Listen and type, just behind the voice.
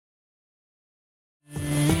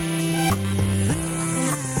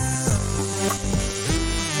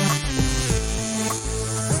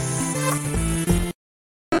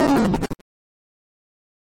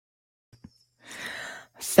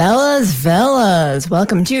Fellas,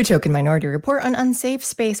 welcome to Token Minority Report on Unsafe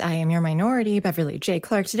Space. I am your minority, Beverly J.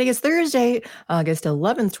 Clark. Today is Thursday, August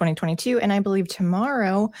 11th, 2022, and I believe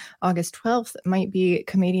tomorrow, August 12th, might be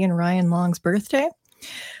comedian Ryan Long's birthday.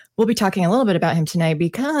 We'll be talking a little bit about him tonight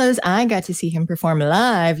because I got to see him perform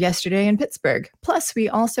live yesterday in Pittsburgh. Plus, we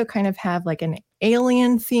also kind of have like an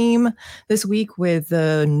alien theme this week with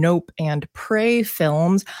the Nope and Prey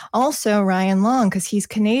films. Also, Ryan Long, because he's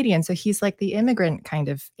Canadian, so he's like the immigrant kind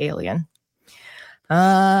of alien.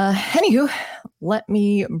 Anywho, let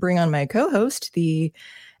me bring on my co-host, the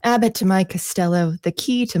Abbott to my Costello, the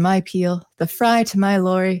Key to my Peel, the Fry to my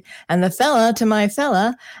Lori, and the fella to my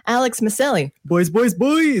fella, Alex Maselli. Boys.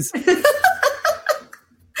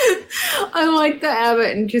 I like the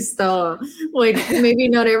Abbott and Costello. Like, maybe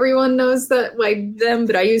not everyone knows that, like, them,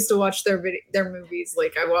 but I used to watch their movies.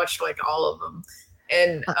 Like, I watched, like, all of them.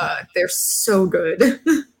 And they're so good.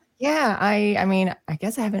 Yeah, I mean, I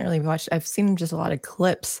guess I haven't really watched. I've seen just a lot of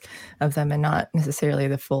clips of them and not necessarily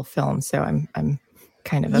the full film. So I'm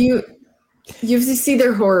kind of you have to see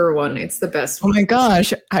their horror one. It's the best one. Oh my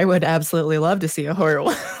gosh, I would absolutely love to see a horror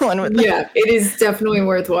one with them. Yeah, it is definitely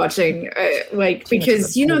worth watching.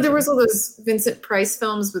 Because there was all those Vincent Price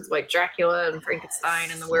films with like Dracula and Frankenstein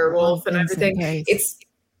and the werewolf and everything. Price.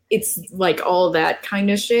 It's like all that kind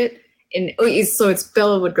of shit. And so it's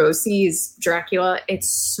Bela Lugosi's Dracula. It's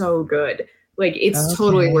so good. Like it's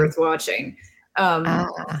totally worth watching.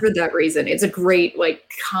 For that reason, it's a great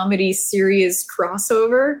like comedy serious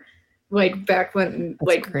crossover. Like back when,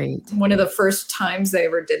 one of the first times they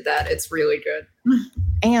ever did that, it's really good.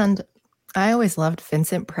 And I always loved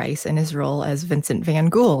Vincent Price and his role as Vincent Van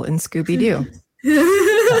Gogh in Scooby-Doo.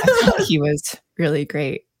 I thought he was really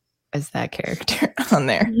great as that character on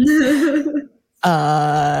there.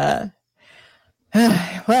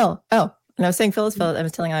 And I was saying, fellas, I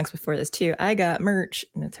was telling Alex before this too. I got merch,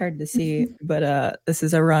 and it's hard to see, but this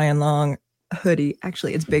is a Ryan Long hoodie.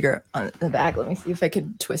 Actually, it's bigger on the back. Let me see if I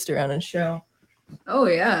could twist around and show. Oh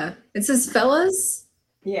yeah, it says fellas.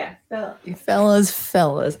 Yeah,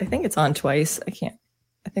 fellas. I think it's on twice.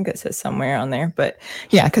 I think it says somewhere on there, but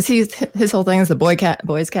yeah, because his whole thing is the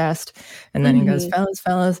boys cast, and then he goes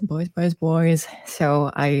fellas, boys.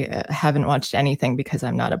 So I haven't watched anything because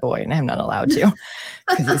I'm not a boy and I'm not allowed to,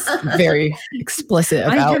 because he's very explicit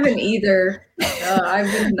about. I haven't either.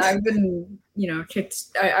 I've been kicked.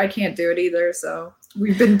 I can't do it either. So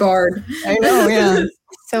we've been barred. I know, yeah.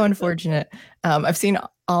 So unfortunate. I've seen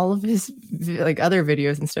all of his like other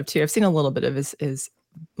videos and stuff too. I've seen a little bit of his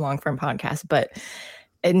long form podcast, but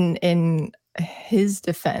in his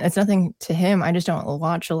defense, it's nothing to him. I just don't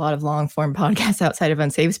watch a lot of long form podcasts outside of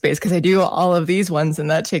Unsafe Space because I do all of these ones,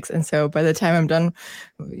 and so by the time I'm done,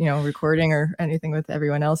 recording or anything with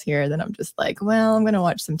everyone else here, then I'm just like, well, I'm gonna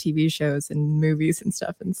watch some TV shows and movies and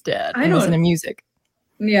stuff instead. I listen to music.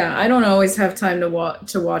 Yeah, I don't always have time to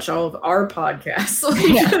watch all of our podcasts.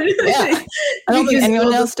 Yeah. I don't think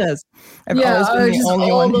anyone else does. I've always been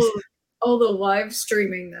the only one. All the live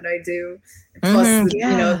streaming that I do, plus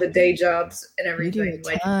the day jobs and everything.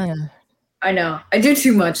 I know I do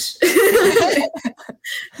too much.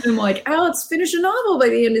 I'm like, let's finish a novel by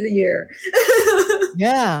the end of the year.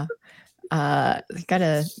 Yeah,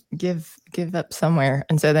 gotta give up somewhere,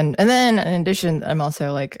 and then in addition, I'm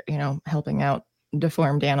also like helping out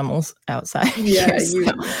deformed animals outside. Yeah,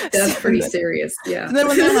 that's pretty serious. Yeah. So then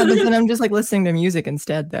when that happens, then I'm just like listening to music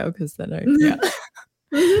instead, though, because then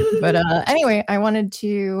But anyway, I wanted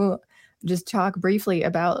to just talk briefly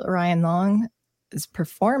about Ryan Long's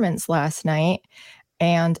performance last night,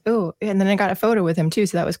 and then I got a photo with him too,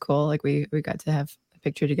 so that was cool. Like we got to have a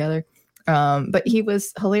picture together. But he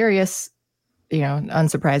was hilarious,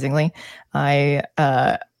 unsurprisingly. I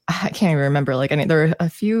can't even remember. There were a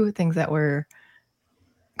few things that were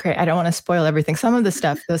great. I don't want to spoil everything. Some of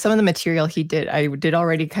the material he did, I did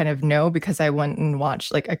already kind of know because I went and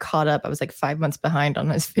watched, I caught up. I was like 5 months behind on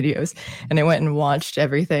his videos, and I went and watched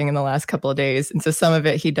everything in the last couple of days. And so some of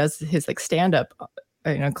it, he does his stand-up,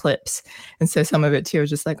 clips. And so some of it too, I was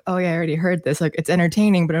just like, oh yeah, I already heard this. Like, it's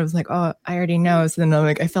entertaining, but I was like, oh, I already know. So then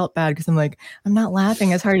I felt bad because I'm like, I'm not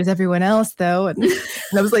laughing as hard as everyone else though. And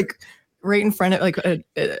I was like, right in front of a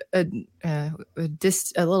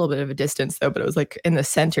little bit of a distance though, but it was like in the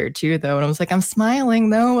center too though, and I was like, I'm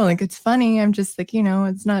smiling though, like it's funny. I'm just like,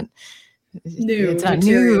 it's not new. It's not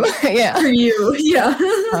new. Yeah, for you. Yeah.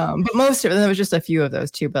 But most of it, there was just a few of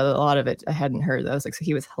those too, but a lot of it I hadn't heard those. So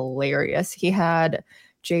he was hilarious. He had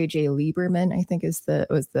JJ Lieberman, I think was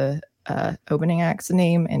the opening act's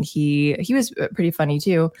name, and he was pretty funny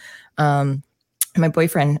too. my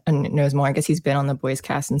boyfriend knows more. I guess he's been on the Boys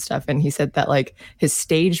Cast and stuff, and he said that like his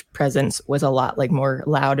stage presence was a lot like more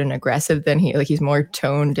loud and aggressive than he's more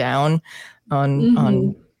toned down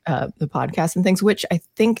on the podcast and things, which I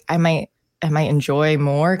think I might enjoy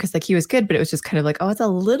more because like he was good, but it was just kind of like, oh, it's a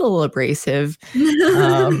little abrasive,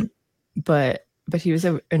 but he was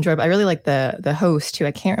enjoyable. I really like the host who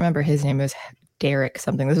I can't remember his name. It was Derek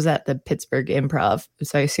something. This was at the Pittsburgh Improv,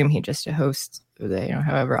 so I assume he just hosts,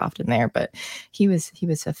 however often there. But he was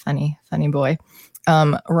a funny boy.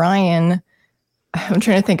 Ryan, I'm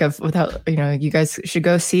trying to think of without you guys should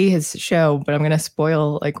go see his show, but I'm gonna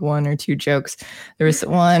spoil like one or two jokes. There was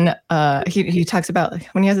one he talks about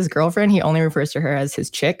when he has his girlfriend, he only refers to her as his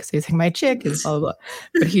chick. So he's like, my chick is blah blah blah.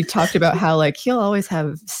 But he talked about how like he'll always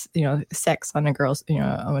have sex on a girl's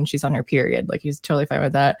when she's on her period. Like he's totally fine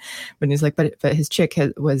with that. But he's like, but his chick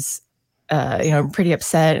was pretty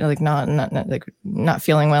upset and like not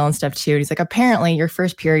feeling well and stuff too. And he's like, apparently your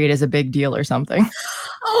first period is a big deal or something.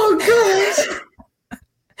 Oh gosh.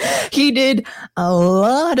 He did a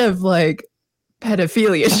lot of like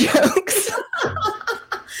pedophilia jokes.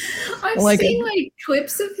 I've seen like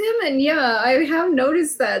clips of him, and I have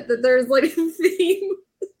noticed that there's like a theme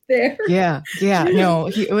there. Yeah. No,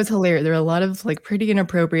 it was hilarious. There were a lot of like pretty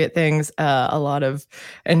inappropriate things. And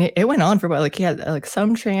it went on for a while. Like he had like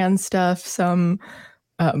some trans stuff, some,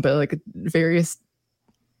 but like various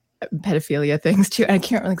pedophilia things too. I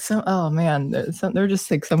can't like oh man, there were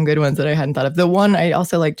just like some good ones that I hadn't thought of. The one I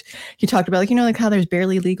also liked, he talked about like like how there's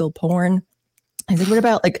barely legal porn. I was like, what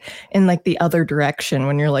about like in like the other direction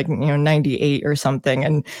when you're like 98 or something?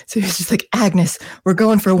 And so he's just like, Agnes, we're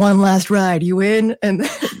going for one last ride. You in? And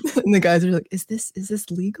the guys are like, is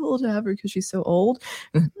this legal to have her because she's so old?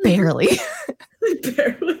 And barely.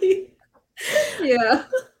 Barely. Yeah.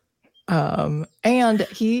 And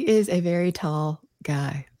he is a very tall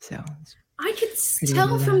guy, so I could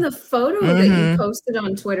tell from the photo that you posted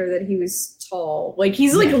on Twitter that he was tall. Like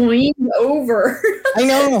he's like leaned over. I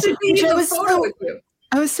know. To be in the photo with you.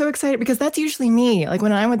 I was so excited because that's usually me. Like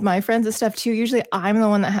when I'm with my friends and stuff too. Usually I'm the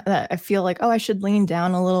one that I feel like, oh, I should lean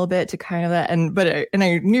down a little bit to kind of that. And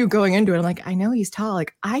I knew going into it, I'm like, I know he's tall.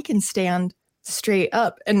 Like I can stand straight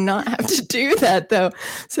up and not have to do that though.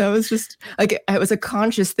 So it was just like it was a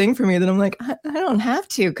conscious thing for me that I'm like, I don't have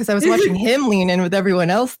to, because I was watching him lean in with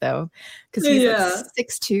everyone else though, because he's like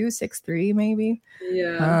 6'2", 6'3", maybe.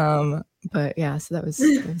 But so it was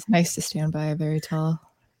nice to stand by a very tall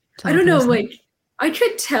I don't person. know, like I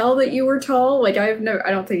could tell that you were tall. Like I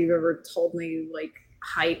don't think you've ever told me like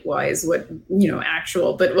height wise what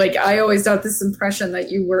actual, but like I always got this impression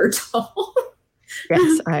that you were tall.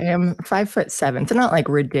 Yes, I am 5'7". So not like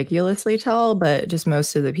ridiculously tall, but just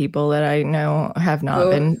most of the people that I know have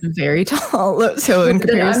not been very tall. So in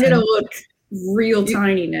comparison, I'm gonna look real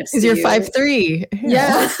tiny next to you. Because you're 5'3".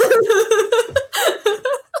 Yeah.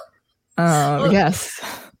 Yes.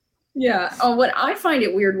 Yeah. Oh, what I find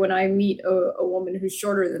it weird when I meet a woman who's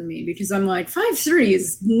shorter than me, because I'm like 5'3"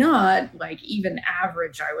 is not like even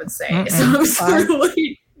average, I would say. So I'm sort of like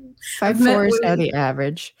 5'4" is now the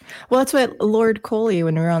average. Well, that's what Lord Coley,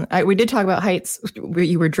 when we were on, we did talk about heights.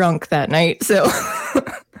 You were drunk that night, so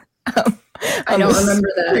I don't remember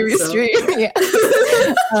that. Stream,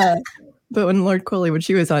 but when Lord Coley, when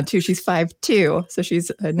she was on too, she's 5'2", so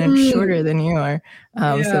she's an inch shorter than you are. So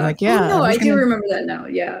I'm like, no, I do remember that now.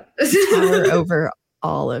 Yeah, tower over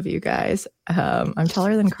all of you guys. I'm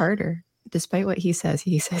taller than Carter, despite what he says.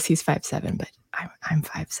 He says he's 5'7", but I'm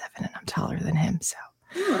 5'7", and I'm taller than him. So.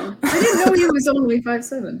 Oh, I didn't know he was only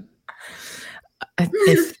 5'7".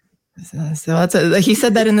 So that's he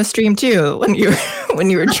said that in the stream too when you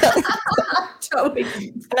were drunk.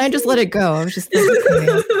 And I just let it go. I was just like,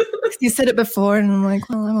 okay. He said it before, and I'm like,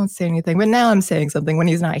 well, I won't say anything. But now I'm saying something when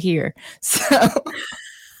he's not here, so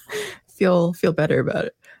feel better about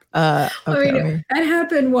it. Okay, that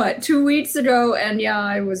happened 2 weeks ago, and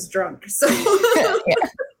I was drunk. So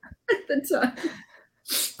at the time.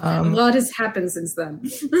 A lot has happened since then.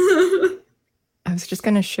 I was just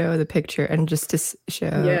going to show the picture and just to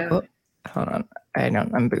show. Yeah. Oh, hold on.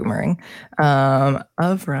 I'm boomering.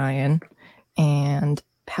 Of Ryan and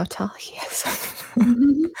how tall he is.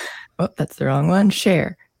 Oh, that's the wrong one.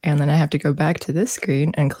 Share. And then I have to go back to this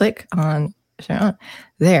screen and click on share on.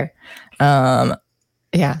 There.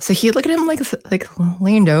 Yeah. So look at him like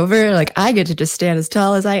leaned over. Like I get to just stand as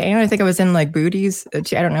tall as I am. I think I was in like booties. I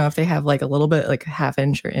don't know if they have like a little bit like a half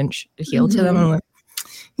inch or inch heel to them. I'm like,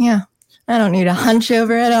 yeah, I don't need a hunch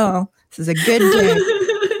over at all. This is a good day.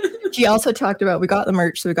 He also talked about, we got the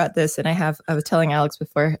merch, so we got this, and I was telling Alex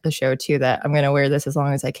before the show too that I'm going to wear this as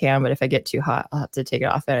long as I can, but if I get too hot, I'll have to take it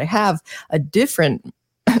off. And I have a different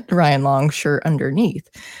Ryan Long shirt underneath.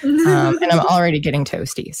 And I'm already getting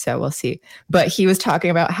toasty, so we'll see. But he was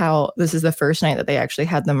talking about how this is the first night that they actually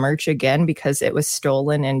had the merch again because it was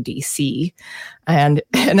stolen in DC. And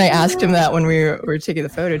I asked him that when we were taking the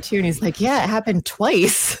photo too, and he's like, yeah, it happened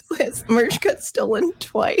twice. His merch got stolen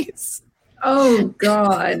twice. Oh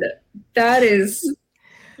God, that is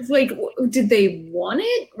like, did they want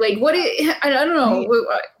it? Like, I don't know.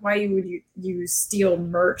 Why would you steal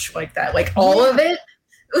merch like that? Like all of it?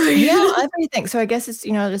 Yeah, everything. So I guess it's,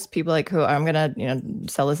 just people like who I'm gonna,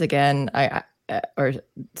 sell this again. Or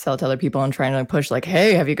sell it to other people and trying to push like,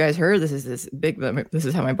 hey, have you guys heard? This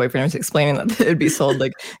is how my boyfriend was explaining that it'd be sold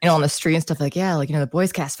like, on the street and stuff like, yeah, like, the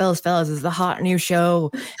Boys Cast Fellas is the hot new show.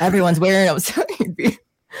 Everyone's wearing it. So you'd be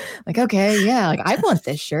like, okay, yeah, like I want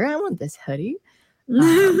this shirt. I want this hoodie.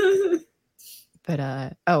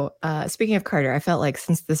 Speaking of Carter, I felt like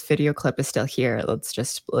since this video clip is still here, let's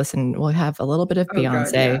just listen. We'll have a little bit of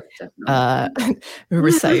Beyonce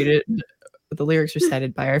recited. The lyrics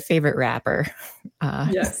recited by our favorite rapper,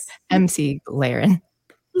 yes, MC Laren.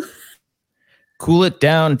 Cool it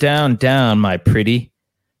down, down, down, my pretty.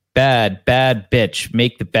 Bad, bad bitch.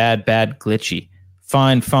 Make the bad, bad glitchy.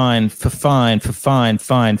 Fine, fine, fine, fine,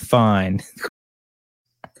 fine, fine.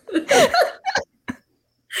 Yeah,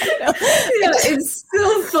 it's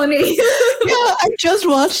so funny. Yeah, I just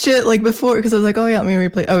watched it like before because I was like, oh yeah, let me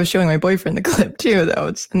replay. I was showing my boyfriend the clip too,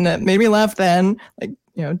 though, and that made me laugh then. Like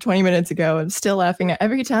 20 minutes ago, I'm still laughing at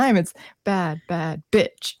every time. It's bad, bad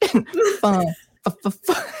bitch, fun,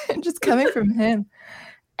 just coming from him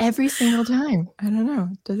every single time. I don't know,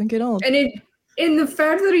 it doesn't get old. And the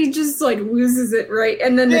fact that he just like loses it right,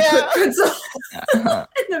 and then the clip cuts off in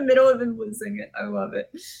the middle of him losing it. I love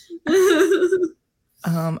it.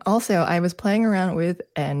 Also, I was playing around with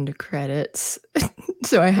end credits,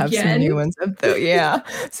 so I have some new ones up though. Yeah,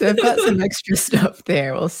 so I've got some extra stuff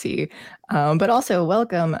there. We'll see. But also,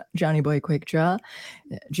 welcome Johnny Boy Quick Draw,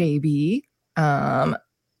 JB,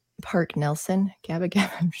 Park Nelson,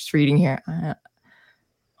 Gabba. I'm just reading here.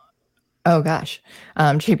 Oh gosh,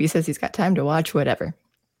 JB says he's got time to watch whatever.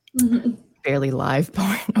 Barely live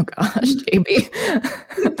porn. Oh gosh,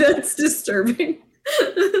 JB, that's disturbing.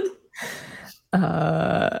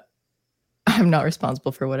 I'm not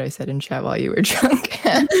responsible for what I said in chat while you were drunk.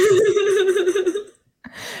 And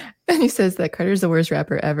he says that Carter's the worst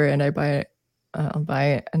rapper ever, and I'll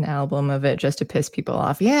buy an album of it just to piss people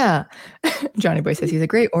off. Yeah. Johnny Boy says he's a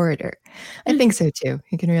great orator. I think so too.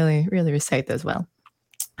 He can really, really recite those well.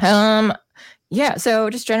 Yeah. So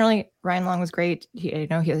just generally, Ryan Long was great.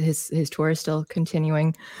 His tour is still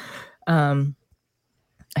continuing.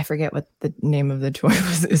 I forget what the name of the tour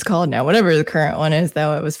is called now. Whatever the current one is,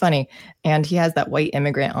 though, it was funny. And he has that White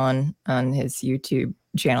Immigrant on his YouTube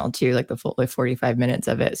channel too, like the full 45 minutes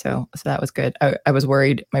of it. So that was good. I was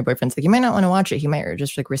worried. My boyfriend's like, you might not want to watch it. He might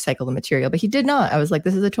just like recycle the material, but he did not. I was like,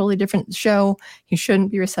 this is a totally different show. He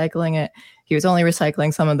shouldn't be recycling it. He was only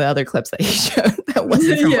recycling some of the other clips that he showed. That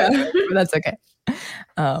wasn't from but that's okay.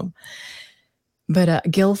 But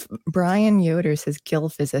Gilf, Brian Yoder says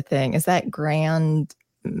Gilf is a thing. Is that grandma?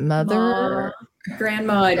 Grandma.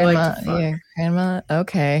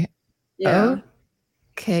 Okay. Yeah.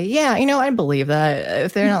 Okay. Yeah. I believe that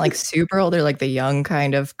if they're not like super old, they're like the young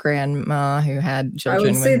kind of grandma who had children.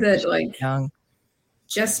 I would say that like young.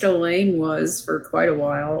 Jess Lane was for quite a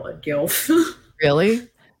while a Gilf. Really?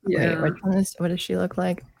 Yeah. Wait, what does she look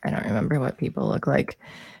like? I don't remember what people look like.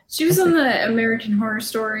 She was on the American Horror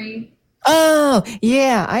Story. Oh,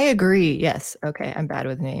 yeah, I agree. Yes. Okay, I'm bad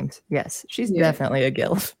with names. Yes, she's definitely a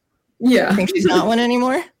Gilf. Yeah. I think she's not one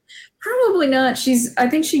anymore? Probably not. I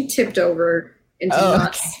think she tipped over into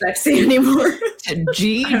not sexy anymore.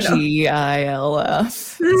 GGILF.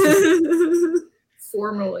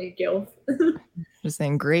 Formerly Gilf. Just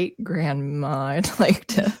saying great grandma. I'd like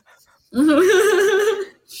to.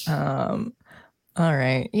 All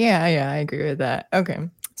right. Yeah, I agree with that. Okay.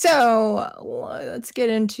 So let's get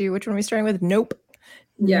into which one are we starting with? Nope.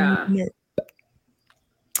 Yeah. Nope.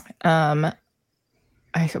 Okay.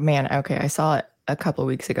 I saw it a couple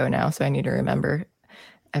weeks ago now, so I need to remember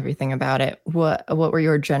everything about it. What were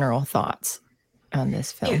your general thoughts on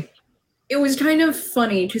this film? It was kind of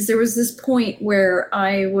funny because there was this point where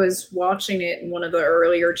I was watching it in one of the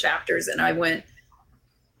earlier chapters and I went,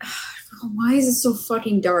 why is it so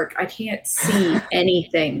fucking dark? I can't see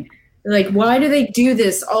anything. Like, why do they do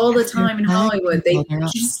this all the time in Hollywood? They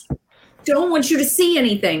just don't want you to see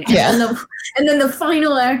anything. Yeah. And then the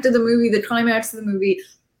final act of the movie, the climax of the movie,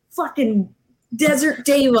 fucking desert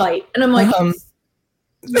daylight. And I'm like,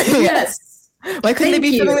 yes. Why couldn't they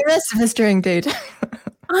be filming the rest of this during daytime?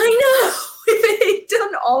 I know. They've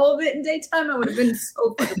done all of it in daytime, I would have been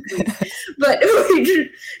so fucking pleased. But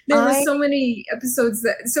there were so many episodes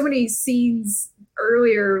so many scenes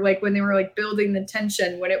earlier, like when they were like building the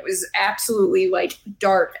tension, when it was absolutely like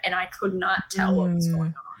dark and I could not tell what was going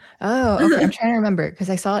on. Oh, okay. I'm trying to remember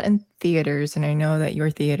because I saw it in theaters, and I know that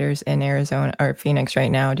your theaters in Arizona or Phoenix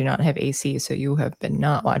right now do not have AC, so you have been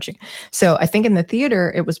not watching. So I think in the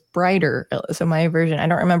theater it was brighter. So my version, I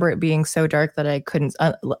don't remember it being so dark that I couldn't.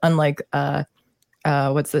 Unlike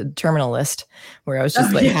what's the Terminal List, where I was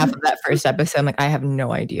just half of that first episode. I'm like, I have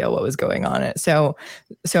no idea what was going on. But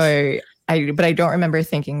I don't remember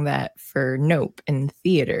thinking that for Nope in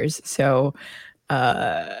theaters. So.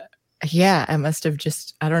 Yeah, I must have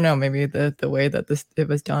just, I don't know, maybe the way that it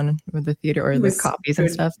was done with the theater or the copies and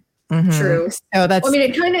stuff. Mm-hmm. True. So that's, I mean,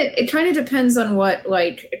 it kind of depends on what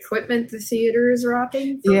like equipment the theater is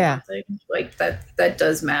rocking. Yeah. Like that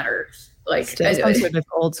does matter. Like some sort of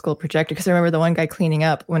old school projector. Because I remember the one guy cleaning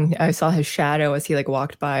up when I saw his shadow as he like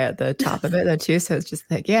walked by at the top of it though too. So it's just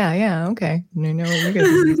like, yeah, okay. I know what you guys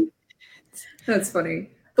are doing. That's funny.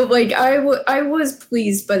 But like I was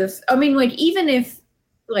pleased by I mean, like even if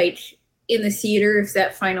like in the theater, if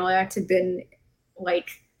that final act had been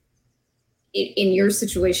like in your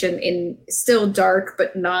situation in still dark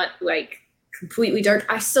but not like completely dark,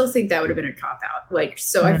 I still think that would have been a cop out. Like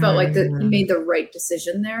so I felt like that he made the right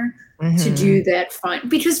decision there to do that fine,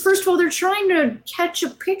 because first of all they're trying to catch a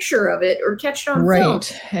picture of it or catch it on film,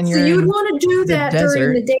 and so you would want to do that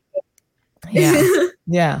during the day.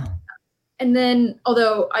 Yeah. And then,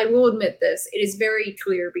 although I will admit this, it is very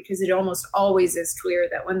clear, because it almost always is clear,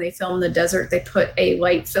 that when they film the desert, they put a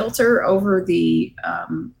light filter over the,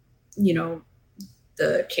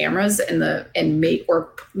 the cameras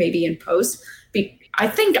or maybe in post. I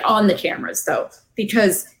think on the cameras though,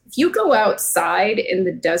 because if you go outside in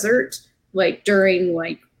the desert, like during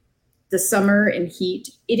like the summer and heat,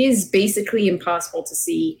 it is basically impossible to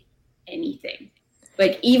see anything.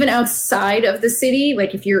 Like even outside of the city,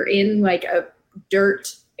 like if you're in like a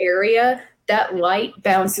dirt area, that light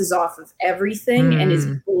bounces off of everything and is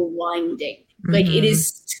blinding. Like it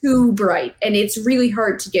is too bright, and it's really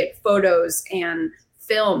hard to get photos and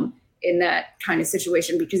film in that kind of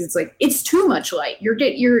situation, because it's like, it's too much light.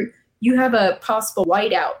 You have a possible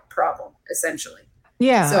whiteout problem essentially.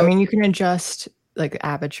 Yeah. So, I mean, you can adjust like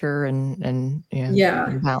aperture and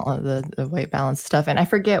the white balance stuff, and I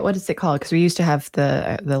forget what is it called, because we used to have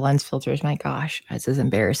the lens filters. My gosh, this is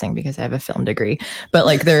embarrassing because I have a film degree, but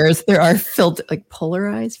like there are filter, like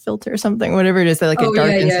polarized filter or something, whatever it is, that like it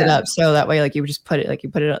darkens it up, so that way like you just put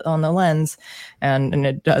it on the lens, and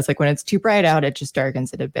it does, like when it's too bright out, it just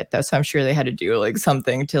darkens it a bit though. So I'm sure they had to do like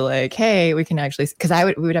something to like, hey, we can actually, because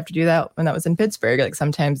we would have to do that when that was in Pittsburgh. Like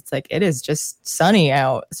sometimes it's like it is just sunny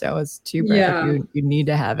out, so it's too bright. Yeah. You need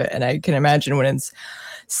to have it. And I can imagine when it's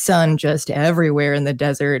sun just everywhere in the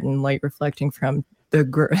desert and light reflecting from the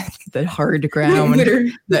hard ground.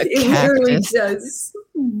 It literally does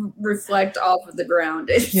reflect off of the ground.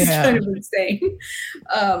 It's kind of insane.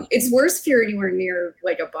 It's worse if you're anywhere near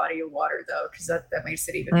like a body of water though, because that makes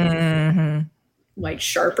it even like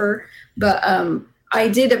sharper. But I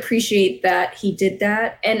did appreciate that he did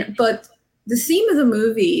that. But the theme of the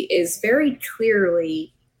movie is very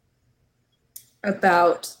clearly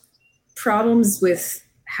about problems with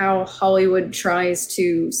how Hollywood tries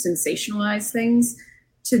to sensationalize things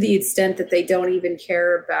to the extent that they don't even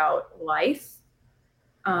care about life.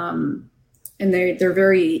 And they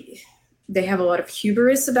have a lot of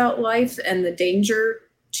hubris about life and the danger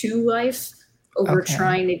to life over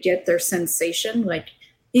trying to get their sensation. Like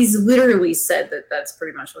he's literally said that that's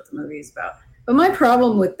pretty much what the movie is about. But my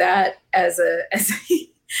problem with that as a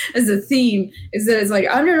theme is that it's like,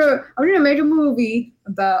 I'm gonna make a movie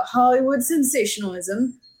about Hollywood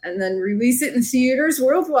sensationalism and then release it in theaters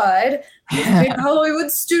worldwide with big Hollywood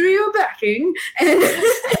studio backing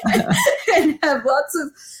and have lots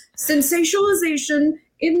of sensationalization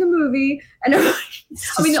in the movie. And I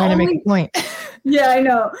mean, trying to make a point. Yeah, I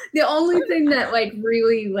know. The only thing that like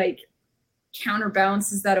really like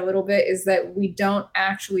counterbalances that a little bit is that we don't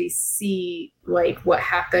actually see like what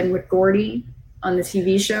happened with Gordy on the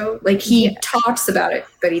TV show. Like he talks about it,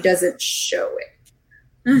 but he doesn't show it.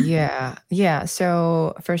 Yeah.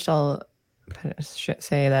 So first I'll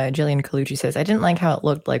say that Jillian Colucci says, I didn't like how it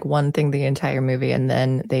looked like one thing the entire movie, and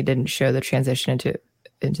then they didn't show the transition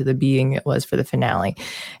into the being it was for the finale.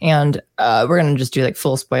 And we're going to just do like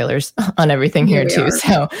full spoilers on everything here too.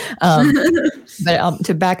 So, but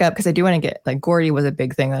to back up, because I do want to get like Gordy was a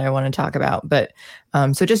big thing that I want to talk about. But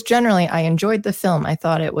so just generally, I enjoyed the film. I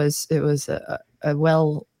thought it was a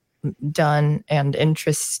well done and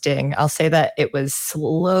interesting. I'll say that it was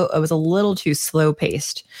slow. It was a little too slow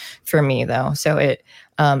paced for me though. So it,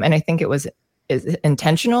 and I think it was is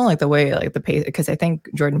intentional, like the way, like the pace, because I think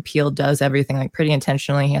Jordan Peele does everything like pretty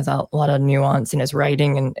intentionally. He has a lot of nuance in his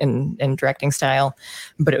writing and directing style,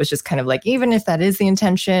 but it was just kind of like, even if that is the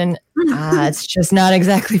intention, it's just not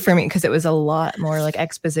exactly for me, because it was a lot more like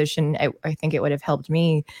exposition. I think it would have helped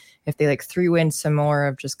me if they like threw in some more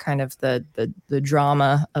of just kind of the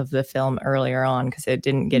drama of the film earlier on, because it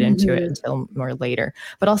didn't get into it until more later.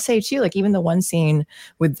 But I'll say too, like even the one scene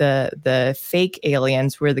with the fake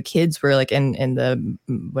aliens where the kids were like in the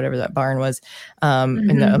whatever that barn was,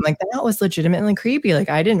 and I'm like, that was legitimately creepy. Like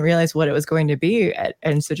I didn't realize what it was going to be,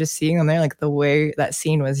 and so just seeing them there, like the way that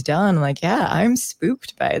scene was done, I'm like, yeah, I'm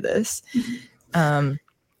spooked by this.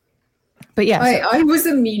 But yeah, I was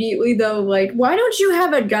immediately though like, why don't you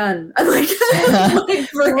have a gun? I'm like,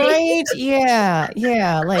 right?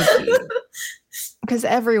 Yeah, like because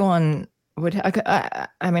everyone would. I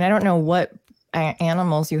mean, I don't know what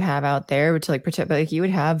animals you have out there to like protect, but like you would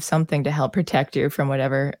have something to help protect you from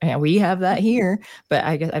whatever. And we have that here, but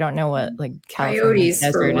I guess I don't know what like coyotes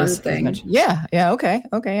for one thing. Yeah, okay,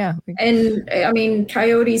 yeah. And I mean,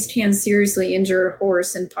 coyotes can seriously injure a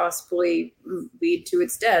horse and possibly lead to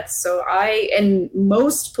its death. So and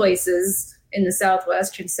most places in the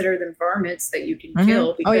Southwest consider them varmints that you can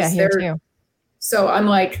kill because here too. So I'm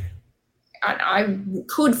like, I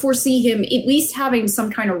could foresee him at least having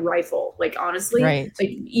some kind of rifle, like honestly, right. Like,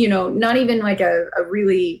 you know, not even like a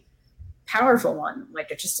really powerful one, like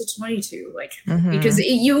just a 22, like, because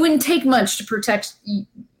you wouldn't take much to protect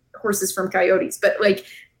horses from coyotes. But like,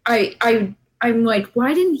 I'm like,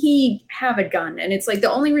 why didn't he have a gun? And it's like,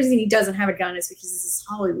 the only reason he doesn't have a gun is because this is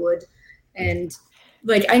Hollywood. And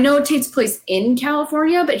like, I know it takes place in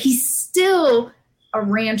California, but he's still a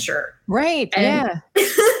rancher. Right. And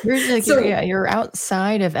you're like, you're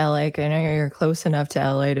outside of LA. I know you're close enough to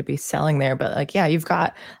LA to be selling there, but like, yeah, you've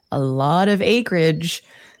got a lot of acreage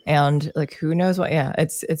and like, who knows what,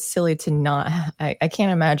 it's silly to not, I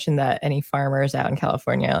can't imagine that any farmers out in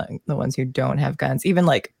California, like the ones who don't have guns, even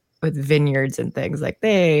like with vineyards and things, like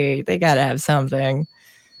they got to have something.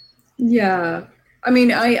 Yeah. I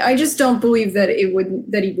mean, I just don't believe that he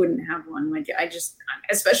wouldn't have one. Like,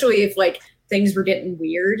 especially if like things were getting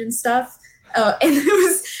weird and stuff. And it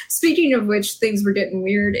was, speaking of which, things were getting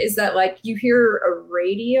weird, is that like you hear a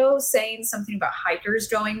radio saying something about hikers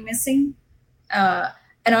going missing.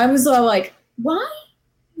 And I was all like, why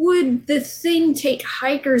would the thing take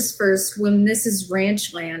hikers first when this is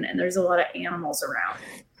ranch land and there's a lot of animals around?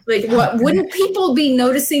 Like, what wouldn't people be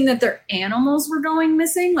noticing that their animals were going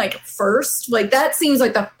missing? Like first, like that seems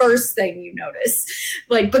like the first thing you notice.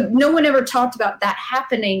 Like, but no one ever talked about that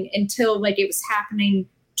happening until like it was happening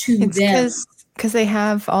to them. Because they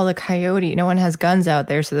have all the coyote. No one has guns out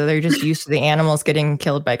there, so they're just used to the animals getting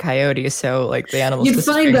killed by coyotes. So like the animals. You'd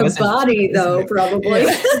find a body though, probably.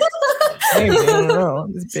 Yeah. Maybe, I don't know.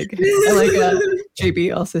 It's big. Like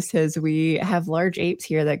JB also says, we have large apes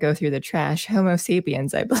here that go through the trash. Homo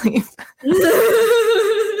sapiens, I believe.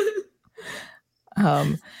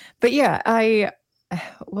 But yeah,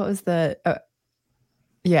 what was the?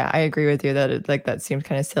 Yeah, I agree with you that that seems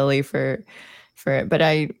kind of silly for it. But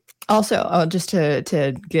I also, just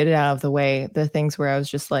to get it out of the way, the things where I was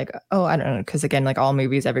just like, oh, I don't know, because again, like all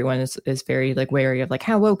movies, everyone is very like wary of like,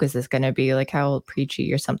 how woke is this going to be, like how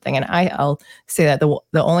preachy or something. And I'll say that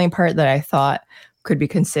the only part that I thought could be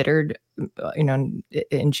considered,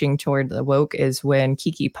 inching toward the woke is when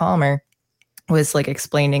Keke Palmer was like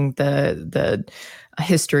explaining the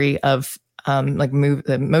history of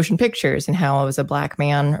the motion pictures and how it was a black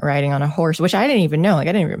man riding on a horse, which I didn't even know. Like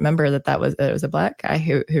I didn't remember that it was a black guy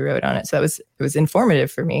who rode on it. So it was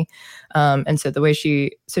informative for me. And so the way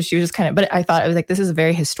she was just kind of, but I thought it was like, this is a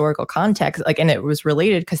very historical context. Like, and it was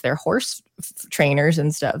related because they're horse trainers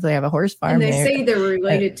and stuff. They have a horse farm. And they say they're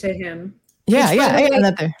related to him. Yeah. And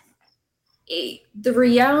that they're. The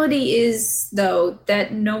reality is though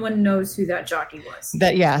that no one knows who that jockey was.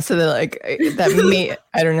 So they're like that.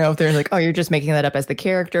 I don't know if they're like, oh, you're just making that up as the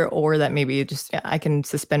character, or that maybe I can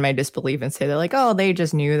suspend my disbelief and say they're like, oh, they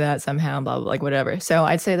just knew that somehow, blah blah, like whatever. So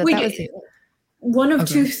I'd say that was one of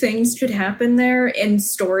two things could happen there in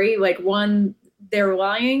story. Like one, they're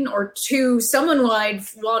lying, or two, someone lied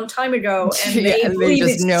a long time ago and they believe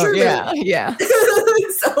it's true. Yeah.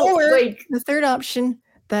 So or like the third option,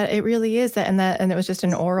 that it really is that, and it was just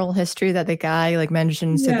an oral history that the guy like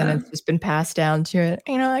mentioned, so then it's just been passed down to it.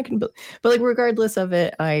 I can, but like regardless of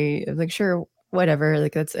it, I like sure whatever,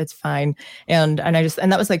 like it's fine. And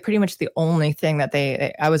that was like pretty much the only thing that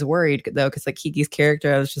I was worried though, because like Kiki's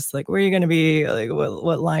character, I was just like, where are you going to be? Like,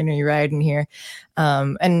 what line are you riding here?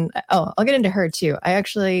 And I'll get into her too.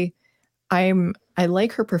 I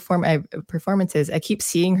like her performances. I keep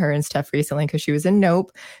seeing her and stuff recently because she was in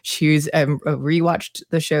Nope. She's rewatched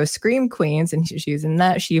the show Scream Queens, and she's in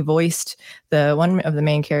that. She voiced one of the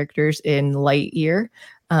main characters in Lightyear.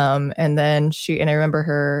 And then I remember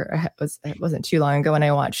her, it wasn't too long ago when I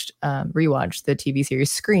rewatched the TV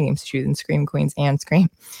series Scream. So she was in Scream Queens and Scream.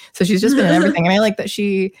 So she's just been in everything. And I like that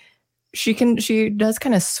she does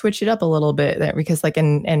kind of switch it up a little bit there, because like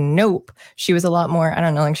in Nope, she was a lot more, I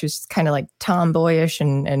don't know, like she was kind of like tomboyish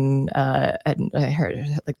and her,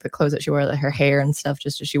 like the clothes that she wore, like her hair and stuff,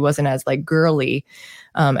 just she wasn't as like girly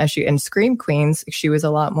as she in Scream Queens. She was a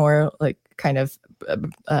lot more like kind of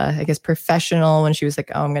I guess professional when she was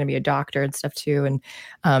like, oh, I'm going to be a doctor and stuff too.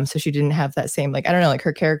 And so she didn't have that same, like, I don't know, like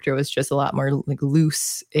her character was just a lot more like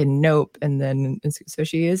loose in Nope. And then so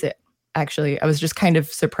she is it. Actually, I was just kind of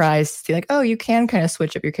surprised to see like, oh, you can kind of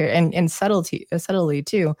switch up your character and subtly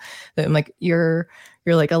too. That I'm like, you're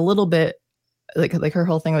like a little bit like her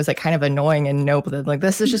whole thing was like kind of annoying and Nope. That like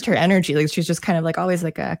this is just her energy. Like she's just kind of like always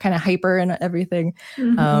like a kind of hyper and everything.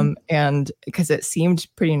 And because it seemed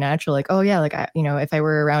pretty natural, like, oh yeah, like if I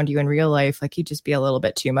were around you in real life, like you'd just be a little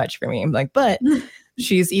bit too much for me. I'm like, but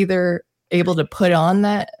she's either able to put on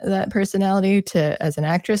that personality as an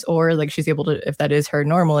actress, or like she's able to, if that is her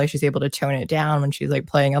normally, she's able to tone it down when she's like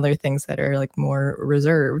playing other things that are like more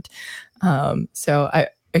reserved. So I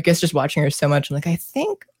guess just watching her so much, I'm like, I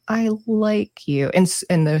think I like you. And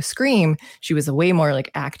in the Scream, she was a way more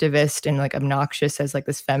like activist and like obnoxious as like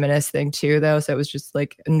this feminist thing too, though. So it was just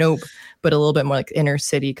like Nope, but a little bit more like inner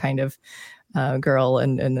city kind of girl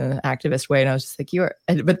in an activist way. And I was just like,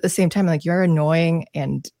 but at the same time, like you're annoying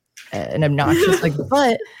and obnoxious, like,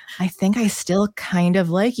 but I think I still kind of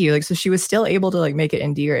like you. Like, so she was still able to like make it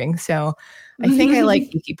endearing. So I think I like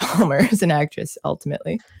Keke Palmer as an actress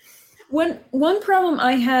ultimately. One problem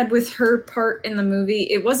I had with her part in the movie,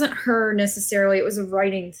 it wasn't her necessarily, it was a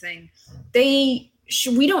writing thing.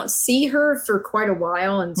 We don't see her for quite a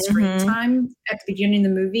while in screen time at the beginning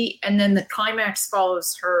of the movie, and then the climax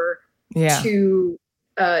follows her to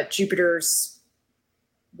Jupiter's,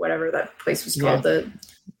 whatever that place was called, the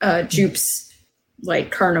Jupe's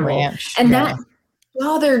like carnival. Ranch. And that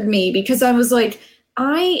bothered me because I was like,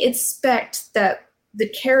 I expect that the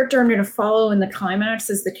character I'm going to follow in the climax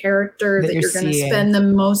is the character that you're going to spend the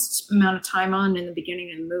most amount of time on in the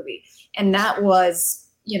beginning of the movie. And that was,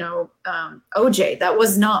 OJ. That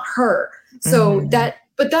was not her. So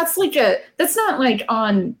but that's not like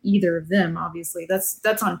on either of them, obviously.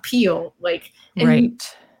 That's on Peele. Like,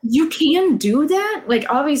 right. You can do that. Like,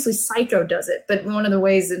 obviously Psycho does it, but one of the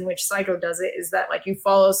ways in which Psycho does it is that like you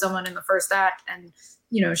follow someone in the first act and,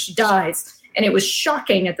 she dies. And it was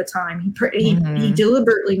shocking at the time. He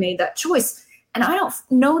deliberately made that choice. And I don't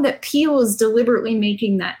know that Peele is deliberately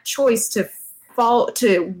making that choice to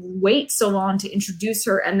wait so long to introduce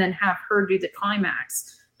her and then have her do the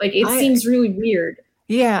climax. Like, it seems really weird.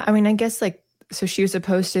 Yeah. I mean, I guess like, so she was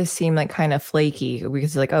supposed to seem like kind of flaky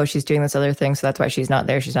because like, oh, she's doing this other thing. So that's why she's not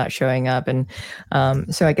there. She's not showing up. And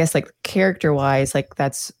so I guess like character wise, like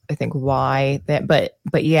that's, I think why that,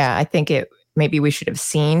 but yeah, I think maybe we should have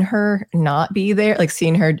seen her not be there, like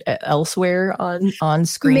seen her elsewhere on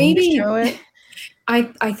screen. Maybe show it.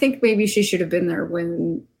 I think maybe she should have been there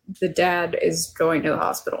when the dad is going to the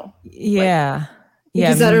hospital. Yeah.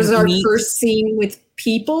 Because that is our first scene with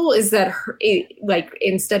people, is that like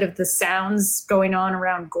instead of the sounds going on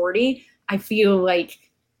around Gordy, I feel like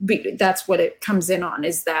that's what it comes in on,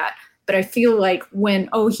 is that. But I feel like when,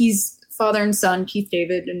 he's father and son, Keith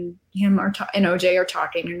David and him and OJ are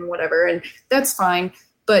talking and whatever, and that's fine.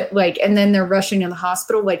 But like, and then they're rushing to the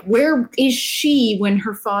hospital. Like, where is she when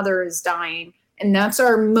her father is dying? And that's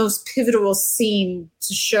our most pivotal scene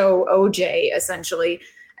to show OJ essentially.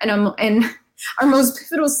 And our most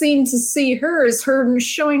pivotal scene to see her is her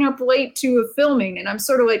showing up late to a filming. And I'm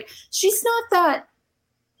sort of like, she's not that,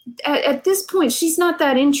 at this point, she's not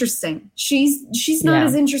that interesting. She's not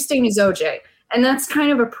as interesting as OJ. And that's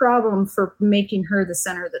kind of a problem for making her the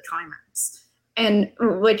center of the climax. And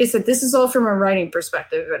like I said, this is all from a writing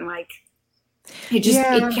perspective. And like,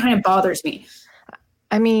 it kind of bothers me.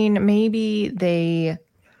 I mean, maybe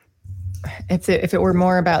if it were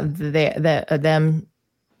more about them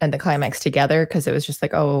and the climax together, because it was just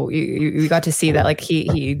like, oh, you got to see that like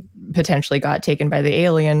he potentially got taken by the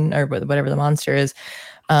alien or whatever the monster is.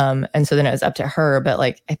 And so then it was up to her. But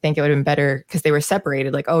like, I think it would have been better because they were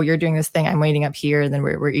separated. Like, oh, you're doing this thing, I'm waiting up here, and then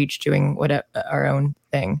we're each doing our own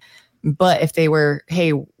thing. But if they were,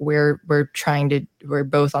 hey, we're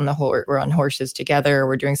both on we're on horses together,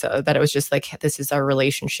 we're doing so, that it was just like, this is our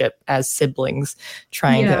relationship as siblings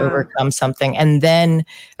trying to overcome something. And then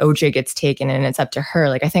OJ gets taken and it's up to her.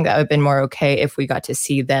 Like, I think that would have been more okay if we got to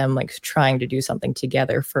see them like trying to do something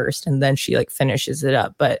together first, and then she like finishes it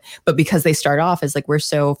up. But because they start off as like, we're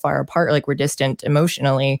so far apart, like we're distant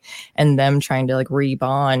emotionally, and them trying to like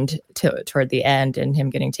rebond toward the end and him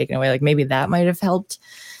getting taken away, like maybe that might have helped.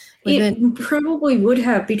 It probably would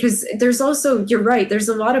have, because there's also, you're right, there's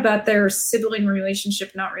a lot about their sibling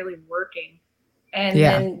relationship not really working. And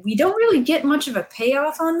then we don't really get much of a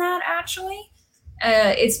payoff on that, actually.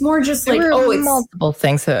 It's more just like, it's multiple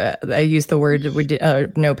things. I use the word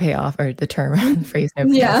no payoff, or the term, the phrase no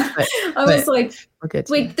payoff. I was like,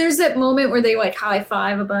 there's that moment where they like high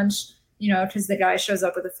five a bunch, you know, because the guy shows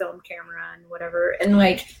up with a film camera and whatever. And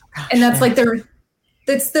like, and that's like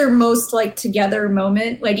that's their most like together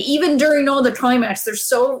moment. Like even during all the climax,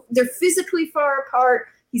 they're physically far apart.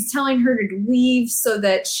 He's telling her to leave so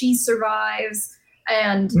that she survives.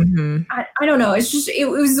 And I don't know. It's just, it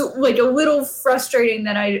was like a little frustrating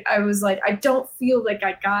that I was like, I don't feel like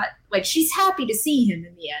I got, like, she's happy to see him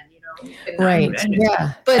in the end, you know? Right.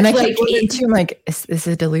 But and I like, too, I'm like, is this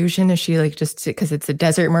a delusion? Is she like, just because it's a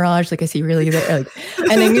desert mirage? Like, is he really there? Like,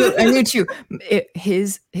 and I knew too,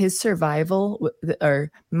 his survival, or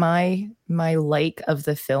my like of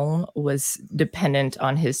the film was dependent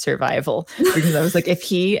on his survival, because I was like, if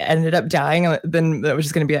he ended up dying, then that was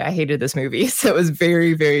just going to be, I hated this movie. So it was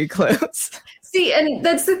very, very close. See, and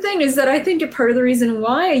that's the thing, is that I think a part of the reason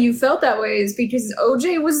why you felt that way is because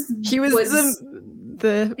OJ was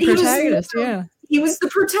the protagonist. He was the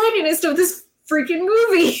protagonist of this freaking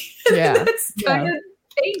movie. Yeah. That's kind of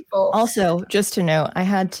painful. Also, just to note, I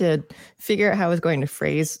had to figure out how I was going to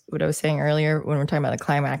phrase what I was saying earlier when we were talking about the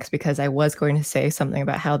climax, because I was going to say something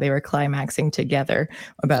about how they were climaxing together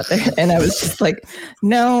and I was just like,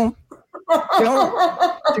 no,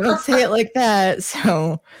 don't say it like that.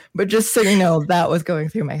 So, but just so you know, that was going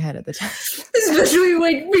through my head at the time. Especially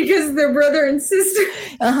like because they're brother and sister.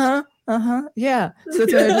 Yeah. So I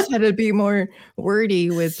just had to be more wordy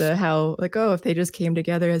with how, like, oh, if they just came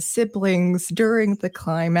together as siblings during the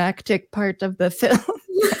climactic part of the film.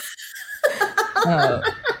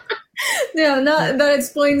 That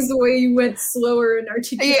explains the way you went slower and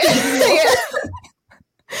articulated. Yeah.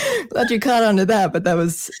 Glad you caught on to that, but that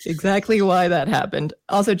was exactly why that happened.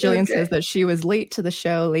 Also, Jillian says that she was late to the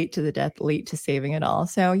show, late to the death, late to saving it all.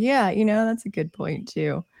 So yeah, you know, that's a good point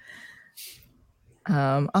too.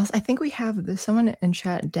 Also, I think we have someone in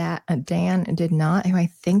chat, Dan did not, who I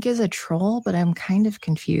think is a troll, but I'm kind of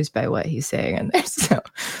confused by what he's saying in there. So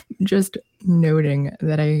just noting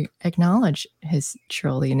that I acknowledge his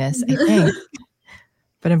trolliness, I think.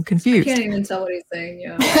 But I'm confused. I can't even tell what he's saying.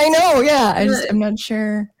 Yeah, I know. Yeah, I'm not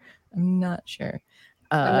sure. I'm not sure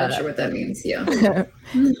what that means. Yeah.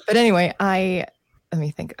 But anyway, let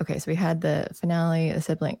me think. Okay, so we had the finale, the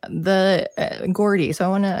sibling, the Gordy. So I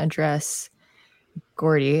want to address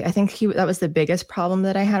Gordy. I think that was the biggest problem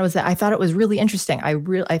that I had, was that I thought it was really interesting.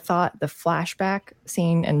 I thought the flashback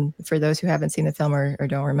scene, and for those who haven't seen the film or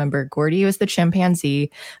don't remember, Gordy was the chimpanzee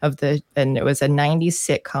and it was a 90s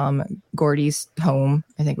sitcom, Gordy's Home,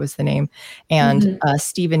 I think was the name. And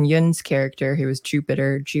Steven Yeun's character, who was Jupe,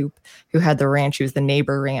 who had the ranch, who was the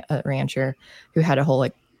neighbor rancher, who had a whole,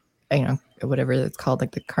 like, you know, whatever it's called,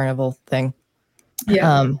 like the carnival thing.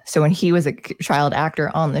 Yeah. So when he was a child actor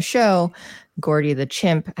on the show, Gordy the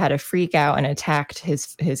chimp had a freak out and attacked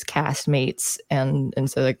his cast mates, and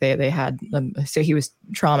so like they had so he was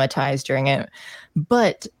traumatized during it.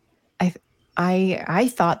 But I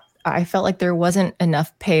felt like there wasn't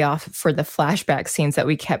enough payoff for the flashback scenes that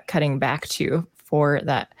we kept cutting back to for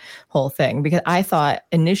that whole thing, because I thought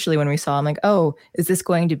initially when we saw, I'm like, oh, is this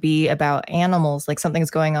going to be about animals? Like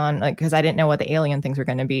something's going on, like, because I didn't know what the alien things were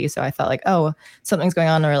going to be. So I felt like, oh, something's going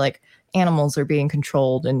on, or like animals are being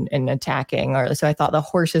controlled and attacking, or so I thought the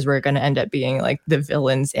horses were going to end up being like the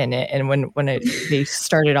villains in it. And when they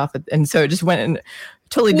started off with, and so it just went in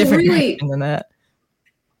totally different direction than that.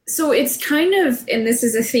 So it's kind of, and this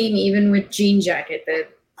is a theme even with Jean Jacket,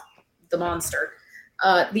 the monster.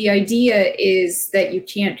 The idea is that you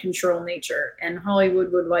can't control nature, and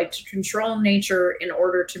Hollywood would like to control nature in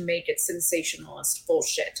order to make it sensationalist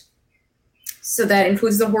bullshit. So that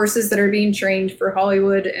includes the horses that are being trained for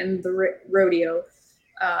Hollywood and the rodeo.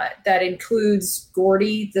 That includes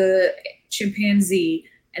Gordy, the chimpanzee,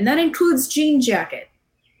 and that includes Jean Jacket.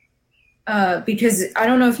 Because I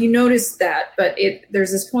don't know if you noticed that, but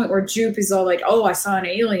there's this point where Jupe is all like, oh, I saw an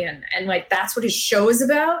alien. And like, that's what his show is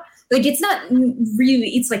about. Like, it's not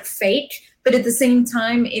really, it's like fake, But at the same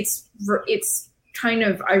time, it's kind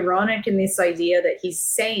of ironic in this idea that he's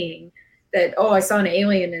saying that, oh, I saw an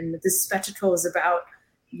alien and this spectacle is about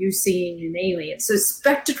you seeing an alien. So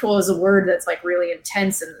spectacle is a word that's like really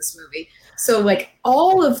intense in this movie. So like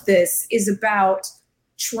all of this is about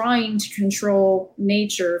trying to control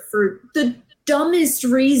nature for the dumbest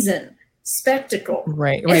reason. Spectacle.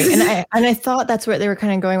 Right. And I thought that's what they were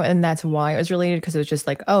kind of going with, and that's why it was related, because it was just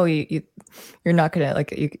like, oh, you're not gonna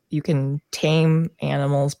like you can tame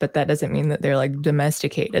animals, but that doesn't mean that they're like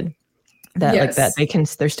domesticated. That like that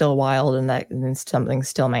they're still wild, and that and something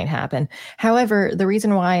still might happen. However, the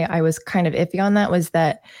reason why I was kind of iffy on that was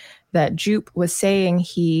that Jupe was saying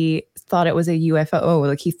he thought it was a UFO.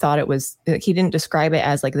 Like he thought it was, like, he didn't describe it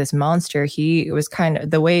as like this monster. He was kind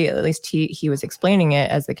of, the way at least he was explaining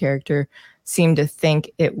it as the character seemed to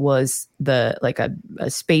think it was like a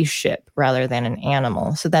spaceship rather than an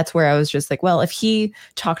animal. So that's where I was just like, well, if he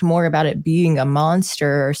talked more about it being a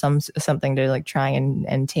monster or something to like try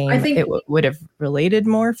and tame, I think it would have related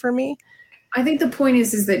more for me. I think the point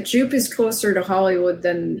is that Jupe is closer to Hollywood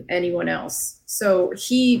than anyone else. So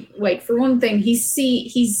he, like, for one thing, he's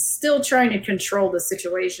still trying to control the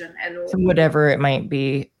situation and whatever it might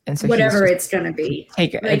be, and so whatever it's going to be,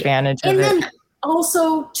 take advantage of it. And then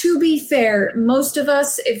also, to be fair, most of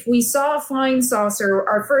us, if we saw a flying saucer,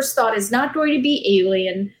 our first thought is not going to be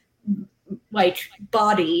alien, like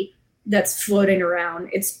body that's floating around.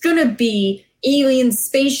 It's going to be alien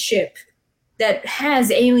spaceship that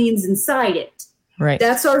has aliens inside it. Right.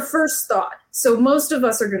 That's our first thought. So most of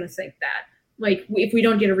us are going to think that, like, if we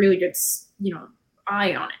don't get a really good,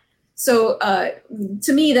 eye on it. So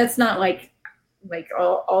to me, that's not like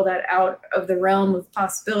all that out of the realm of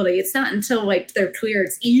possibility. It's not until like they're clear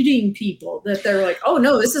it's eating people that they're like, oh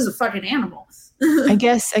no, this is a fucking animal. I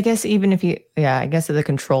guess even if I guess the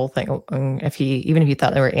control thing, even if he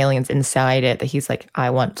thought there were aliens inside it, that he's like,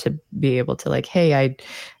 I want to be able to, like, hey, I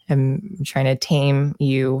am trying to tame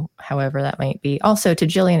you, however that might be. Also, to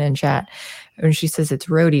Jillian in chat, when she says it's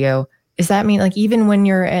rodeo, does that mean like even when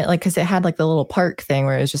you're at, like, because it had like the little park thing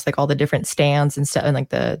where it was just like all the different stands and stuff and like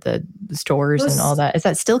the stores and all that, is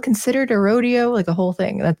that still considered a rodeo, like a whole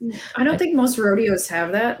thing? I don't think most rodeos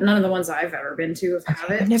have that. None of the ones I've ever been to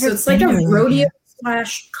have it. So it's like a rodeo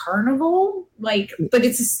 / carnival, like, but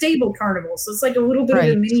it's a stable carnival, so it's like a little bit of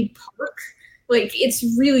a mini park. Like, it's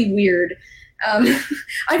really weird.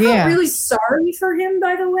 I felt really sorry for him,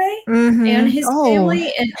 by the way, and his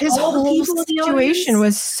family, and his all whole the people in the situation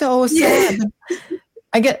was so sad.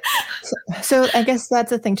 I guess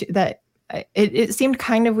that's the thing too, that it seemed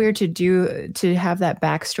kind of weird to have that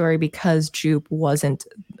backstory, because Jupe wasn't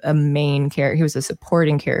a main character; he was a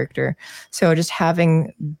supporting character. So just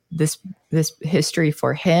having this history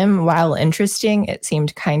for him, while interesting, it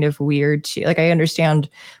seemed kind of weird to, like, I understand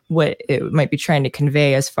what it might be trying to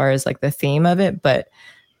convey as far as like the theme of it, but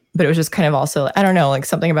it was just kind of also, I don't know, like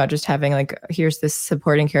something about just having like, here's this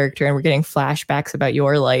supporting character and we're getting flashbacks about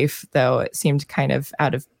your life, though it seemed kind of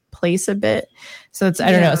out of place a bit. So it's,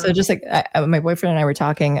 I don't know. So just like my boyfriend and I were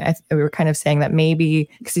talking, we were kind of saying that maybe,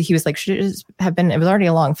 because he was like, should it have been, it was already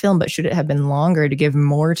a long film, but should it have been longer to give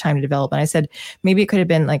more time to develop? And I said, maybe it could have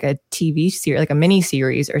been like a TV series, like a mini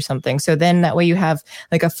series or something. So then that way you have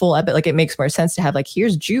like a full episode, like it makes more sense to have like,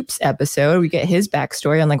 here's Jupe's episode. We get his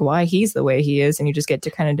backstory on like why he's the way he is. And you just get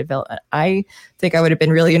to kind of develop. I think I would have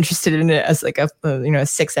been really interested in it as like a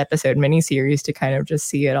 6 episode mini series to kind of just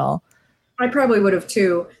see it all. I probably would have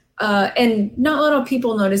too. And not a lot of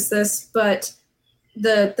people notice this, but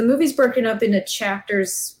the movie's broken up into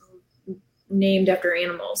chapters named after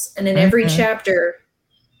animals. And in every chapter,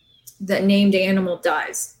 that named animal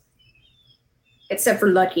dies. Except for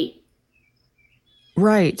Lucky.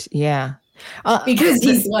 Right, yeah. Because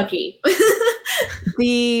he's lucky.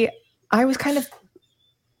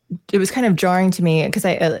 It was kind of jarring to me, because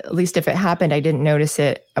at least if it happened, I didn't notice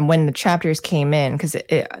it when the chapters came in, because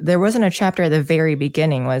there wasn't a chapter at the very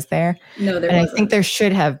beginning, was there? No, there wasn't. I think there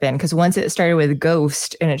should have been, because once it started with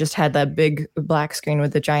Ghost and it just had that big black screen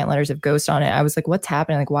with the giant letters of Ghost on it, I was like, what's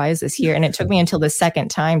happening? Like, why is this here? And it took me until the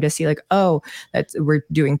second time to see like, oh, we're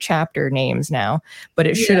doing chapter names now. But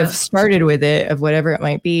it should have started with it, of whatever it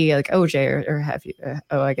might be, like OJ or have you?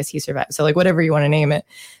 I guess he survived. So like whatever you want to name it.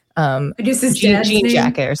 I guess his dad's Jean name?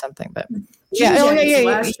 Jacket or something, but yeah.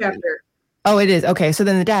 Last chapter. Oh, it is. Okay. So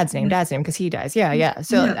then the dad's name, because he dies. Yeah.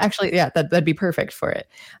 So actually, that'd be perfect for it.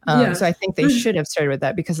 So I think they should have started with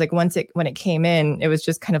that, because like when it came in, it was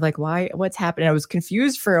just kind of like, what's happening? I was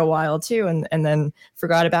confused for a while too. And then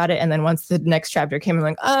forgot about it. And then once the next chapter came, I'm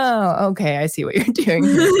like, oh, okay. I see what you're doing.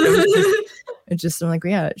 I'm like,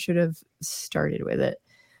 it should have started with it.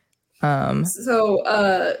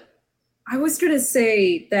 So, I was going to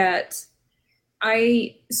say that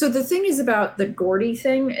so the thing is about the Gordy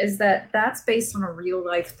thing is that that's based on a real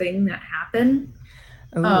life thing that happened.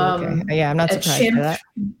 Ooh, okay. Yeah, I'm not surprised by that.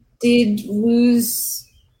 Did lose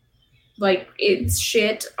like its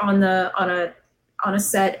shit on a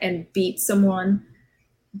set and beat someone,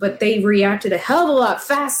 but they reacted a hell of a lot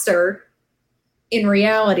faster in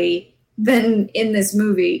reality than in this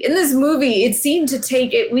movie. In this movie, it seemed to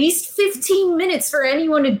take at least 15 minutes for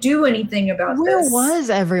anyone to do anything about this. Where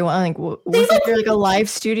was everyone? Like, was there like a live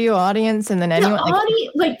studio audience, and then anyone?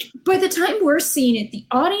 Like by the time we're seeing it, the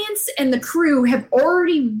audience and the crew have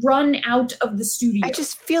already run out of the studio. I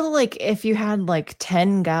just feel like if you had like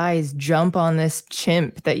 10 guys jump on this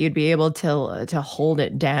chimp, that you'd be able to hold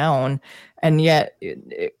it down. And yet,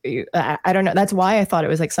 I don't know. That's why I thought it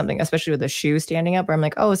was like something, especially with the shoe standing up, where I'm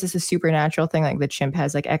like, oh, is this a supernatural thing? Like the chimp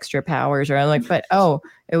has like extra powers, or I'm like, but oh,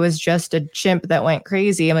 it was just a chimp that went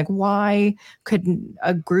crazy. I'm like, why couldn't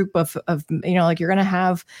a group of like you're gonna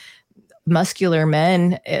have muscular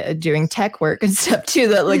men doing tech work and stuff too,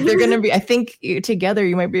 that like they're gonna be. I think together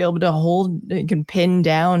you might be able to you can pin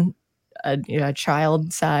down a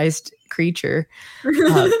child-sized creature. So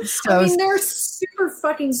I mean, they're super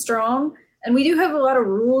fucking strong. And we do have a lot of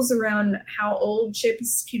rules around how old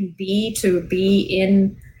chimps can be to be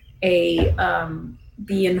in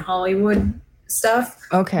Hollywood stuff.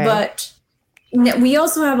 Okay. But we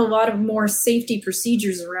also have a lot of more safety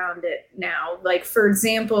procedures around it now. Like, for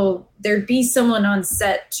example, there'd be someone on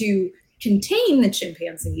set to contain the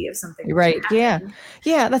chimpanzee if something right. Yeah.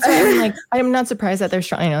 That's why I'm not surprised that they're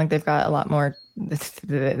strong. Like they've got a lot more,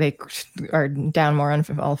 they are down more on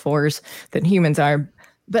all fours than humans are.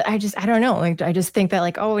 But I don't know. Like, I just think that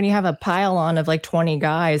like, when you have a pylon of like 20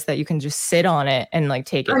 guys that you can just sit on it and like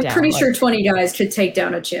take it down. I'm pretty sure 20 guys could take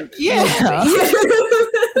down a chimp. Yeah.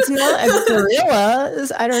 It's not a gorilla.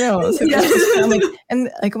 I don't know. So and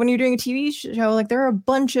like when you're doing a TV show, like there are a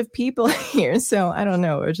bunch of people here. So I don't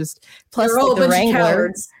know. It's just plus they're all like, the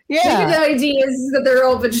Wrangler. Yeah. Maybe the idea is that they're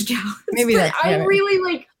all a bunch of cowards. Maybe that's I really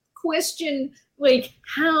like question like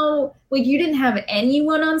how like you didn't have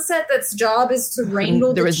anyone on set that's job is to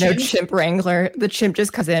wrangle there the was chimp. No chimp wrangler. The chimp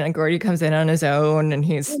just comes in and Gordy comes in on his own and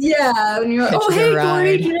he's and you're like, oh hey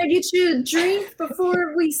Gordy, can I get you a drink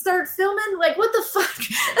before we start filming? Like what the fuck?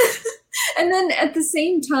 And then at the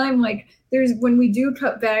same time, like there's when we do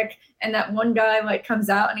cut back and that one guy like comes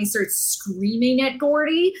out and he starts screaming at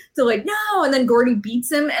Gordy to like no, and then Gordy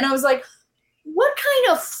beats him, and I was like, what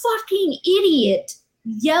kind of fucking idiot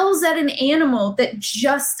yells at an animal that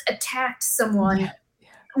just attacked someone? Yeah.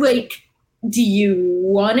 Like, do you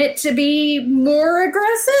want it to be more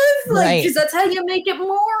aggressive? Like, because that's how you make it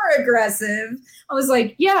more aggressive. I was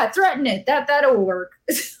like, yeah, threaten it. That'll work.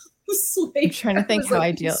 I'm trying to think how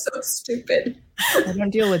I deal. So stupid. I don't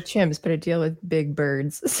deal with chimps, but I deal with big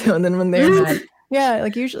birds. So then when they're mad, yeah,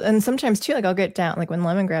 like usually, and sometimes too, like I'll get down, like when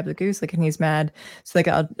Lemon grabs a goose, like and he's mad. So like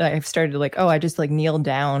I've started to like, I just like kneel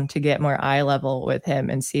down to get more eye level with him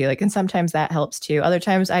and see like, and sometimes that helps too. Other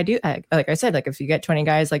times I do, like I said, like if you get 20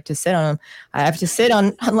 guys like to sit on him, I have to sit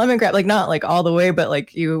on Lemon grab, like not like all the way, but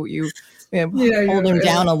like you hold him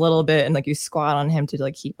down a little bit and like you squat on him to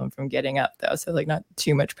like keep him from getting up though. So like not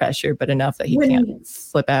too much pressure, but enough that he can't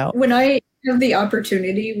flip out. When I have the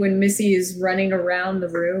opportunity, when Missy is running around the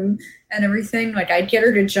room and everything, like I get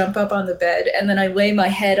her to jump up on the bed and then I lay my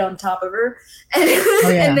head on top of her and,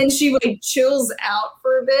 and then she like chills out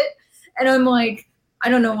for a bit. And I'm like, I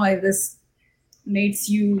don't know why this makes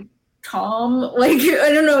you calm. Like, I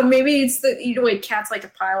don't know, maybe it's the, like cats like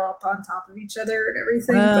to pile up on top of each other and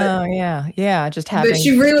everything. Yeah. Just having. But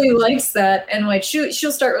she really likes that. And like, she'll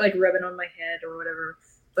start like rubbing on my head or whatever.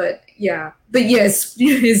 But yes,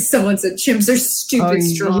 someone said chimps are stupid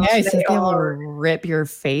strong. Yeah, they will rip your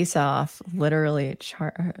face off. Literally,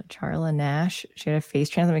 Charla Nash, she had a face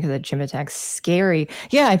transplant because of chimp attacks. Scary.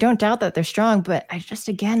 Yeah, I don't doubt that they're strong, but I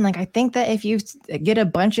think that if you get a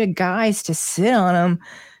bunch of guys to sit on them,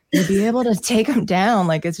 you'll be able to take them down.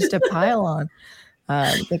 Like it's just a pylon.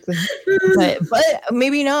 But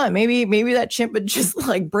maybe not. Maybe that chimp would just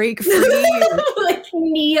like break free. Like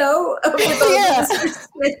Neo.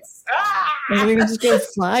 Maybe we can just go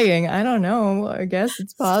flying. I don't know. I guess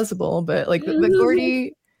it's possible. But like but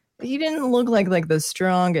Gordy, he didn't look like the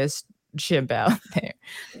strongest chimp out there.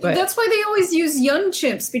 But that's why they always use young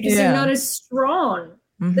chimps because they're not as strong.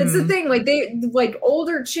 Mm-hmm. That's the thing. Like they like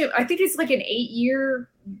older chimp. I think it's like an 8-year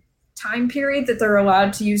time period that they're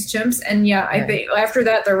allowed to use chimps, and I think after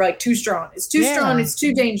that they're like too strong. It's too strong. It's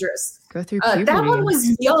too dangerous. Go through puberty. That one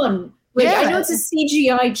was young. Like I know it's a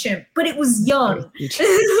CGI chimp, but it was young. It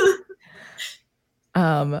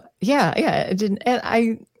didn't.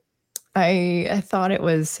 And I thought it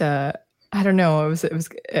was I don't know. It was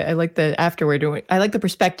I like the afterward. I like the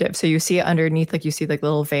perspective. So you see it underneath, like you see like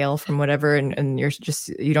little veil from whatever, and you're just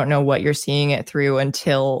you don't know what you're seeing it through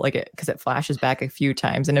until like it because it flashes back a few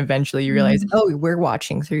times, and eventually you realize, oh, we're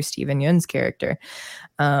watching through Steven Yeun's character.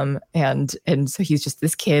 And so he's just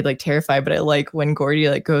this kid like terrified, but I like when Gordy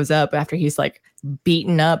like goes up after he's like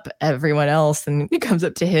beaten up everyone else and he comes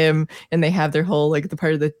up to him and they have their whole like the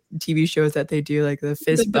part of the TV shows that they do like the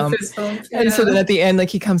fist bump. And so then at the end like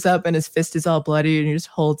he comes up and his fist is all bloody and he just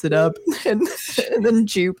holds it up and then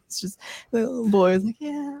Jupe is just the little boy is like,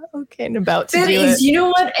 yeah, okay, and about to do it. You know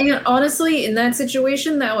what? And honestly, in that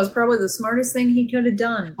situation, that was probably the smartest thing he could have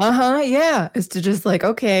done. Yeah, is to just like,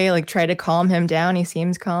 okay, like try to calm him down. He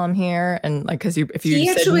seems calm here, and like because if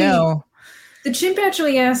you said no, the chimp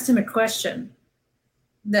actually asked him a question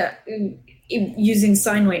that using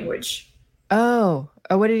sign language. Oh,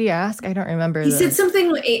 what did he ask? I don't remember. He said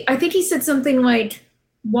something. I think he said something like,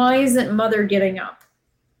 "Why isn't Mother getting up?"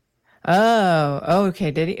 Oh,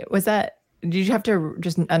 okay. Did you have to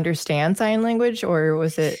just understand sign language, or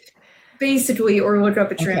was it basically, or look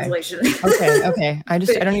up a translation? Okay. I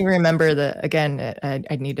don't even remember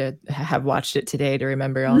I need to have watched it today to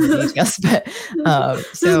remember all the details.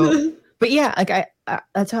 But yeah, like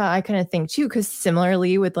that's how I kind of think too. Because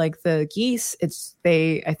similarly with like the geese,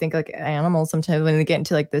 I think like animals sometimes when they get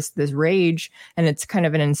into like this rage, and it's kind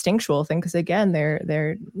of an instinctual thing. Because again, they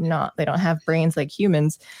don't have brains like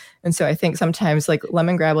humans, and so I think sometimes like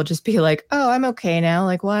Lemongrab will just be like, "Oh, I'm okay now.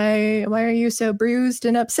 Like, why are you so bruised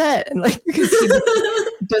and upset?" And like because he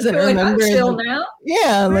doesn't remember. I'm chill now.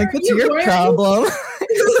 Yeah, like what's your problem?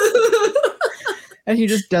 And he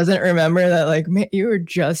just doesn't remember that, like, man, you were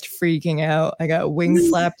just freaking out. I got wing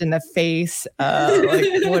slapped in the face, like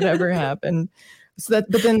whatever happened. But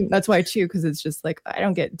then that's why too, because it's just like I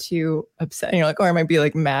don't get too upset. Like, or I might be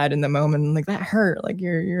like mad in the moment, like that hurt, like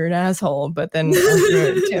you're an asshole. But then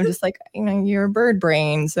I'm just like, you're a bird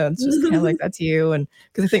brain, so it's just kind of like that's you. And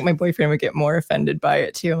because I think my boyfriend would get more offended by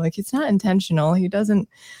it too. I'm like, it's not intentional. He doesn't.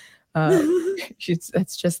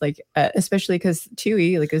 It's just like especially because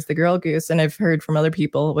Tui like is the girl goose, and I've heard from other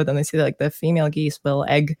people when they say that, like the female geese will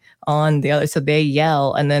egg on the other, so they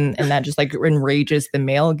yell and that just like enrages the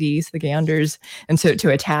male geese, the ganders, and so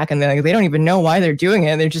to attack, and they don't even know why they're doing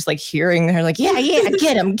it. They're just like hearing, they're like yeah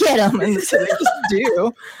get him, and so they just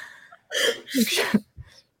do.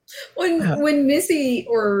 When Missy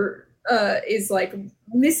is like,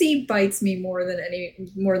 Missy bites me more than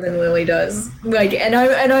Lily does. Like, and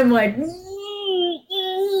I'm like, I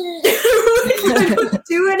don't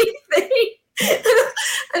do anything.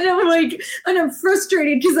 And I'm like, and I'm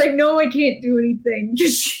frustrated because I know I can't do anything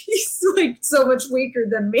because she's like so much weaker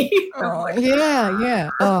than me. Oh, yeah.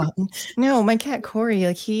 Oh no, my cat Corey,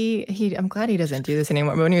 like he I'm glad he doesn't do this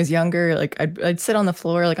anymore. But when he was younger, like I'd sit on the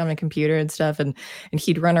floor like on my computer and stuff, and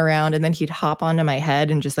he'd run around, and then he'd hop onto my head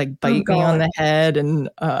and just like bite me on the head and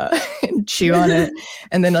chew on it.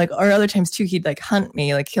 And then like, or other times too, he'd like hunt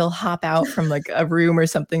me, like he'll hop out from like a room or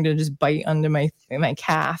something to just bite onto my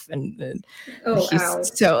calf, and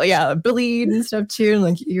so yeah, bleed and stuff too. And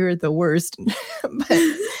like, you're the worst. But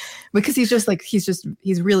because he's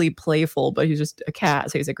really playful, but he's just a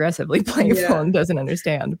cat, so he's aggressively playful and doesn't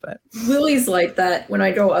understand. But Lily's like that when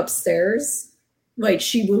I go upstairs. Like,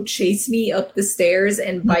 she will chase me up the stairs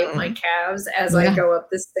and bite my calves as I go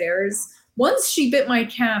up the stairs. Once she bit my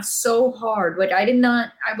calf so hard, like I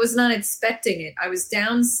was not expecting it. I was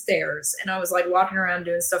downstairs and I was like walking around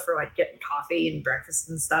doing stuff for like getting coffee and breakfast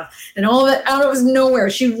and stuff, and all of it out of nowhere,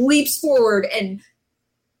 she leaps forward and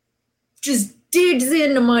just digs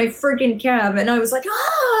into my freaking calf, and I was like,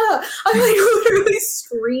 ah! I like literally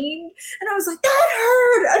screamed, and I was like, that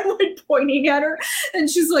hurt! I'm like pointing at her, and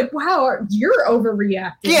she's like, wow, you're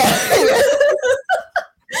overreacting. Yeah.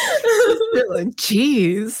 Like,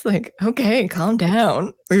 geez, like, okay, calm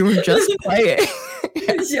down. We were just playing.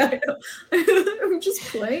 Yeah, I know. I'm just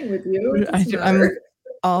playing with you. I'm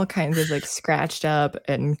all kinds of like scratched up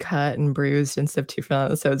and cut and bruised and stuff too from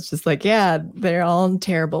that. So it's just like, yeah, they're all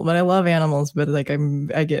terrible, but I love animals, but like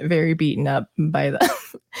I get very beaten up by them.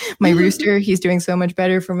 My rooster, he's doing so much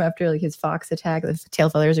better from after like his fox attack. The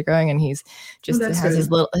tail feathers are growing, and he's just has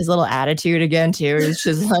his little attitude again too. It's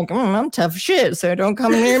just like, I'm tough shit, so don't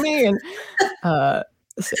come near me. And I'm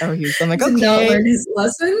like, okay, not learn his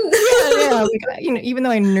lesson. Yeah. Like, even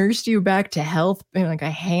though I nursed you back to health, like I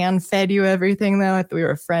hand fed you everything. Though I thought we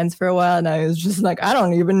were friends for a while, and I was just like, I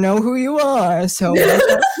don't even know who you are, so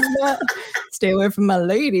stay away from my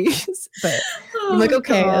ladies. But I'm like,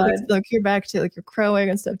 okay, like you're back to like you're crowing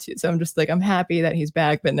and stuff too. So I'm just like, I'm happy that he's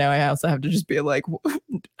back, but now I also have to just be like,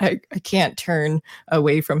 I can't turn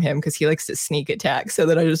away from him because he likes to sneak attack. So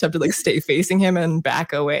that I just have to like stay facing him and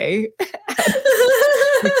back away.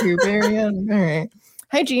 The cube area. All right.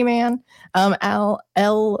 Hi, G-Man. L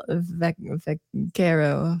Vecaro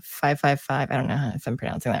 555. I don't know if I'm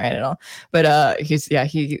pronouncing that right at all. But he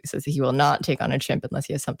says he will not take on a chimp unless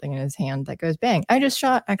he has something in his hand that goes bang. I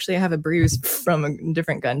have a bruise from a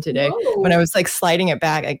different gun today. Whoa. When I was like sliding it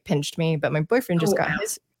back, it pinched me. But my boyfriend just got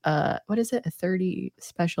his what is it? A 30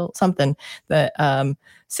 special something that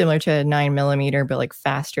similar to a 9mm, but like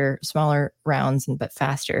faster, smaller rounds but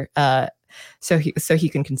faster. So he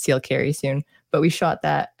can conceal carry soon. But we shot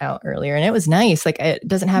that out earlier and it was nice. Like it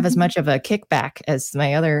doesn't have as much of a kickback as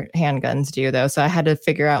my other handguns do though. So I had to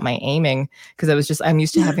figure out my aiming because I'm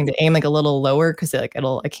used to having to aim like a little lower because like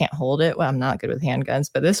I can't hold it. Well, I'm not good with handguns,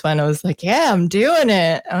 but this one I was like, yeah, I'm doing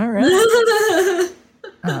it. All right.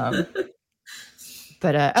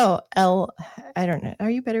 But I don't know. Are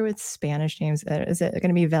you better with Spanish names? Is it going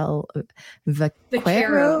to be Vaquero? Is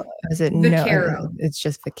it Vaquero? No, it's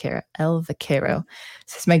just Vaquero. El Vaquero.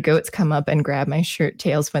 Says my goats come up and grab my shirt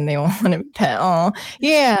tails when they want to pet. Oh,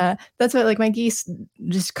 yeah. That's what like my geese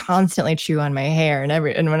just constantly chew on my hair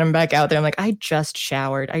and when I'm back out there, I'm like, I just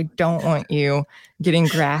showered. I don't want you getting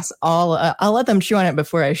grass I'll let them chew on it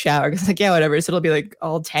before I shower because like yeah, whatever. So it'll be like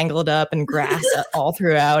all tangled up and grass all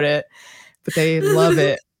throughout it. But they love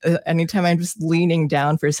it. Anytime I'm just leaning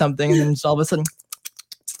down for something and then just all of a sudden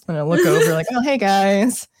and I look over like, oh, hey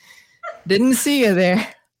guys, didn't see you there.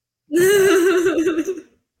 I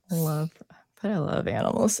love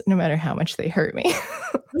animals no matter how much they hurt me.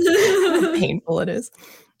 How painful it is.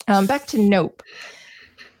 Back to Nope.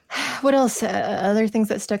 What else? Other things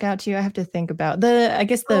that stuck out to you? I have to think about the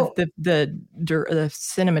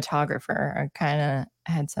cinematographer. I kind of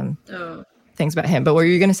had some things about him, but what were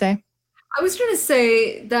you going to say? I was going to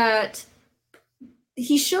say that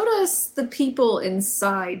he showed us the people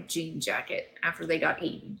inside Jean Jacket after they got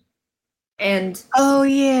eaten. And oh,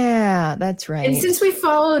 yeah, that's right. And since we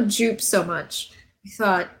followed Jupe so much, we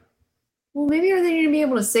thought, well, maybe are they going to be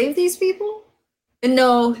able to save these people? And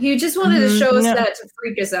no, he just wanted to show us that to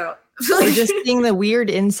freak us out. Just seeing the weird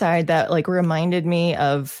inside that like reminded me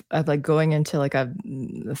of like going into like a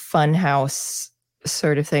fun house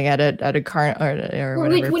sort of thing at a car or well,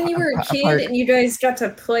 whatever, like when you were a kid and you guys got to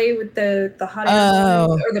play with the hot air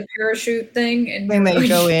balloon or the parachute thing and when they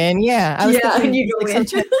go in, I was thinking, and you go in.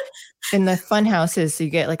 In the fun houses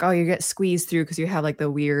you get like you get squeezed through because you have like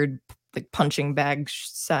the weird like punching bag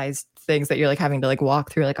sized things that you're like having to like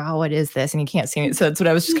walk through like what is this, and you can't see it. So that's what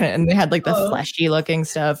I was just kind of, and they had like the fleshy looking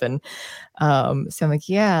stuff, and so I'm like,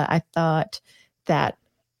 I thought that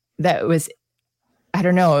was, I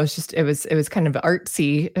don't know. It was kind of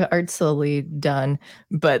artsily done,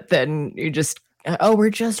 but then you just, we're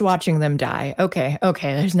just watching them die. Okay.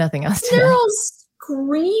 There's nothing else to They're all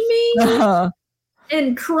screaming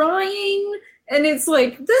and crying. And it's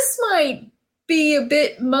like, this might be a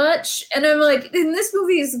bit much. And I'm like, and this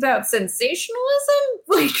movie is about sensationalism?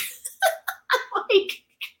 Like,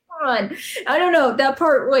 come on. I don't know. That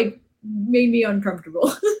part like made me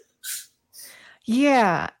uncomfortable.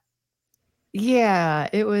 Yeah,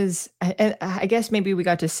 it was, and I guess maybe we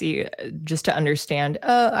got to see just to understand,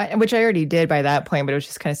 which I already did by that point, but it was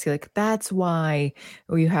just kind of see like, that's why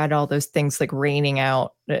we had all those things like raining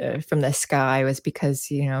out from the sky was because,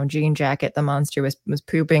 Jean Jacket, the monster was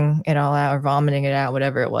pooping it all out or vomiting it out,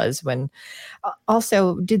 whatever it was. When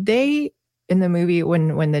also, did they in the movie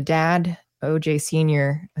when the dad, OJ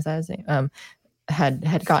Sr., was that his name?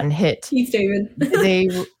 Had gotten hit. Keith David. Did they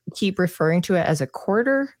keep referring to it as a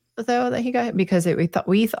quarter? Though that he got hit because we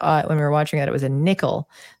thought when we were watching it was a nickel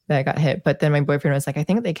that got hit, but then my boyfriend was like, I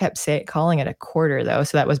think they kept calling it a quarter though,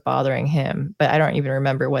 so that was bothering him. But I don't even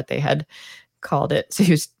remember what they had called it, so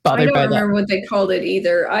he was bothered by that. I don't remember what they called it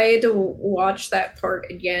either. I had to watch that part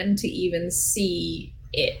again to even see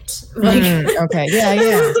it. Like, okay,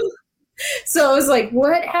 yeah. So I was like,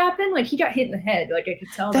 what happened? Like he got hit in the head. Like I could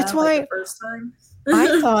tell. That's why the first time.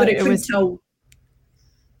 I thought but it was.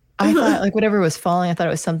 I thought like whatever was falling, I thought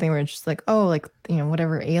it was something where it's just like,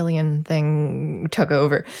 whatever alien thing took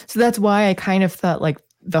over. So that's why I kind of thought like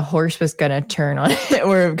the horse was going to turn on it,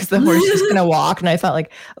 or because the horse was going to walk. And I thought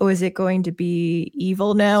like, is it going to be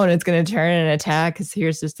evil now? And it's going to turn and attack because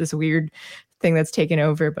here's just this weird thing that's taken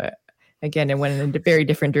over. But again, it went in a very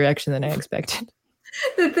different direction than I expected.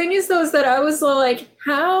 The thing is, though, is that I was like,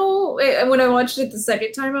 how, when I watched it the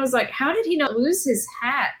second time, I was like, how did he not lose his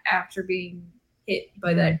hat after being hit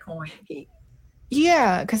by that coin?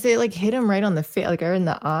 Yeah, because they like hit him right on the face, like or in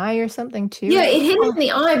the eye or something too. Yeah, it hit him in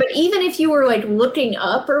the eye. But even if you were like looking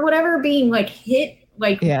up or whatever, being like hit,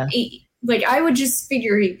 like like I would just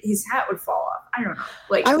figure his hat would fall off. I don't know.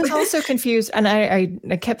 Like I was also confused, and I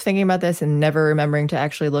kept thinking about this and never remembering to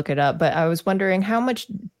actually look it up. But I was wondering how much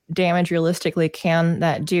damage realistically can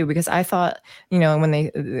that do? Because I thought,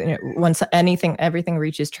 when once everything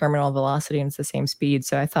reaches terminal velocity and it's the same speed.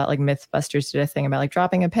 So I thought like Mythbusters did a thing about like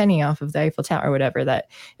dropping a penny off of the Eiffel Tower or whatever, that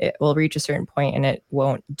it will reach a certain point and it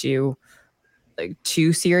won't do like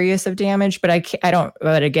too serious of damage. But I don't.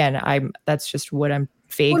 But again, that's just what I'm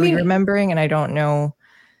vaguely remembering, and I don't know.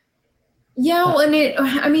 Yeah, well, and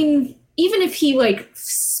even if he like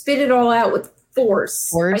spit it all out with force,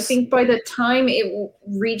 I think by the time it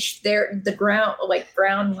reached the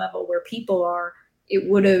ground level where people are, it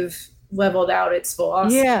would have leveled out its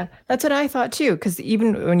velocity. Yeah, that's what I thought too. Because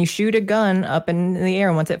even when you shoot a gun up in the air,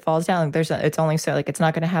 and once it falls down, it's only so like it's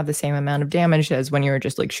not going to have the same amount of damage as when you're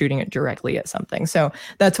just like shooting it directly at something. So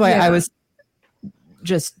that's why I was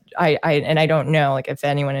just I don't know like if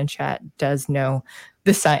anyone in chat does know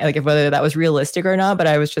the sign, like if whether that was realistic or not, but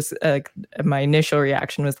I was just like my initial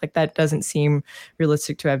reaction was like that doesn't seem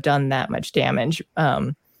realistic to have done that much damage.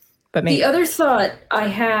 But maybe. The other thought I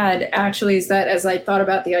had actually is that as I thought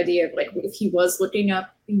about the idea of like if he was looking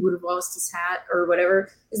up, he would have lost his hat or whatever,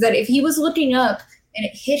 is that if he was looking up and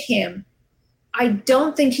it hit him, I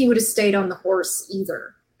don't think he would have stayed on the horse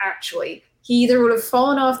either, actually. He either would have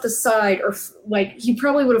fallen off the side or like he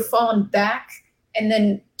probably would have fallen back and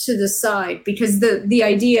then to the side, because the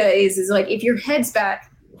idea is like if your head's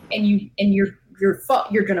back and you're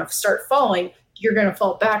gonna start falling, you're gonna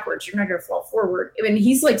fall backwards. You're not gonna fall forward. I mean,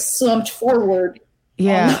 he's like slumped forward.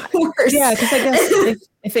 Yeah, yeah. Because I guess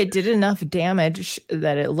if it did enough damage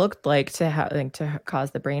that it looked like to cause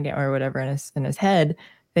the brain damage or whatever in his head,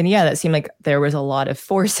 then that seemed like there was a lot of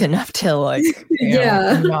force enough to like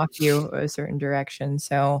knock you a certain direction.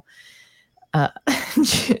 So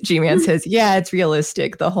G-Man says, yeah, it's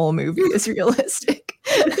realistic. The whole movie is realistic.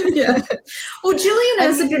 Yeah. Well, Jillian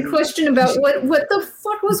has a good question about what the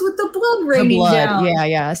fuck was with the blood raining down.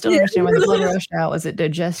 Yeah. I still don't understand why the blood rushed out. Was it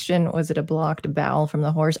digestion? Was it a blocked bowel from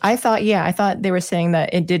the horse? I thought they were saying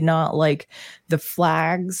that it did not like the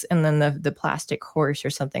flags and then the plastic horse or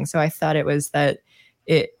something. So I thought it was that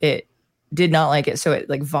it did not like it, so it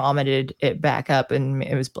like vomited it back up, and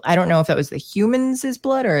it was, I don't know if that was the human's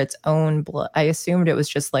blood or its own blood. I assumed it was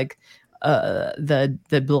just like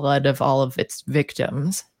the blood of all of its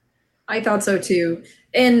victims. I thought so too.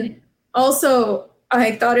 And also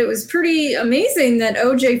I thought it was pretty amazing that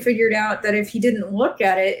OJ figured out that if he didn't look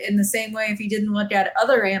at it in the same way if he didn't look at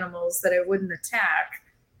other animals that it wouldn't attack.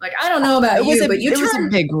 Like, I don't know about but it was a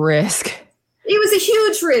big risk. It was a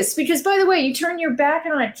huge risk because, by the way, you turn your back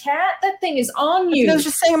on a cat, that thing is on you. I was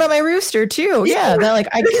just saying about my rooster too. Yeah, that like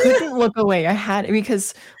I couldn't look away. I had,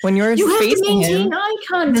 because when you're you have facing to maintain eye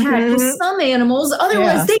contact with some animals,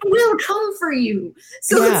 otherwise they will come for you.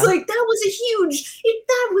 So it's like that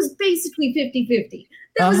was basically 50-50.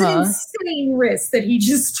 That was an insane risk that he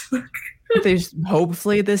just took. There's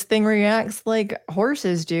hopefully this thing reacts like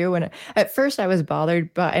horses do, and at first I was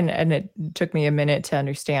bothered, but and it took me a minute to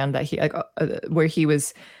understand that he like where he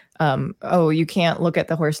was you can't look at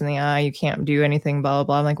the horse in the eye, you can't do anything, blah blah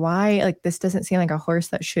blah. I'm like, why? Like, this doesn't seem like a horse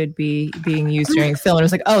that should be being used during film. And it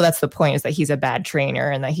was like, oh, that's the point, is that he's a bad trainer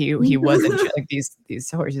and that he wasn't like these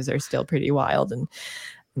horses are still pretty wild and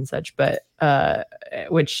such. But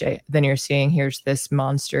which then you're seeing here's this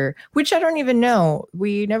monster, which I don't even know,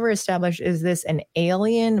 we never established, is this an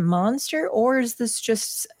alien monster or is this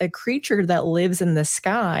just a creature that lives in the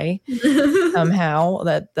sky somehow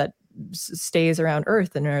that stays around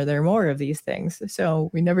Earth, and are there more of these things? So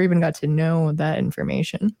we never even got to know that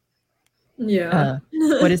information.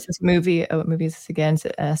 What is this movie? What movie is this again? So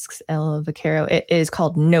it asks Ella Vaquero. It is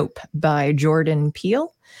called Nope by Jordan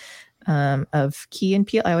Peele. Of Key and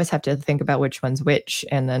Peele. I always have to think about which one's which,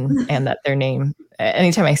 and that their name.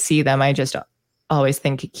 Anytime I see them, I just always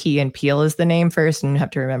think Key and Peele is the name first, and have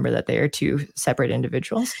to remember that they are two separate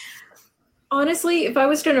individuals. Honestly, if I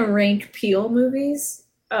was going to rank Peele movies,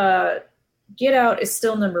 Get Out is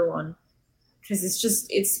still number one, because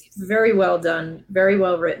it's very well done, very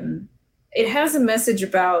well written. It has a message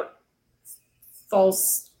about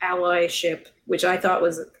false allyship, which I thought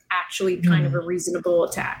was actually kind of a reasonable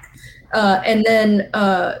attack. And then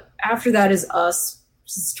after that is Us.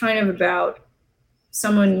 It's kind of about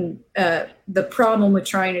someone, the problem with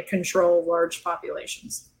trying to control large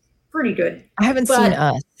populations. Pretty good. I haven't seen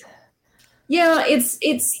Us. Yeah,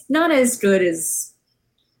 it's not as good as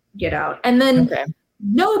Get Out. And then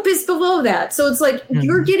Nope is below that. So it's like,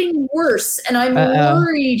 you're getting worse, and I'm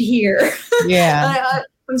worried here. Yeah.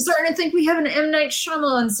 I'm starting to think we have an M. Night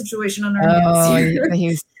Shyamalan situation on our hands here.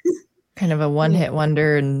 He's kind of a one-hit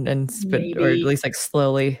wonder and or at least like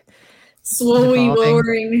slowly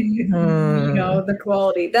lowering the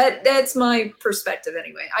quality. That's my perspective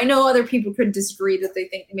anyway. I know other people could disagree, that they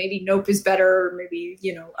think maybe Nope is better, or maybe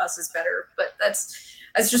Us is better, but that's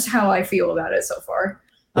just how I feel about it so far.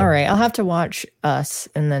 All right, I'll have to watch Us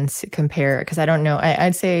and then compare it, because I don't know.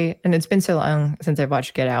 I'd say, and it's been so long since I've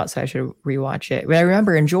watched Get Out, so I should rewatch it. But I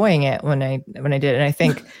remember enjoying it when I did, and I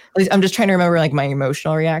think at least I'm just trying to remember like my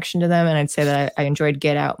emotional reaction to them, and I'd say that I enjoyed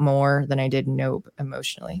Get Out more than I did Nope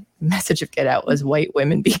emotionally. The message of Get Out was "White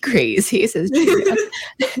women be crazy," says Julia.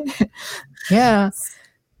 Yeah.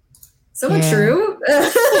 Somewhat true.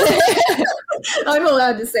 I'm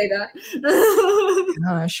allowed to say that.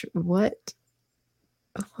 Gosh, what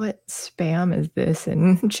spam is this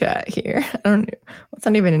in chat here? I don't know. It's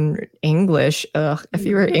not even in English. Ugh. If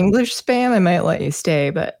you were English spam, I might let you stay,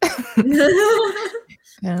 but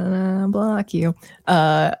gonna block you.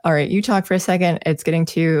 All right, you talk for a second. It's getting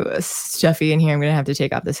too stuffy in here. I'm gonna have to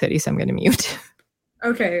take off this hoodie, so I'm gonna mute.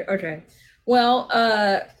 Okay. Well,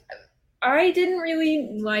 I didn't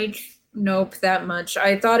really like Nope that much.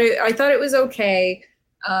 I thought it was okay.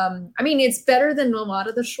 I mean, it's better than a lot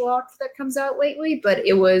of the schlock that comes out lately, but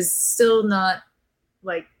it was still not,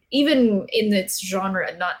 like, even in its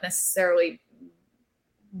genre, not necessarily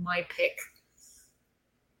my pick.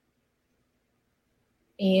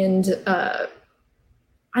 And I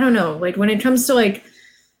don't know, like, when it comes to, like,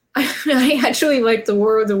 I actually like the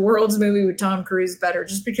War of the Worlds movie with Tom Cruise better,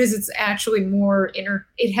 just because it's actually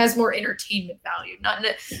it has more entertainment value.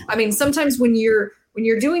 I mean, sometimes when you're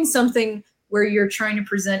doing something where you're trying to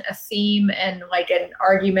present a theme and like an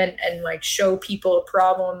argument and like show people a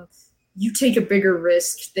problem, you take a bigger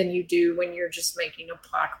risk than you do when you're just making a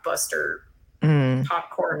blockbuster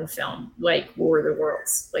popcorn film like War of the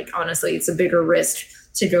Worlds. Like, honestly, it's a bigger risk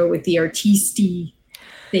to go with the artisty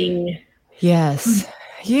thing. Yes.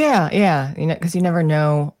 Yeah. Because you never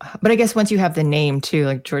know. But I guess once you have the name too,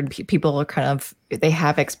 like Jordan, people are kind of, they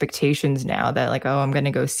have expectations now that like, oh, I'm going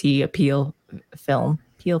to go see a Peel film.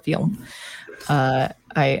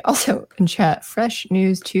 I also in chat, Fresh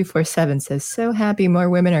News 247 says, so happy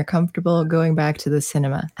more women are comfortable going back to the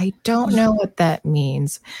cinema. I don't know what that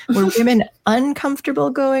means. Were women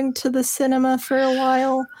uncomfortable going to the cinema for a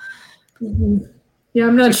while? Yeah,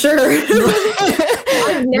 I'm not sure.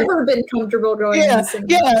 I've never been comfortable going to the cinema.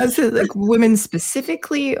 Yeah, so like women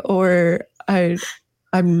specifically, or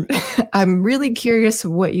I'm really curious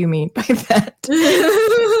what you mean by that.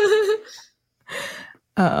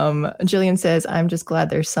 Jillian says, I'm just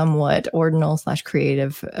glad there's somewhat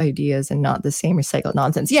ordinal/creative ideas and not the same recycled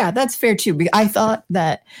nonsense. Yeah, that's fair too. I thought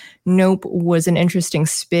that Nope was an interesting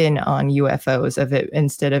spin on UFOs, of it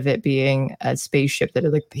instead of it being a spaceship that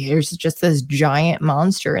like there's just this giant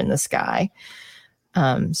monster in the sky.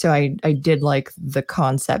 So I did like the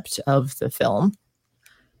concept of the film.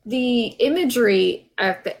 The imagery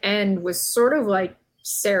at the end was sort of like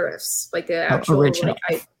serifs, like the actual original.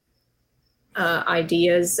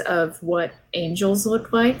 Ideas of what angels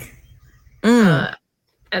look like. And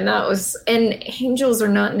angels are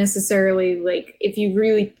not necessarily like, if you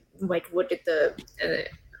really like look at the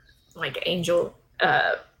like angel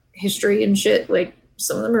history and shit, like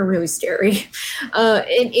some of them are really scary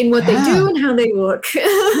in what they do and how they look.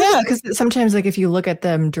 Yeah, because sometimes like if you look at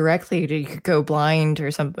them directly, you could go blind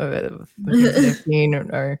or something,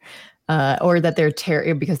 or that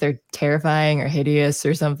they're because they're terrifying or hideous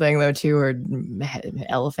or something though too, or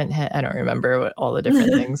elephant head. I don't remember what all the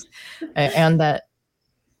different things, and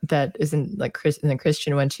that isn't like in the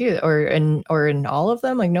Christian one too, or in all of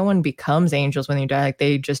them. Like no one becomes angels when you die. Like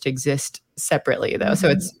they just exist separately though. So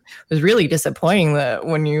it was really disappointing that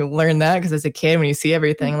when you learn that, because as a kid when you see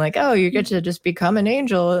everything like, oh, you get to just become an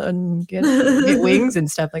angel and get wings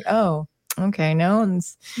and stuff, like, oh, okay, no, and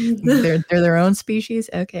they're their own species.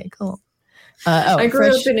 Okay, cool. I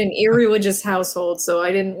grew up in an irreligious household, so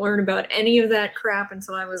I didn't learn about any of that crap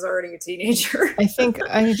until I was already a teenager. I think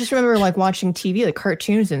I just remember like watching TV, like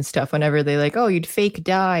cartoons and stuff, whenever they like, oh, you'd fake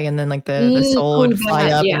die, and then like the soul would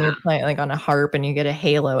fly up and you'd play like on a harp and you get a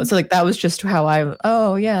halo. So like that was just how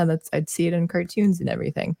I'd see it in cartoons and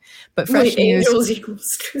everything. But Fresh News, angels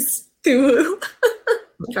equals Cthulhu.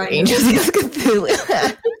 Angels equals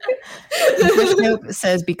Cthulhu. Nope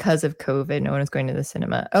says because of COVID, no one is going to the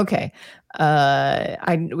cinema. Okay.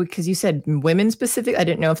 Because you said women specific, I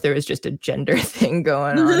didn't know if there was just a gender thing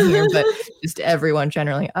going on here, but just everyone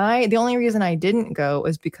generally. The only reason I didn't go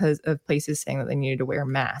was because of places saying that they needed to wear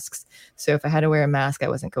masks. So if I had to wear a mask, I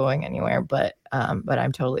wasn't going anywhere, but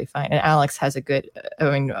I'm totally fine. And Alex has a good,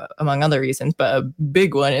 among other reasons, but a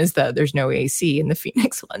big one is that there's no AC in the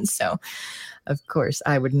Phoenix one. So of course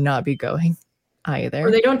I would not be going either.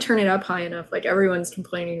 Or they don't turn it up high enough. Like everyone's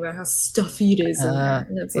complaining about how stuffy it is in there.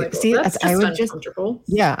 And it's like, see, that's just uncomfortable.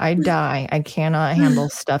 I die. I cannot handle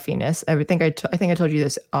stuffiness. I think I told you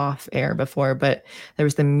this off air before, but there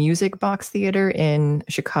was the Music Box Theater in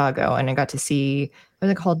Chicago, and I got to see, what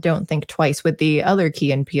is it called? Don't Think Twice, with the other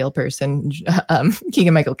Key and Peele person,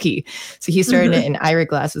 Keegan-Michael Key. So he started it, and Ira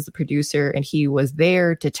Glass was the producer, and he was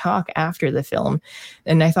there to talk after the film.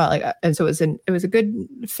 And I thought, and so it was a good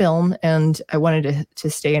film, and I wanted to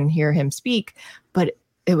stay and hear him speak, but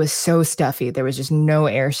it was so stuffy. There was just no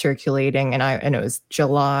air circulating, and it was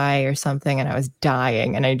July or something, and I was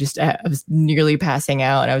dying, and I was nearly passing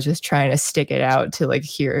out, and I was just trying to stick it out to like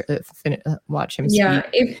watch him speak. Yeah.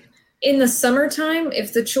 In the summertime,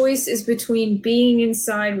 if the choice is between being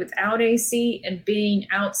inside without AC and being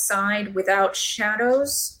outside without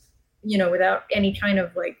shadows, without any kind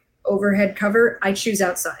of like overhead cover, I choose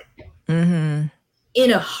outside. Mm-hmm.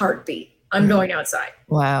 In a heartbeat, I'm going outside.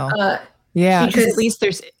 Wow. Yeah, because at least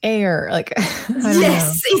there's air. Like,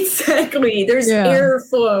 yes, exactly. There's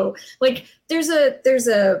airflow. Like, there's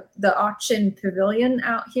the auction pavilion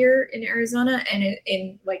out here in Arizona, and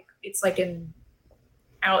it's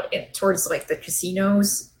towards like the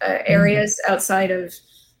casinos areas outside of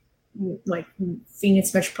like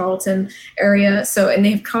Phoenix metropolitan area. So, and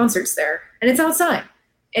they have concerts there, and it's outside.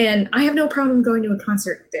 And I have no problem going to a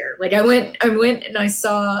concert there. Like I went and I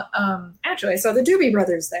saw, I saw the Doobie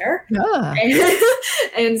Brothers there,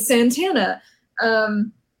 and Santana.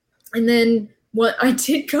 And then I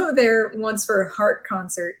did go there once for a Heart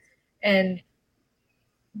concert, and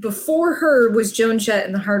before her was Joan Jett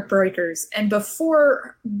and the Heartbreakers, and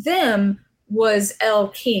before them was Elle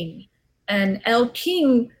King. And Elle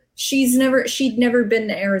King, she'd never been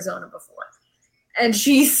to Arizona before, and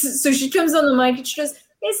she comes on the mic and she goes, "Is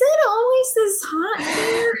it always this hot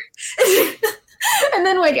here?" And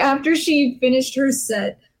then like after she finished her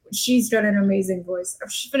set, she's got an amazing voice.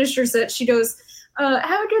 After she finished her set, she goes, "Have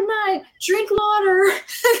a good night. Drink water."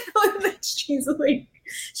 And then she's like,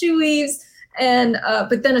 she leaves. And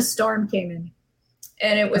but then a storm came in,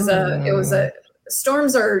 and it was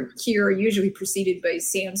storms are usually preceded by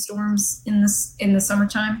sandstorms in the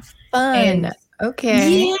summertime. Fun. And,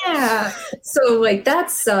 okay. Yeah. So like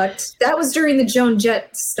that sucked. That was during the Joan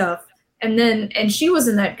Jett stuff, and she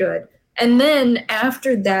wasn't that good. And then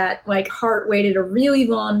after that, like Heart waited a really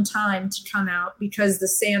long time to come out because the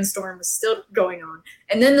sandstorm was still going on.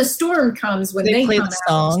 And then the storm comes when they play come the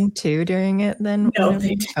song too during it. Then no,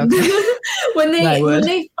 they didn't. Okay. when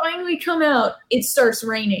they finally come out, it starts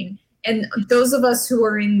raining. And those of us who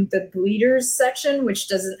are in the bleeders section, which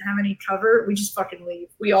doesn't have any cover, we just fucking leave.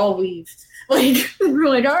 We all leave. Like we're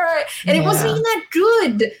like, all right. And it wasn't even that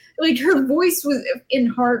good. Like her voice in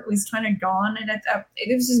Heart was kind of gone, and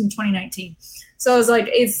it was just in 2019. So I was like,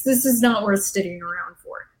 this is not worth sticking around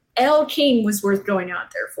for. Elle King was worth going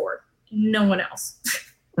out there for. No one else.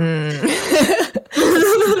 Bad.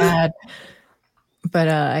 But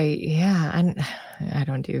I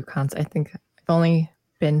don't do concerts. I think I've only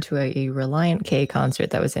been to a Reliant K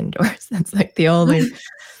concert that was indoors. That's like the only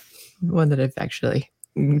one that I've actually.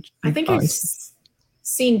 I think I've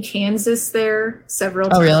seen Kansas there several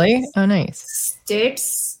times. Oh, really? Oh, nice.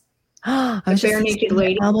 Styx. I was Bare Naked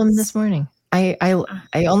Ladies album this morning. I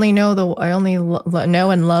only know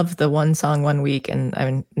know and love the One Song One Week, and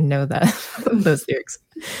I know that those lyrics.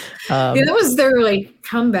 That was their like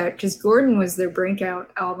comeback, because Gordon was their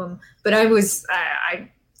breakout album. But I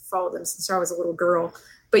followed them since I was a little girl.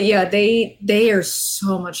 But yeah, they are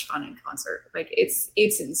so much fun in concert. Like it's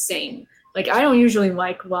insane. Like I don't usually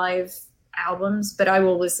like live albums, but I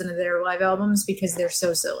will listen to their live albums because they're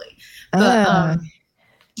so silly. But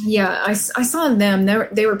yeah, I saw them.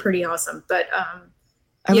 They were pretty awesome. But I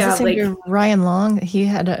was listening to Ryan Long. He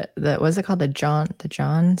had what's it called? The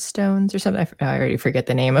John Stones or something. I already forget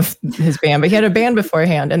the name of his band, but he had a band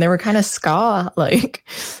beforehand, and they were kind of ska like.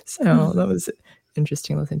 So that was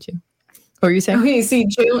interesting to listen to. What were you saying? Okay, see,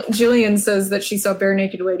 Jillian says that she saw Bare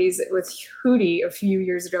Naked Ladies with Hootie a few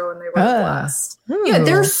years ago, and they were a blast. Yeah,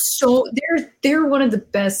 they're one of the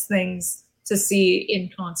best things to see in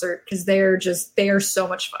concert because they are so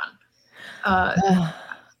much fun.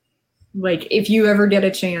 Like, if you ever get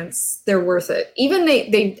a chance, they're worth it. Even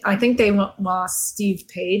I think they lost Steve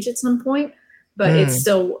Page at some point, but it's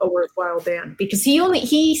still a worthwhile band because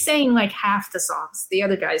he sang like half the songs. The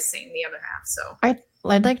other guys sang the other half. So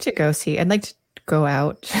I'd like to go see. I'd like to go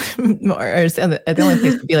out more. Or the only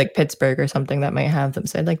place would be like Pittsburgh or something that might have them.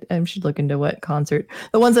 So I should look into what concert.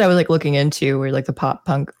 The ones that I was like looking into were like the pop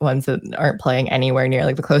punk ones that aren't playing anywhere near.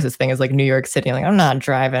 Like the closest thing is like New York City. Like I'm not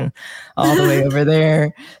driving all the way over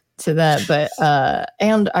there to that. But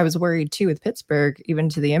and I was worried too with Pittsburgh, even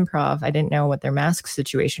to the Improv. I didn't know what their mask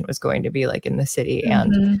situation was going to be like in the city.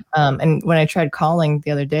 And when I tried calling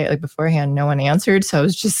the other day, like beforehand, no one answered. So I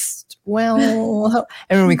was just, well,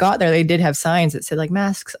 and when we got there, they did have signs that said like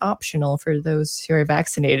masks optional for those who are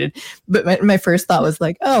vaccinated. But my first thought was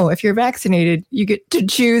like, oh, if you're vaccinated, you get to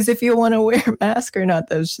choose if you want to wear a mask or not.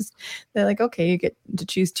 They're like, okay, you get to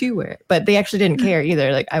choose to wear it. But they actually didn't care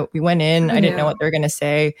either. Like we went in, I didn't know what they were going to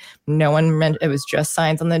say. No one it was just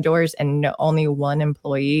signs on the doors, and only one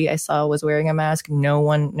employee I saw was wearing a mask.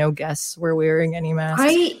 No guests were wearing any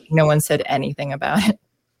masks. No one said anything about it.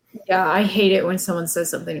 Yeah, I hate it when someone says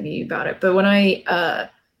something to me about it. But when I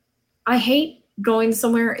hate going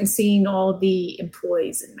somewhere and seeing all the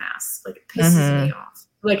employees in masks. Like, it pisses me off.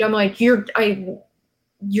 Like, I'm like, you're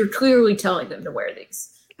clearly telling them to wear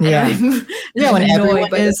these. Yeah. When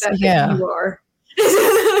everyone is, you are.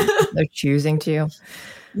 They're choosing to.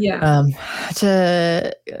 Yeah.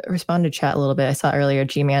 To respond to chat a little bit, I saw earlier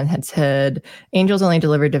G-Man had said, "Angels only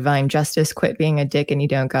deliver divine justice. Quit being a dick and you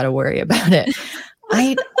don't got to worry about it."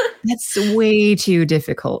 That's way too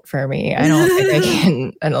difficult for me. I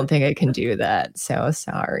don't think I can do that. So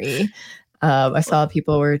sorry. I saw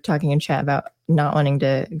people were talking in chat about not wanting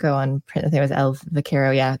to go on print. I think it was El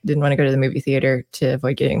Vaquero. Yeah. Didn't want to go to the movie theater to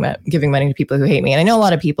avoid giving money to people who hate me. And I know a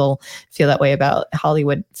lot of people feel that way about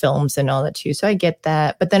Hollywood films and all that too. So I get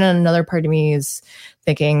that. But then another part of me is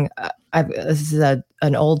thinking, this is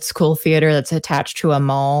an old school theater that's attached to a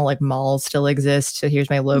mall. Like, malls still exist. So here's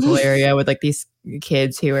my local area with like these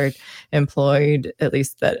kids who are employed, at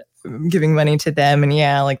least that giving money to them. And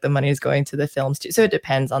yeah, like the money is going to the films too. So it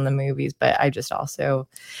depends on the movies. But I just also,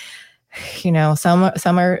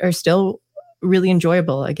 some are still really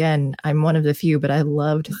enjoyable. Again, I'm one of the few, but I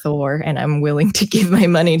loved Thor and I'm willing to give my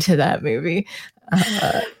money to that movie.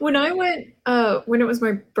 When I went, when it was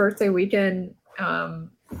my birthday weekend, a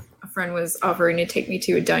friend was offering to take me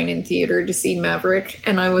to a dine-in theater to see Maverick.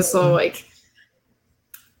 And I was so like,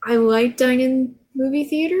 I like dine-in movie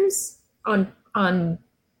theaters on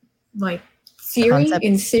like theory,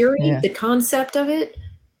 the concept of it.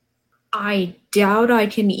 I doubt I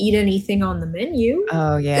can eat anything on the menu.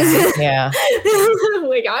 Oh yeah. Yeah.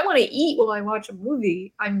 Like, I want to eat while I watch a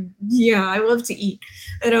movie. I love to eat.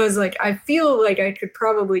 And I was like, I feel like I could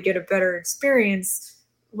probably get a better experience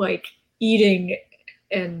like eating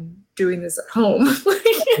and doing this at home.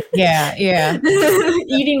 Yeah.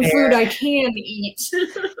 Eating food I can eat.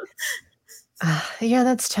 Yeah,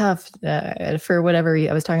 that's tough for whatever.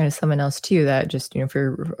 I was talking to someone else too that just,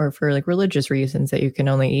 for like religious reasons that you can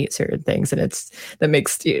only eat certain things. And that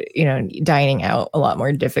makes, dining out a lot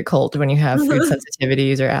more difficult when you have food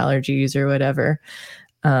sensitivities or allergies or whatever.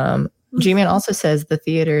 G-Man also says the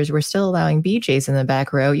theaters were still allowing BJs in the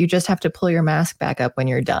back row. You just have to pull your mask back up when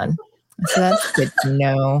you're done. So that's good to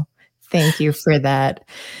know. Thank you for that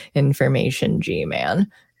information,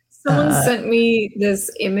 G-Man. Someone sent me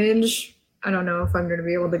this image. I don't know if I'm going to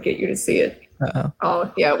be able to get you to see it. Uh-oh.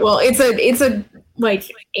 Oh, yeah. Well, it's a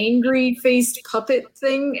like angry faced puppet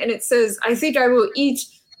thing. And it says, "I think I will eat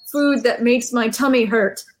food that makes my tummy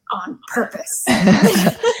hurt on purpose."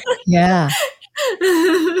 Yeah.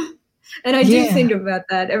 And I do think about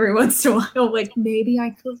that every once in a while. Like, maybe I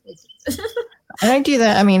could. And I do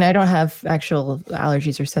that. I mean, I don't have actual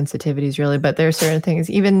allergies or sensitivities really, but there are certain things,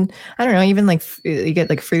 even like you get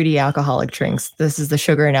like fruity alcoholic drinks. This is the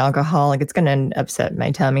sugar and alcohol. Like, it's going to upset my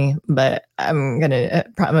tummy, but I'm going to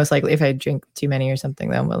most likely, if I drink too many or something,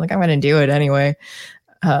 then I'm going to do it anyway.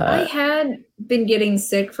 I had been getting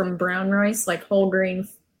sick from brown rice, like whole grain,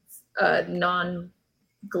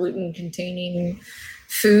 non-gluten containing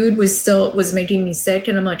food was making me sick.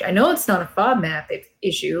 And I'm like, I know it's not a FODMAP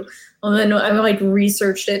issue. Well, then I like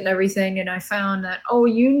researched it and everything. And I found that,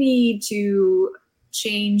 you need to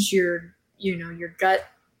change your gut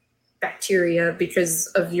bacteria because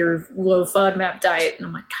of your low FODMAP diet. And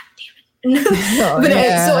I'm like, God damn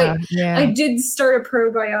it. I did start a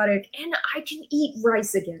probiotic and I can eat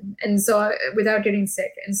rice again. And so without getting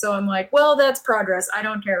sick. And so I'm like, well, that's progress. I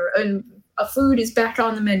don't care. And food is back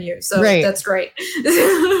on the menu. So That's great.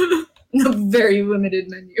 A very limited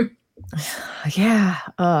menu. Yeah.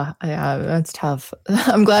 That's tough.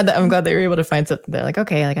 I'm glad that you were able to find something there. Like,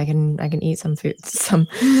 okay, like I can eat some food, some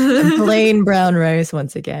plain brown rice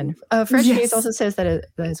once again. Fresh Case also says that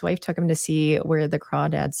his wife took him to see Where the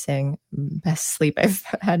Crawdads Sing. Best sleep I've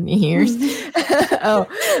had in years. Oh,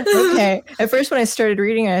 okay. At first, when I started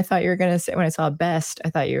reading it, I thought you were going to say, when I saw Best, I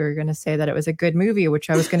thought you were going to say that it was a good movie, which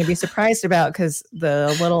I was going to be surprised about because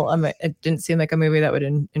it didn't seem like a movie that would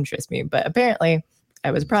interest me. But apparently,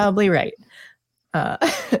 I was probably right.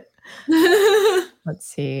 Let's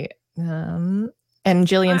see. And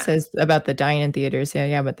Jillian says about the dine-in theaters.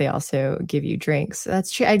 Yeah, but they also give you drinks.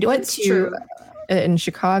 That's true. In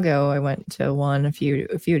Chicago. I went to one a few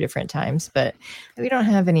different times, but we don't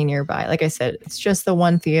have any nearby. Like I said, it's just the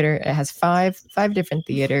one theater. It has five different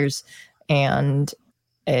theaters, and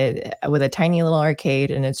with a tiny little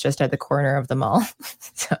arcade, and it's just at the corner of the mall.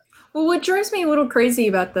 So. Well, what drives me a little crazy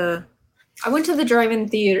about I went to the drive-in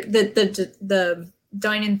theater, the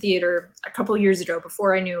dine-in theater a couple of years ago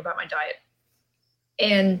before I knew about my diet.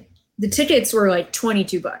 And the tickets were like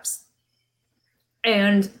 $22.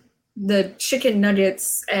 And the chicken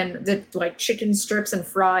nuggets and the like chicken strips and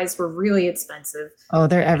fries were really expensive. Oh,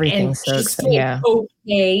 they're everything so expensive. Yeah.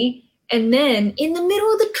 Okay. And then in the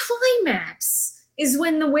middle of the climax is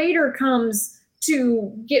when the waiter comes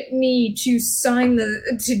to get me to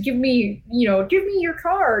give me your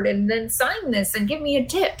card and then sign this and give me a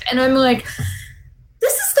tip. And I'm like,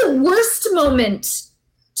 this is the worst moment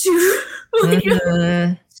to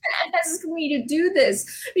ask me to do this,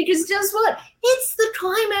 because guess what? It's the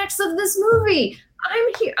climax of this movie.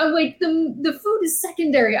 I'm here. I'm like, the food is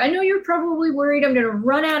secondary. I know you're probably worried I'm going to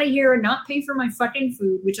run out of here and not pay for my fucking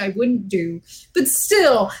food, which I wouldn't do. But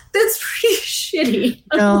still, that's pretty shitty.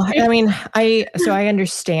 No, I mean, I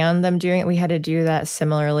understand them doing it. We had to do that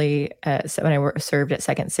similarly when I served at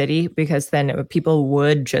Second City, because then people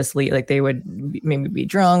would just leave. Like they would maybe be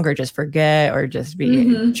drunk or just forget or just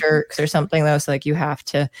be jerks or something though. So like you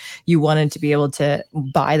wanted to be able to,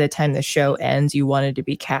 by the time the show ends, you wanted to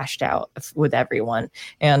be cashed out with everyone.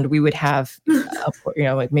 And we would have,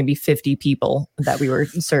 like maybe 50 people that we were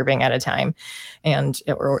serving at a time, and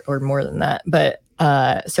or more than that. But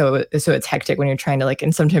so it's hectic when you're trying to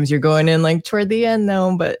and sometimes you're going in toward the end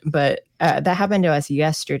though. But that happened to us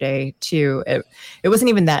yesterday too. It wasn't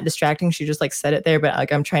even that distracting. She just said it there,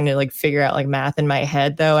 but I'm trying to figure out math in my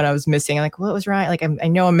head though, and I was missing what was right. I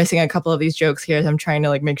know I'm missing a couple of these jokes here. So I'm trying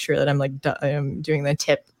to make sure that I'm doing the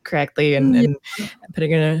tip correctly and putting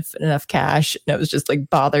in enough cash. And I was just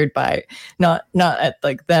bothered by not at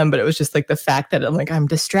them, but it was just the fact that I'm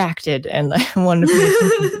distracted and I wanted to pay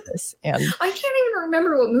attention to this. And I can't even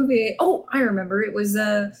remember what movie. Oh, I remember. It was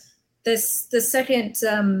the second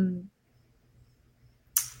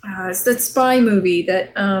it's that spy movie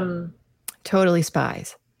that Totally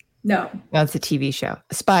Spies. No, that's a TV show.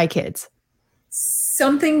 Spy Kids.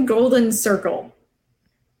 Something Golden Circle.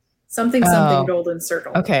 Something Golden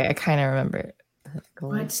Circle. Okay, I kind of remember.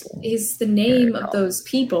 What is the name of those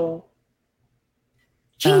people?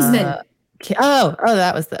 Kingsman.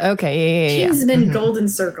 That was the yeah. Kingsman Golden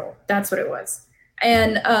Circle. That's what it was.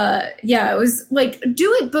 And it was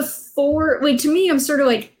do it before. To me, I'm sort of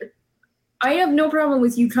I have no problem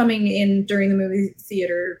with you coming in during the movie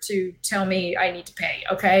theater to tell me I need to pay,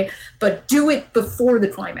 okay? But do it before the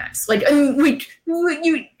climax.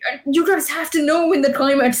 You guys have to know when the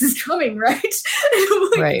climax is coming, right?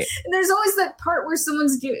 Right. And there's always that part where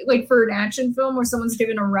someone's for an action film where someone's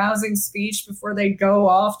giving a rousing speech before they go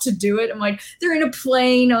off to do it. I'm they're in a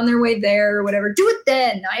plane on their way there or whatever. Do it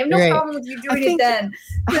then. I have no problem with you doing it then.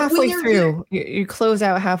 But halfway through, you close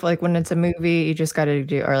out half, when it's a movie, you just got to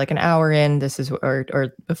do, or an hour in, this is, or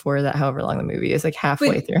before that, however long the movie is,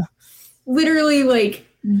 halfway through. Literally,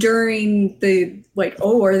 during the,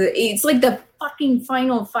 it's the fucking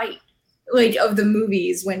final fight, of the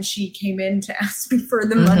movies when she came in to ask me for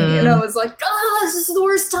the money. And I was this is the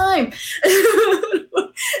worst time.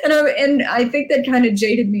 and I think that kind of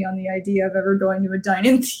jaded me on the idea of ever going to a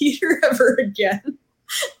dine-in theater ever again.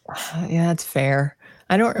 Yeah, that's fair.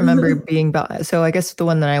 I don't remember being so I guess the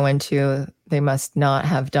one that I went to, they must not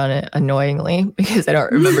have done it annoyingly, because I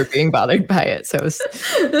don't remember being bothered by it. So it was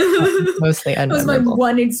mostly unmemorable. That was my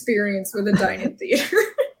one experience with a dine-in theater.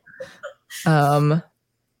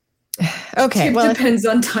 Okay. It depends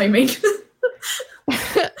on timing.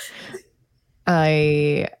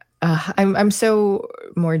 I'm so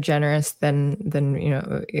more generous than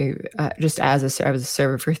just I was a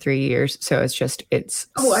server for 3 years, so it's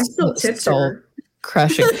I still tipped her.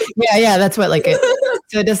 Crushing. Yeah, that's what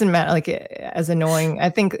So it doesn't matter, like, as annoying. I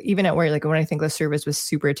think even at work, like when I think the service was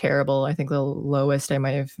super terrible, I think the lowest I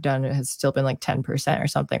might have done has still been like 10% or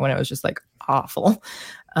something when it was just like awful.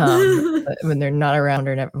 When they're not around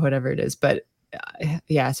or whatever it is. But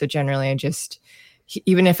yeah, so generally I just,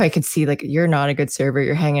 even if I could see like you're not a good server,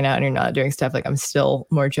 you're hanging out and you're not doing stuff, like I'm still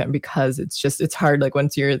more gentle, because it's hard. Like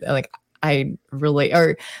once you're like, I relate,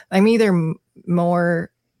 or I'm either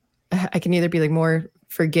more, I can either be like more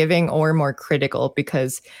forgiving or more critical,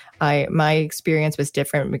 because my experience was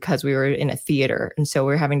different because we were in a theater, and so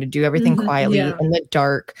we're having to do everything quietly in the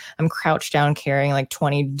dark. I'm crouched down carrying like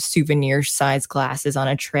 20 souvenir sized glasses on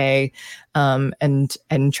a tray, and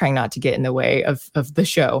trying not to get in the way of the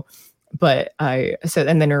show. But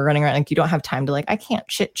and then we're running around, like you don't have time to, like, I can't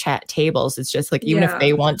chit chat tables. It's just like, even if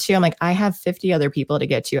they want to, I'm like, I have 50 other people to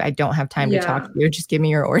get to. I don't have time to talk to you. Just give me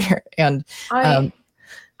your order. And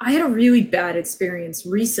I had a really bad experience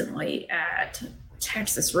recently at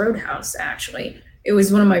Texas Roadhouse, actually. It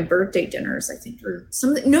was one of my birthday dinners, I think, or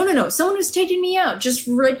something. No. Someone was taking me out just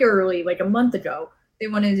regularly, like a month ago. They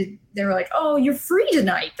were like, oh, you're free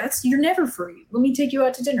tonight. You're never free. Let me take you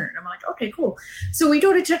out to dinner. And I'm like, okay, cool. So we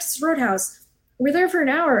go to Texas Roadhouse. We're there for an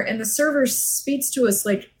hour, and the server speaks to us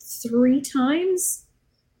like 3 times,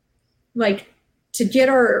 like to get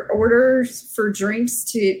our orders for drinks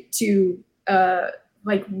to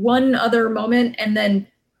like one other moment, and then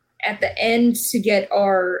at the end to get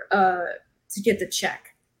the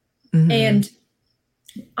check. And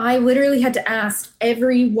I literally had to ask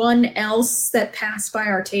everyone else that passed by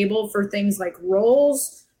our table for things like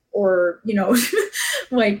rolls or,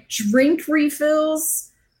 like drink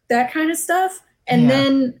refills, that kind of stuff. And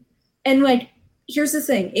then, and like, here's the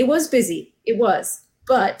thing. It was busy. It was,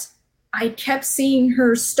 but I kept seeing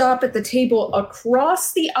her stop at the table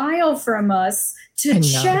across the aisle from us to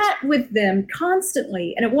chat with them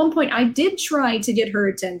constantly. And at one point I did try to get her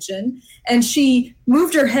attention, and she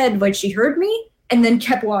moved her head like she heard me and then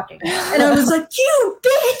kept walking. And I was like, you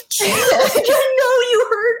bitch, I know you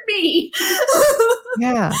heard me.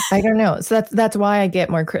 Yeah, I don't know. So that's why I get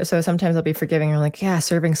more. So sometimes I'll be forgiving. You're like, yeah,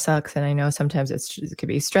 serving sucks. And I know sometimes it could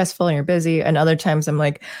be stressful and you're busy. And other times I'm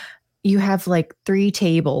like, you have like 3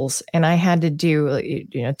 tables, and I had to do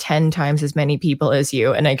 10 times as many people as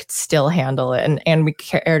you, and I could still handle it. And we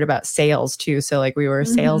cared about sales too. So like we were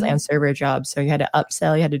sales and server jobs. So you had to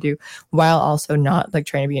upsell, you had to do, while also not like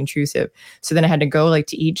trying to be intrusive. So then I had to go like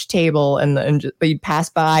to each table, but you'd pass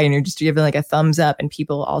by and you're just giving like a thumbs up, and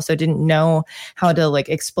people also didn't know how to like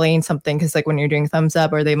explain something. Cause like when you're doing thumbs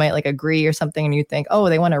up, or they might like agree or something, and you think, oh,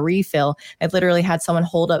 they want a refill. I literally had someone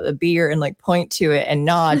hold up a beer and like point to it and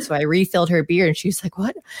nod. So I refilled her beer, and she's like,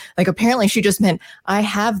 what? Like apparently she just meant, I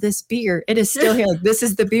have this beer, it is still here, like this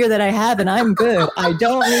is the beer that I have and I'm good, I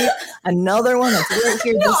don't need another one that's right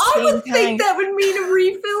here. I would think that would mean a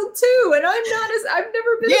refill too, and I've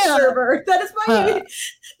never been a server. That is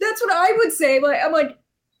that's what I would say. Like I'm like,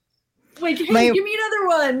 hey, give me another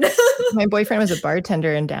one. My boyfriend was a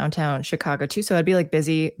bartender in downtown Chicago too, so I'd be like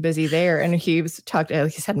busy there. And he's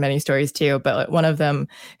had many stories too, but one of them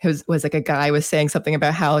was like a guy was saying something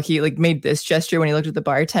about how he like made this gesture when he looked at the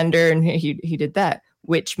bartender, and he did that,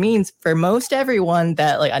 which means for most everyone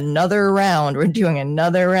that like another round, we're doing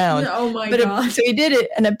another round. Oh my God. So he did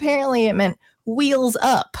it, and apparently it meant wheels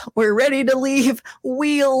up. We're ready to leave.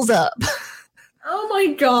 Wheels up. Oh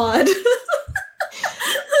my God.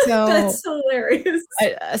 So, that's hilarious.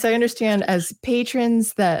 So I understand as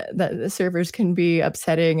patrons that the servers can be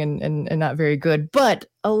upsetting and not very good, but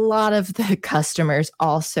a lot of the customers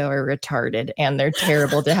also are retarded, and they're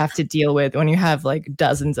terrible to have to deal with when you have like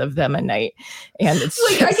dozens of them a night. And it's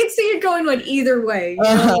like, I can see it going like either way.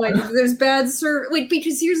 Like there's bad like,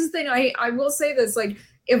 because here's the thing, I will say this, like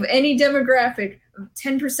if any demographic,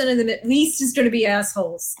 10% of them at least is going to be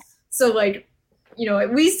assholes. So like,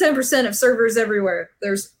 at least 10% of servers everywhere,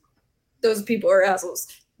 those people are assholes.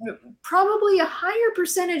 Probably a higher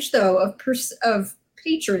percentage, though, of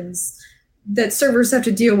patrons that servers have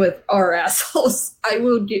to deal with are assholes. I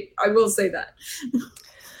will say that.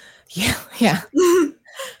 Yeah.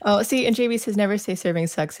 Oh, see, and JB says never say serving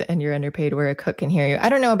sucks and you're underpaid where a cook can hear you. I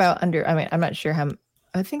don't know about I'm not sure how.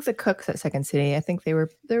 I think the cooks at Second City, I think they were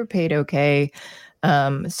paid okay.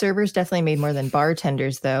 Servers definitely made more than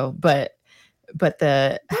bartenders, though, but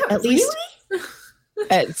at least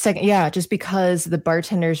at second, just because the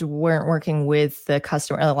bartenders weren't working with the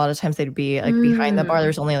customer. A lot of times they'd be like behind the bar.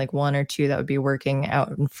 There's only like 1 or 2 that would be working out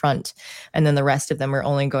in front, and then the rest of them were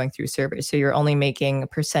only going through servers. So you're only making a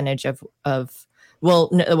percentage of well,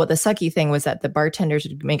 no, what the sucky thing was that the bartenders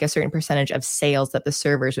would make a certain percentage of sales that the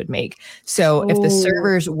servers would make. So if the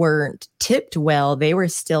servers weren't tipped well, they were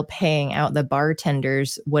still paying out the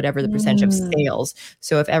bartenders whatever the percentage of sales.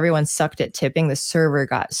 So if everyone sucked at tipping, the server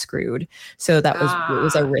got screwed. So that was it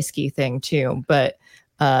was a risky thing too. But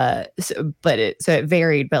so it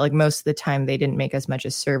varied, but like most of the time they didn't make as much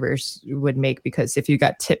as servers would make, because if you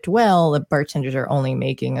got tipped well, the bartenders are only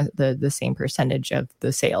making the same percentage of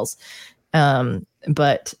the sales.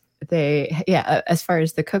 But as far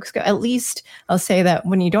as the cooks go, at least I'll say that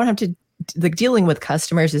when you don't have to, like, dealing with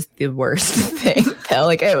customers is the worst thing.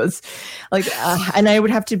 Like it was like, and I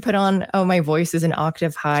would have to put on, my voice is an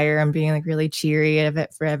octave higher. I'm being like really cheery of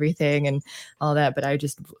it for everything and all that. But I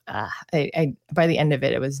just, I by the end of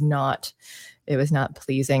it, it was not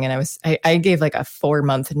pleasing. And I gave like a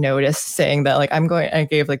 4-month notice saying that like, I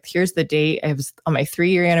gave like, here's the date. I was on my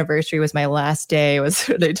 3-year anniversary was my last day, was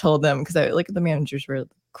what I told them. Cause the managers were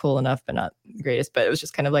cool enough, but not the greatest, but it was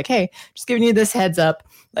just kind of like, hey, just giving you this heads up,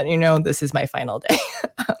 letting you know this is my final day.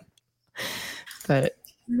 But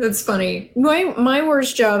that's funny. My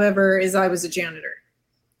worst job ever is I was a janitor.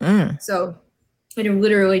 So I do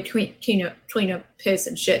literally clean up piss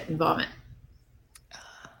and shit and vomit.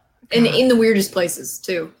 And in the weirdest places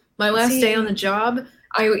too. My last day on the job,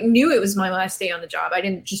 I knew it was my last day on the job. I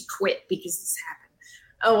didn't just quit because this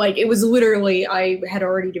happened. Like it was literally, I had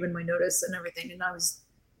already given my notice and everything, and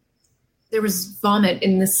there was vomit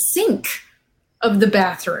in the sink of the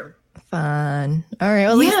bathroom. Fun. All right.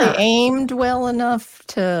 Well, at least they aimed well enough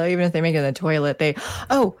to, even if they make it in the toilet,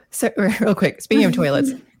 so real quick, speaking of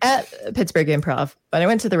toilets, at Pittsburgh Improv, when I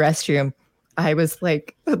went to the restroom, I was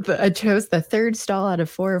like, I chose the 3rd stall out of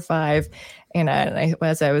 4 or 5. And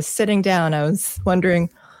as I was sitting down, I was wondering,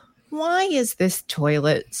 why is this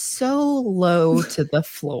toilet so low to the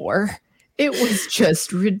floor? It was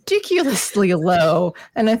just ridiculously low.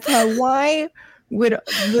 And I thought, why would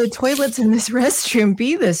the toilets in this restroom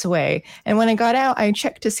be this way? And when I got out, I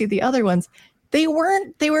checked to see the other ones. They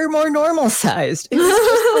weren't. They were more normal sized. It was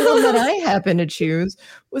just the one that I happened to choose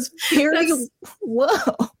was very low.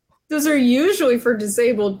 Those are usually for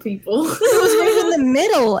disabled people. It was right in the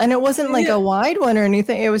middle, and it wasn't like a wide one or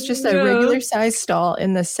anything. It was just a regular size stall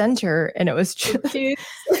in the center, and it was just,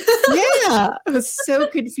 I was so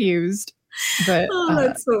confused. But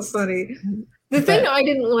that's so funny. The thing I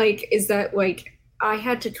didn't like is that like I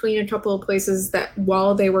had to clean a couple of places that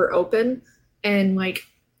while they were open, and like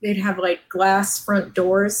they'd have like glass front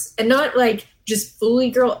doors, and not like just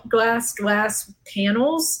fully glass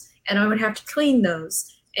panels, and I would have to clean those.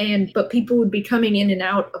 But people would be coming in and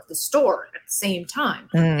out of the store at the same time.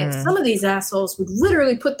 And some of these assholes would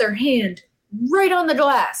literally put their hand right on the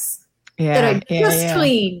glass that I just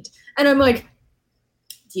cleaned. And I'm like,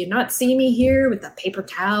 do you not see me here with the paper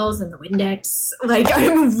towels and the Windex? Like,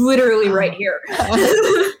 I'm literally right here.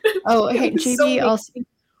 Hey, JB also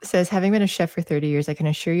says, having been a chef for 30 years, I can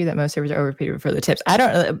assure you that most servers are overpaid for the tips. I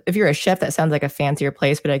don't know if you're a chef, that sounds like a fancier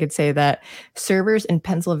place, but I could say that servers in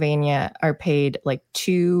Pennsylvania are paid like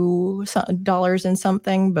 $2 and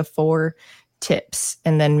something before tips.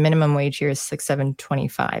 And then minimum wage here is like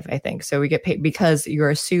 $7.25, I think. So we get paid because you're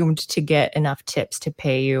assumed to get enough tips to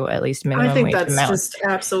pay you at least minimum wage amount. I think that's just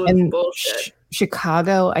absolute bullshit.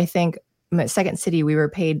 Chicago, I think, Second City, we were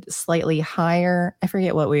paid slightly higher. I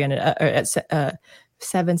forget what we ended up at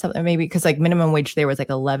 7 something maybe, because like minimum wage there was like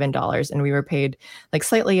 $11, and we were paid like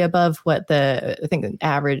slightly above what I think the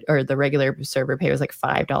average or the regular server pay was like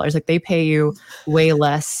 $5. Like they pay you way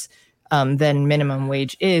less than minimum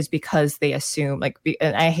wage is, because they assume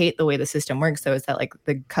and I hate the way the system works though, is that like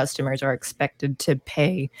the customers are expected to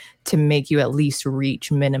pay to make you at least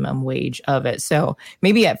reach minimum wage of it. So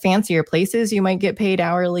maybe at fancier places you might get paid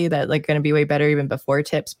hourly, that like going to be way better even before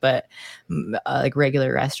tips, but like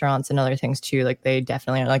regular restaurants and other things too, like they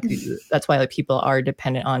definitely are like, that's why like people are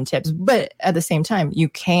dependent on tips. But at the same time, you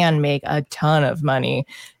can make a ton of money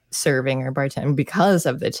serving or bartending because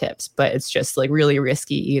of the tips, but it's just like really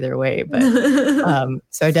risky either way. But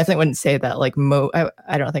so I definitely wouldn't say that like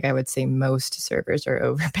I don't think I would say most servers are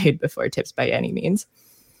overpaid before tips by any means.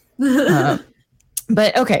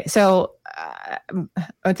 But okay, so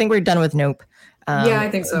I think we're done with Nope. Yeah,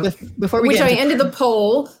 I think so. Before we I ended the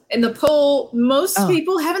poll, and the poll, most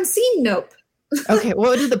people haven't seen Nope. Okay,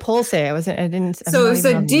 what did the poll say? I didn't. So it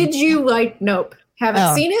said, did you like Nope?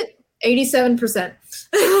 Haven't seen it? 87%.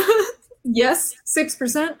 Yes,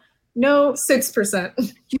 6%. No,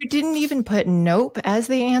 6%. You didn't even put Nope as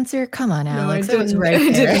the answer? Come on, Alex. No, I was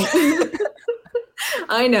right there.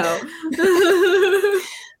 I know.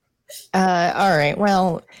 All right.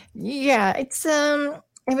 Well, yeah, it's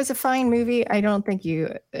It was a fine movie. I don't think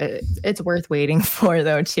it's worth waiting for,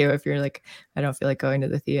 though, too, if you're like, I don't feel like going to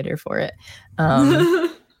the theater for it.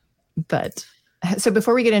 But so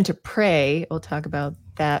before we get into Prey, we'll talk about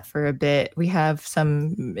that for a bit. We have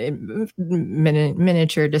some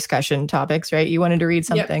miniature discussion topics, right? You wanted to read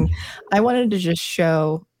something. Yep. I wanted to just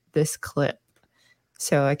show this clip.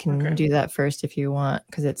 So I can do that first if you want,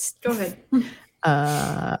 because it's... Go ahead.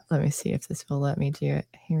 Let me see if this will let me do it.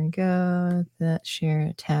 Here we go. That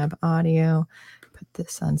share tab audio. Put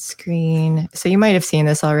this on screen. So you might have seen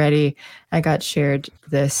this already. I got shared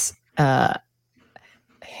this.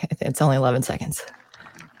 It's only 11 seconds.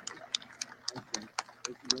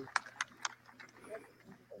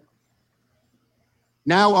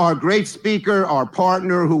 Now our great speaker, our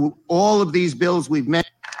partner, who all of these bills we've met.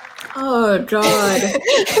 Oh, God.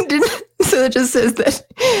 So it just says that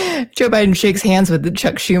Joe Biden shakes hands with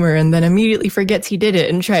Chuck Schumer and then immediately forgets he did it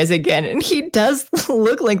and tries again. And he does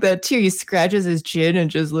look like that, too. He scratches his chin and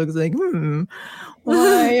just looks like,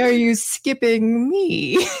 why are you skipping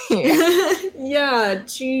me? Yeah,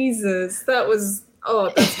 Jesus. That was,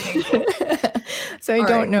 that's painful. So I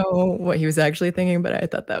don't know what he was actually thinking, but I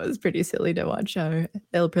thought that was pretty silly to watch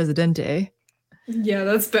El Presidente. Yeah,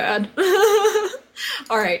 that's bad.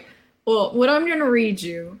 All right. Well, what I'm going to read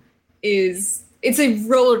you is, it's a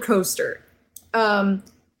roller coaster. Am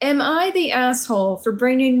I the asshole for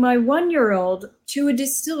bringing my 1-year-old to a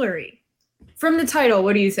distillery? From the title,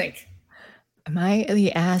 what do you think? Am I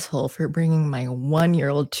the asshole for bringing my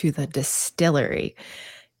 1-year-old to the distillery?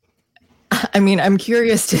 I mean, I'm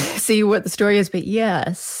curious to see what the story is, but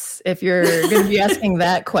yes, if you're going to be asking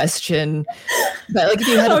that question, but like if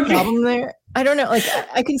you had a problem there, I don't know. Like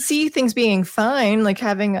I can see things being fine, like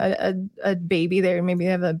having a baby there, maybe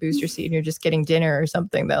have a booster seat and you're just getting dinner or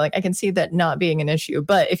something. That like I can see that not being an issue.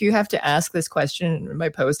 But if you have to ask this question by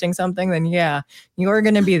posting something, then yeah, you're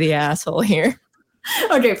going to be the asshole here.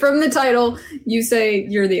 Okay, from the title, you say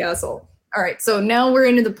you're the asshole. All right, so now we're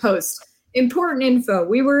into the post. Important info.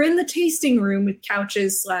 We were in the tasting room with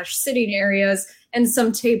couches / sitting areas and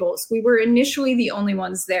some tables. We were initially the only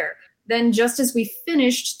ones there. Then just as we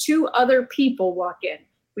finished, 2 other people walk in.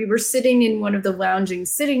 We were sitting in one of the lounging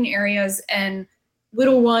sitting areas and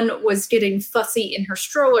little one was getting fussy in her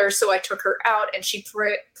stroller. So I took her out and she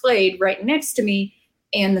played right next to me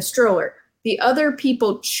and the stroller. The other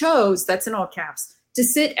people chose, that's in all caps, to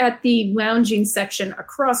sit at the lounging section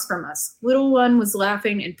across from us. Little one was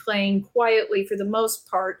laughing and playing quietly for the most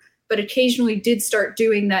part, but occasionally did start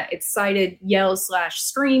doing that excited yell /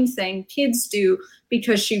 scream thing kids do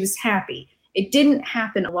because she was happy. It didn't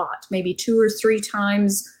happen a lot, maybe 2 or 3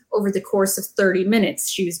 times over the course of 30 minutes.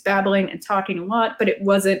 She was babbling and talking a lot, but it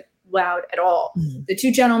wasn't loud at all. Mm-hmm. The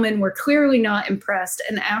 2 gentlemen were clearly not impressed,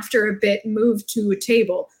 and after a bit moved to a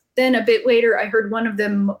table. Then a bit later, I heard one of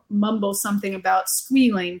them mumble something about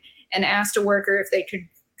squealing and asked a worker if they could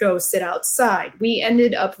go sit outside. We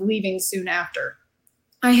ended up leaving soon after.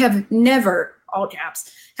 I have never, all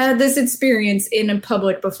caps, had this experience in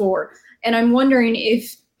public before. And I'm wondering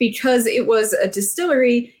if, because it was a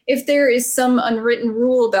distillery, if there is some unwritten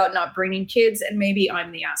rule about not bringing kids and maybe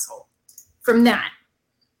I'm the asshole. From that.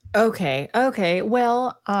 Okay.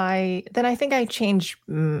 Well, I think I changed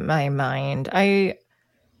my mind.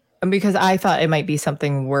 Because I thought it might be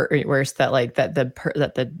something worse that like that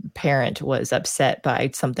the parent was upset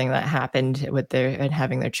by something that happened with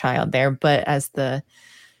having their child there, but as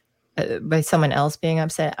by someone else being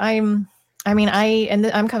upset, I'm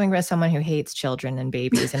coming from someone who hates children and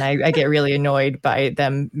babies, and I get really annoyed by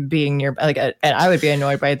them being near, and I would be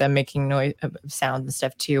annoyed by them making noise, sound and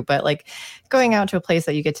stuff too. But like going out to a place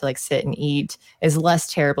that you get to like sit and eat is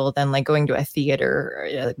less terrible than like going to a theater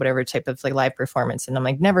or whatever type of like live performance. And I'm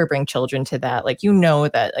like, never bring children to that. Like, you know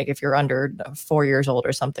that like if you're under 4 years old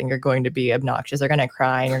or something, you're going to be obnoxious. They're going to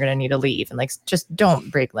cry and you're going to need to leave, and like just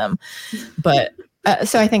don't break them. But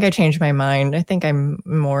so I think I changed my mind. I think I'm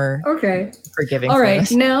more forgiving. All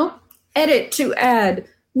right, now edit to add.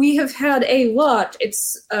 We have had a lot,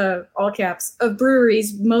 it's all caps, of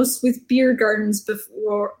breweries, most with beer gardens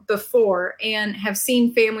before, and have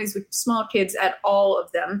seen families with small kids at all of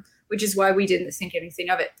them, which is why we didn't think anything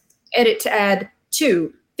of it. Edit to add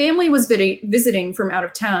 2. Family was visiting from out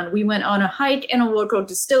of town. We went on a hike in a local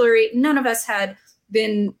distillery. None of us had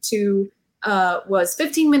been to, was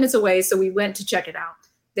 15 minutes away, so we went to check it out.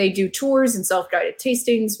 They do tours and self-guided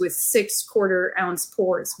tastings with 6 quarter-ounce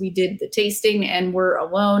pours. We did the tasting and were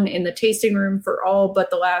alone in the tasting room for all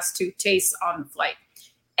but the last 2 tastes on the flight.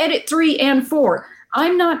 Edit 3 and 4.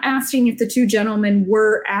 I'm not asking if the 2 gentlemen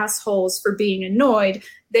were assholes for being annoyed.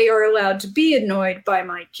 They are allowed to be annoyed by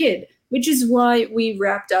my kid. which is why we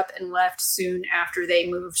wrapped up and left soon after they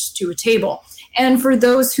moved to a table. And for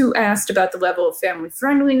those who asked about the level of family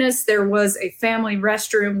friendliness, there was a family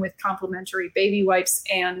restroom with complimentary baby wipes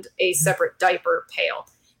and a separate diaper pail.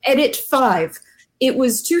 Edit 5. It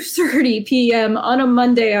was 2:30 p.m. on a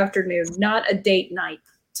Monday afternoon, not a date night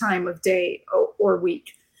time of day or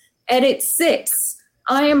week. Edit 6.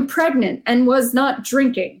 I am pregnant and was not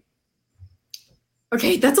drinking.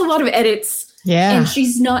 Okay, that's a lot of edits. Yeah. And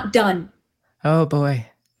she's not done. Oh, boy.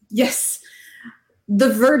 Yes. The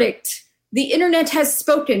verdict. The internet has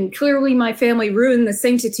spoken. Clearly, my family ruined the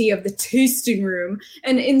sanctity of the tasting room.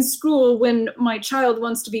 And in school, when my child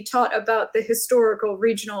wants to be taught about the historical,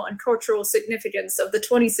 regional, and cultural significance of the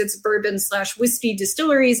 26 bourbon/whiskey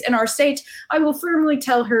distilleries in our state, I will firmly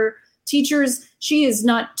tell her, teachers, she is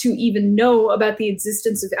not to even know about the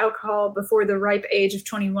existence of alcohol before the ripe age of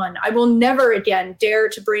 21. I will never again dare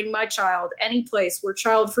to bring my child any place where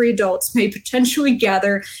child-free adults may potentially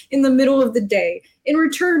gather in the middle of the day. In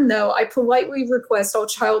return, though, I politely request all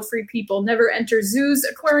child-free people never enter zoos,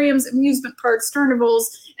 aquariums, amusement parks,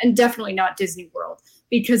 carnivals, and definitely not Disney World,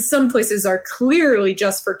 because some places are clearly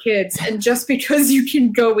just for kids, and just because you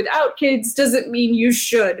can go without kids doesn't mean you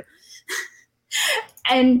should.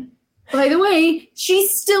 And by the way,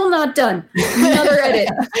 she's still not done. Another edit.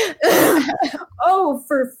 Oh,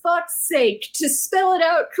 for fuck's sake, to spell it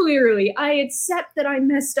out clearly, I accept that I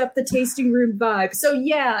messed up the tasting room vibe. So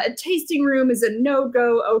yeah, a tasting room is a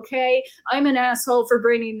no-go, okay? I'm an asshole for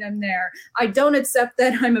bringing them there. I don't accept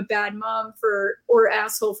that I'm a bad mom or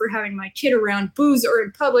asshole for having my kid around booze or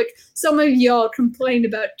in public. Some of y'all complained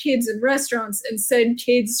about kids in restaurants and said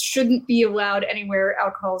kids shouldn't be allowed anywhere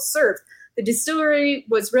alcohol is served. The distillery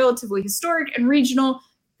was relatively historic and regional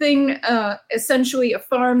thing, essentially a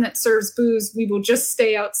farm that serves booze. We will just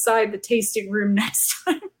stay outside the tasting room next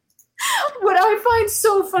time. What I find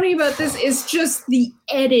so funny about this is just the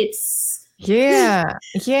edits. Yeah.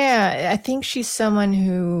 I think she's someone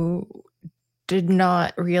who did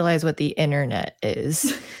not realize what the internet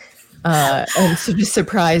is. And so just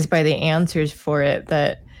surprised by the answers for it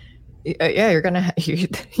that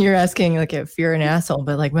you're asking like if you're an asshole,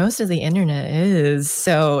 but like most of the internet is,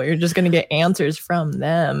 so you're just gonna get answers from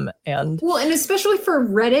them. And especially for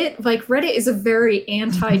Reddit, like Reddit is a very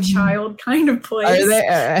anti-child kind of place.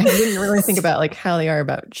 I didn't really think about like how they are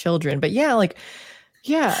about children, but there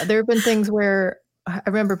have been things where I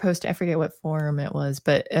remember posting, I forget what forum it was,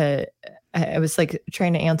 but I was like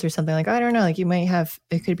trying to answer something like, I don't know, like you might have,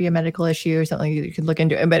 it could be a medical issue or something you could look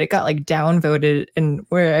into it, but it got like downvoted, and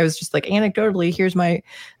where I was just like, anecdotally, here's my,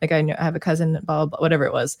 like, I have a cousin, blah, blah, whatever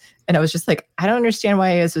it was. And I was just like, I don't understand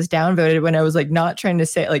why this was downvoted when I was like, not trying to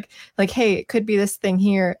say like, hey, it could be this thing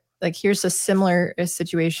here. Like, here's a similar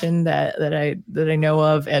situation that I know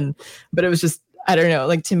of. But it was just, I don't know,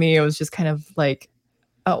 like to me, it was just kind of like,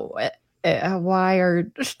 why are,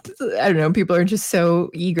 I don't know, people are just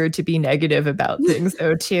so eager to be negative about things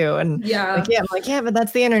though too. And I'm like, but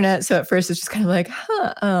that's the internet. So at first it's just kind of like,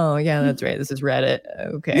 oh yeah, that's right, this is Reddit.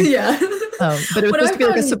 Okay. Yeah. But it was supposed to be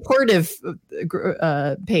like a supportive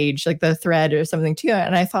page, like the thread or something too.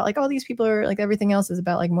 And I thought like, oh, these people are like, everything else is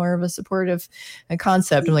about like more of a supportive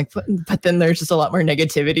concept. I'm like, but then there's just a lot more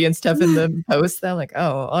negativity and stuff in the post. I'm like,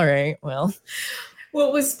 oh, all right, well.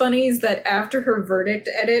 What was funny is that after her verdict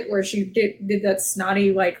edit, where she did that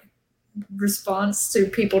snotty like response to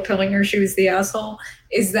people telling her she was the asshole,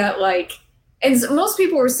 is that like, and most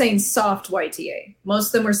people were saying soft YTA. Most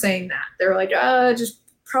of them were saying that. They're like, just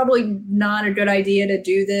probably not a good idea to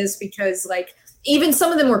do this, because like even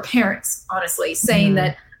some of them were parents, honestly, saying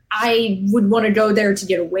that I would want to go there to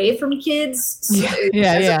get away from kids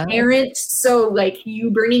as a parent. So like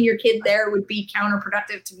you bringing your kid there would be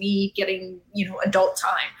counterproductive to me getting, adult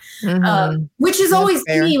time, which is always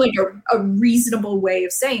to me like a reasonable way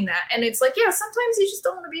of saying that. And it's like, sometimes you just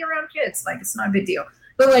don't want to be around kids. Like, it's not a big deal.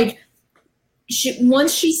 But like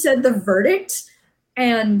once she said the verdict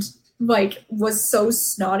and like was so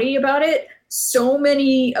snotty about it, so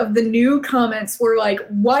many of the new comments were like,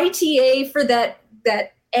 YTA for that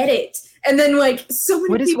edit. And then like so many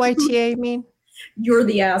what does YTA mean? You're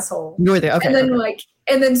the asshole. You're the, okay.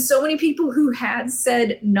 And then so many people who had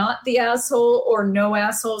said not the asshole or no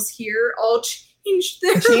assholes here all changed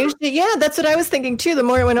it. Yeah, that's what I was thinking too. The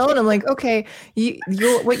more it went on, I'm like, okay,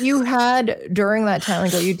 what you had during that time,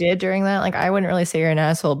 like what you did during that, like I wouldn't really say you're an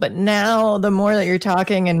asshole, but now the more that you're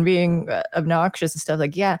talking and being obnoxious and stuff,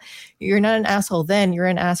 like, yeah, you're not an asshole then, you're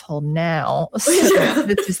an asshole now. So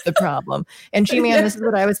this is the problem. And G-Man, this is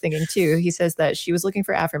what I was thinking too. He says that she was looking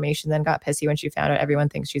for affirmation, then got pissy when she found out everyone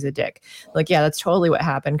thinks she's a dick. Like, yeah, that's totally what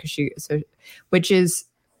happened, which is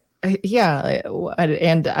Yeah,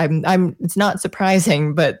 and I'm it's not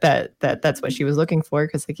surprising, but that's what she was looking for,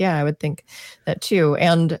 because like, yeah, I would think that too.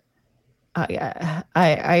 And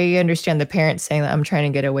I understand the parents saying that I'm trying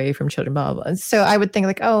to get away from children, blah, blah, blah. So I would think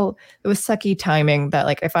like, oh, it was sucky timing that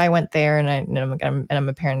like if I went there and I'm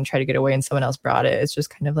a parent and try to get away and someone else brought it, it's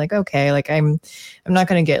just kind of like, okay, like I'm not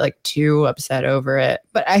going to get like too upset over it.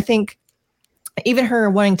 But I think even her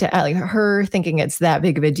wanting to, like her thinking it's that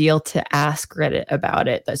big of a deal to ask Reddit about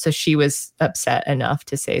it, so she was upset enough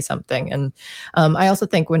to say something. And I also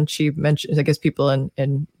think when she mentioned, I guess people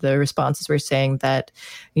in the responses were saying that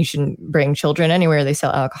you shouldn't bring children anywhere they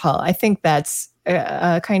sell alcohol. I think that's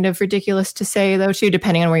kind of ridiculous to say, though, too,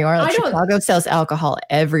 depending on where you are. Like Chicago sells alcohol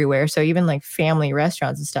everywhere, so even like family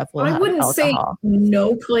restaurants and stuff will have alcohol. I wouldn't say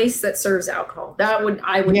no place that serves alcohol. I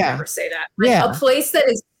would never say that. Like, a place that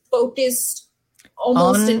is focused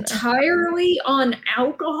almost entirely on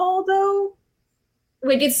alcohol, though,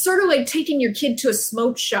 like it's sort of like taking your kid to a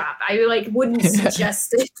smoke shop. I like wouldn't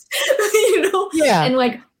suggest it, you know? Yeah. And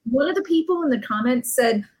like one of the people in the comments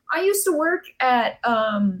said, I used to work at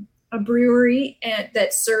a brewery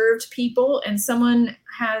that served people, and someone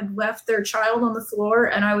had left their child on the floor,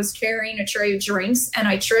 and I was carrying a tray of drinks, and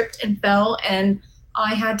I tripped and fell, and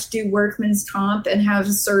I had to do workman's comp and have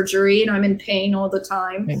surgery, and I'm in pain all the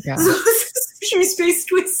time. She was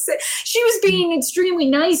she was being extremely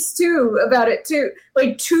nice too about it too,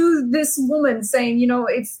 like to this woman, saying, you know,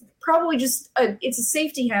 it's probably just it's a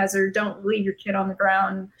safety hazard. Don't leave your kid on the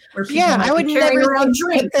ground where people might I would be carrying never around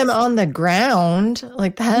put them on the ground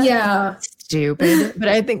like that. Yeah, stupid. But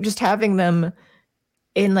I think just having them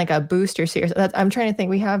in like a booster series. I'm trying to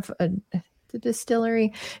think. We have the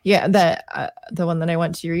distillery, that the one that I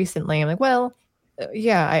went to recently. I'm like, well.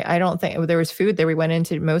 Yeah, I don't think there was food there. We went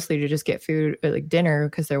into mostly to just get food, like dinner,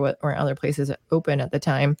 because there weren't other places open at the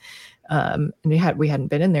time, and we hadn't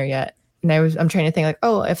been in there yet. And I'm trying to think like,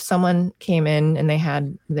 oh, if someone came in and they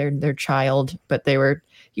had their child, but they were,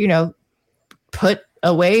 you know, put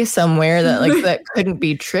away somewhere that like that couldn't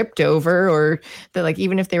be tripped over, or that like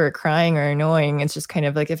even if they were crying or annoying, it's just kind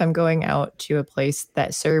of like, if I'm going out to a place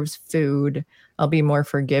that serves food, I'll be more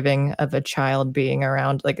forgiving of a child being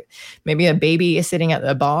around. Like maybe a baby is sitting at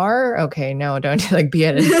the bar. Okay, no, don't like be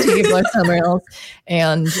at a table or somewhere else.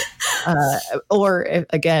 And or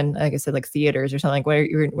again, like I said, like theaters or something, like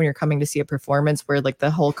when you're coming to see a performance where like the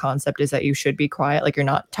whole concept is that you should be quiet, like you're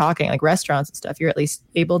not talking, like restaurants and stuff, you're at least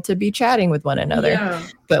able to be chatting with one another. Yeah.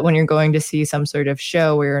 But when you're going to see some sort of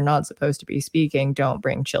show where you're not supposed to be speaking, don't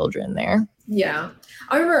bring children there. Yeah.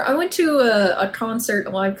 I remember I went to a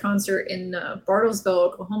live concert in Bartlesville,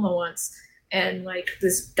 Oklahoma once, and like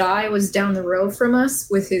this guy was down the road from us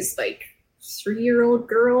with his like 3-year-old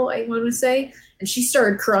girl, I want to say, and she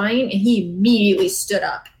started crying, and he immediately stood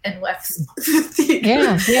up and left the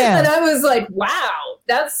theater. Yeah. And I was like, wow,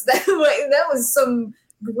 that was some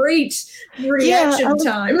great reaction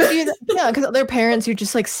time. Yeah, because their parents who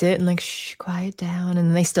just like sit and like, shh, quiet down,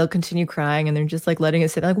 and they still continue crying, and they're just like letting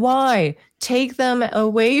it sit. Like, why? Take them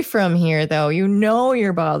away from here, though. You know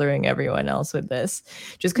you're bothering everyone else with this,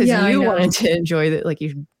 just because you wanted to enjoy it. Like, you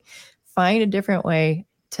should find a different way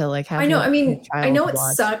to like have. I know. I mean, I know it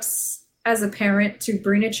sucks as a parent to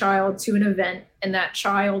bring a child to an event and that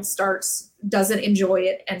child doesn't enjoy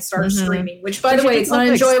it and starts screaming. Which, by the way, it's not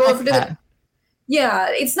enjoyable for the. Yeah,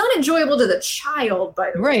 it's not enjoyable to the child, by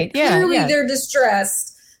the way. Right, yeah. Clearly they're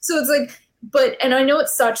distressed. So it's like, and I know it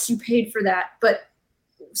sucks, you paid for that, but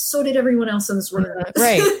so did everyone else in this room.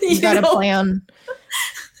 Right. You got a plan.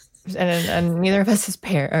 And neither of us is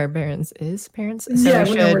parents. So yeah,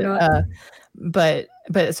 we're not. But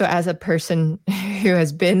so as a person who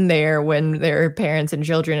has been there when there are parents and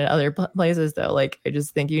children in other places, though, like I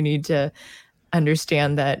just think you need to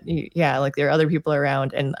understand that, like there are other people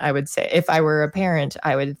around. And I would say if I were a parent,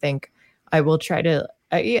 I would think I will try to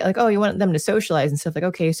like, oh, you want them to socialize and stuff, like,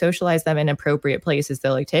 okay, socialize them in appropriate places.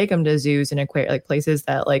 They'll like take them to zoos and like places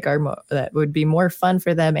that like that would be more fun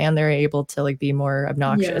for them, and they're able to like be more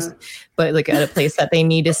obnoxious. Yeah. But like at a place that they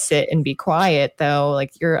need to sit and be quiet, though,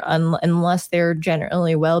 like unless they're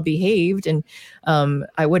generally well behaved, and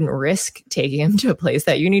I wouldn't risk taking them to a place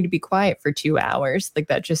that you need to be quiet for 2 hours. Like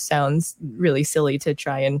that just sounds really silly to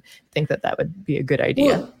try and think that would be a good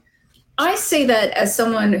idea. Well, I say that as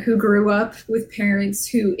someone who grew up with parents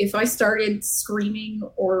who, if I started screaming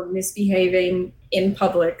or misbehaving in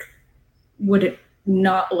public, would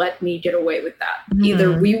not let me get away with that. Mm-hmm.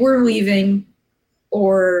 Either we were leaving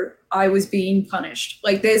or I was being punished.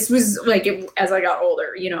 Like this was like as I got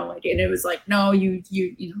older, like, and it was like, no, you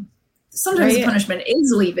sometimes the punishment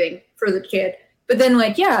is leaving for the kid. But then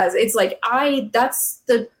like, yeah, it's like that's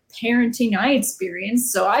the parenting I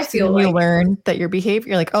experienced. So I feel you like learn that your behavior,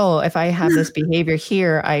 you're like, oh, if I have this behavior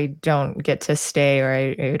here, I don't get to stay, or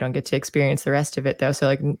I don't get to experience the rest of it though. So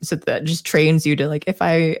like, so that just trains you to like, if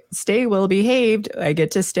I stay well behaved, I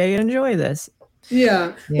get to stay and enjoy this.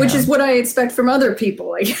 Yeah, which is what I expect from other people.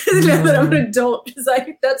 Like now that I'm an adult, because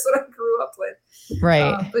that's what I grew up with.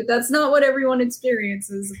 Right. But that's not what everyone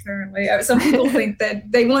experiences, apparently. Some people think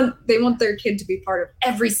that they want their kid to be part of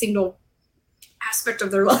every single aspect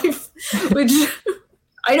of their life, which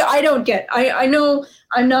I don't get. I know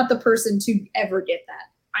I'm not the person to ever get that.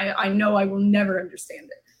 I know I will never understand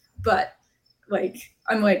it. But like,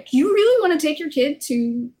 I'm like, you really want to take your kid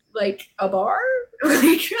to like a bar?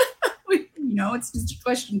 Like, it's just a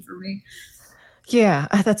question for me. Yeah,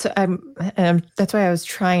 that's that's why I was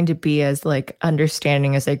trying to be as like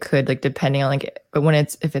understanding as I could, like depending on like,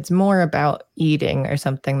 but if it's more about eating or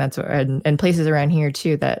something, that's what, and places around here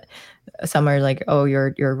too, that some are like, oh,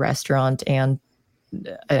 your restaurant and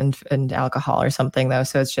alcohol or something though.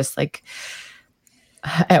 So it's just like,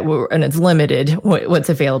 and it's limited what's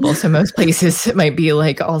available. So most places might be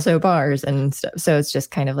like also bars and stuff. So it's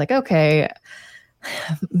just kind of like, okay.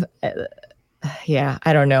 Yeah,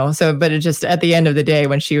 I don't know. So, but it just at the end of the day,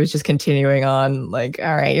 when she was just continuing on, like,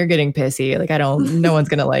 all right, you're getting pissy. Like, no one's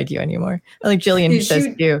going to like you anymore. Like Jillian says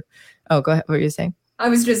to you. Oh, go ahead. What were you saying? I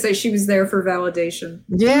was just saying she was there for validation.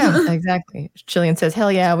 Yeah, exactly. Jillian says,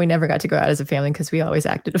 hell yeah, we never got to go out as a family because we always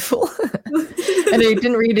acted a fool. And I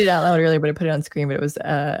didn't read it out loud earlier, but I put it on screen. But it was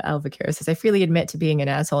Alva Cara says, I freely admit to being an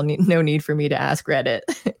asshole. No need for me to ask Reddit.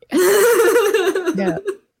 Yeah.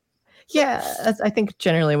 Yeah, I think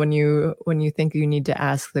generally when you think you need to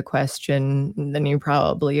ask the question, then you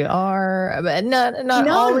probably are, but not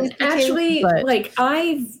always. Actually, but like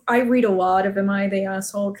I read a lot of "Am I the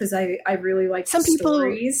Asshole?" because I really like some people.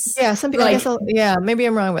 Stories. Yeah, some people. Like, maybe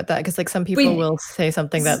I'm wrong with that because like some people will say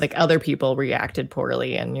something that like other people reacted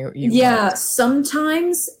poorly, and you. Yeah, won't.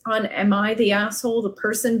 Sometimes on "Am I the Asshole?" the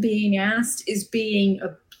person being asked is being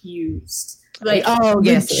abused, like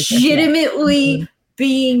legitimately. Yes.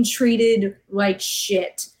 Being treated like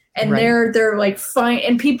shit, and they're like fine,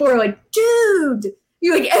 and people are like, dude,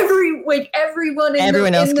 you like everyone in the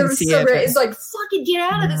subreddit is like, fucking get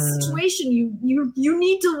out of this situation. You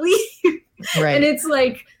need to leave. Right. And it's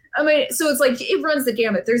like, I mean, so it's like it runs the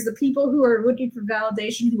gamut. There's the people who are looking for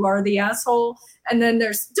validation who are the asshole, and then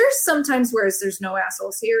there's sometimes whereas there's no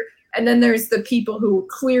assholes here. And then there's the people who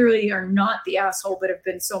clearly are not the asshole, but have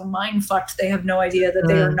been so mind fucked they have no idea that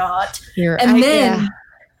they are not. They're I see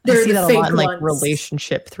that a lot in like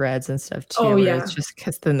relationship threads and stuff too. Oh yeah, it's just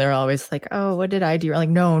because then they're always like, "Oh, what did I do?" Like,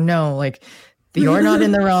 no, like you're not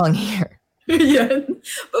in the wrong here. Yeah,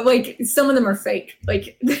 but like some of them are fake.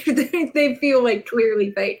 Like they feel like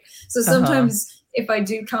clearly fake. So sometimes if I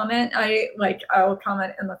do comment, I'll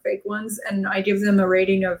comment on the fake ones, and I give them a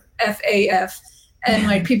rating of FAF. And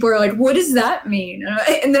like people are like, what does that mean?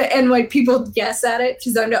 And like people guess at it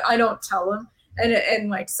because I don't tell them. And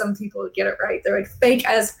like some people get it right. They're like fake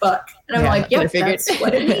as fuck. And I'm like, yep, that's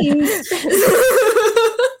what it means.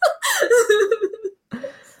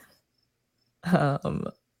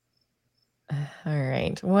 All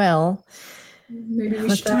right. Well, maybe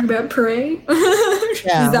we should talk about Prey.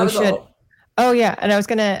 Yeah, we should. Oh yeah, and I was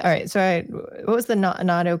gonna. All right, so what was the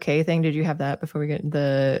not okay thing? Did you have that before we get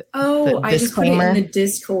the? I just put it in the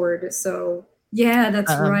Discord. So yeah,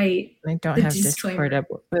 that's right. I don't have Discord up.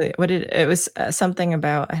 What did it was something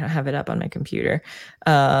about? I don't have it up on my computer.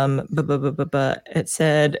 But it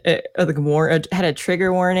said it had a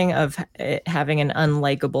trigger warning of it having an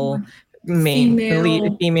unlikable.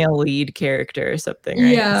 Female lead character or something,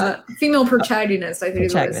 right? Yeah, female protagonist, I think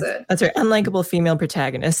is what it said. That's right, unlikable female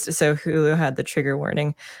protagonist. So Hulu had the trigger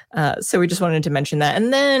warning. So we just wanted to mention that.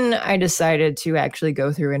 And then I decided to actually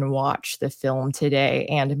go through and watch the film today.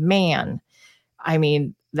 And man, I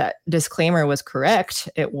mean, that disclaimer was correct.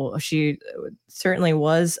 She certainly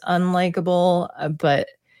was unlikable, but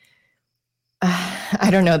I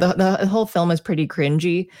don't know. The whole film is pretty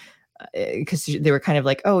cringy. Because they were kind of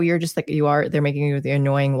like, oh, you're just like you are. They're making you the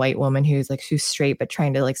annoying white woman who's straight, but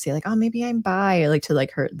trying to like say like, oh, maybe I'm bi, like to like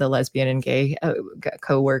hurt the lesbian and gay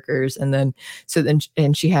co-workers. And then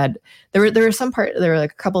she had there were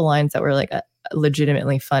like a couple lines that were like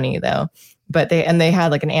legitimately funny though. But they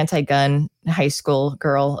had like an anti-gun high school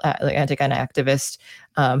girl, like anti-gun activist,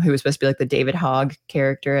 who was supposed to be like the David Hogg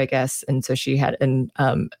character, I guess. And so she had,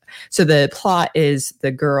 so the plot is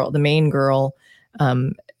the main girl,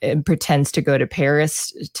 pretends to go to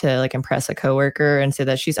Paris to like impress a coworker and say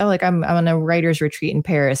that she's I'm on a writer's retreat in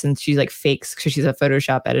Paris, and she like fakes because she's a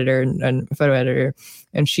Photoshop editor and photo editor,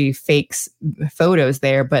 and she fakes photos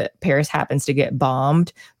there, but Paris happens to get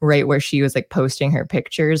bombed right where she was like posting her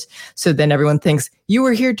pictures. So then everyone thinks you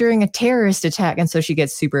were here during a terrorist attack, and so she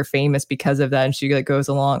gets super famous because of that, and she like goes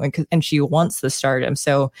along and she wants the stardom.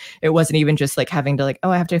 So it wasn't even just like having to like, oh,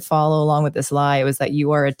 I have to follow along with this lie. It was that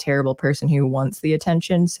you are a terrible person who wants the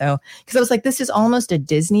attention. So because I was like, this is almost a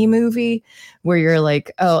Disney movie where you're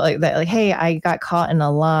like, oh, like that, like, hey, I got caught in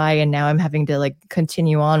a lie and now I'm having to like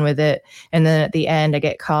continue on with it, and then at the end I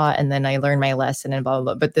get caught and then I learn my lesson and blah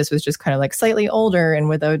blah blah. But this was just kind of like slightly older and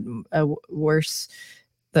with a worse,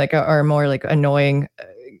 like or more like annoying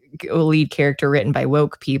lead character written by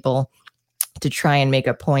woke people to try and make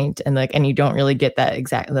a point, and like, and you don't really get that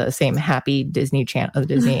the same happy Disney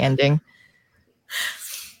ending.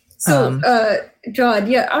 So, John,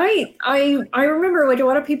 yeah, I remember like a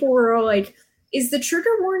lot of people were all like, is the trigger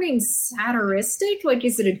warning satiristic? Like,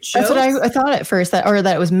 is it a joke? That's what I thought at first, that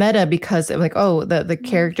it was meta, because it, like, oh, the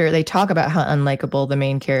character, they talk about how unlikable the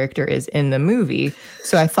main character is in the movie.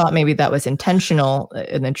 So I thought maybe that was intentional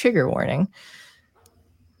in the trigger warning.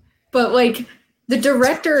 But like, the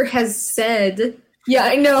director has said, yeah,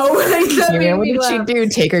 I know. What did she do?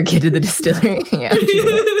 Take her kid to the distillery? Yeah.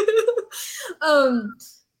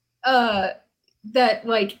 That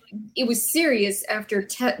like it was serious after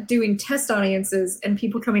doing test audiences and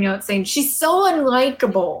people coming out saying she's so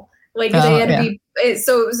unlikable. Like they had to be,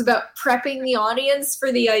 so it was about prepping the audience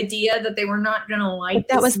for the idea that they were not gonna like.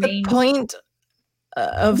 But that was the point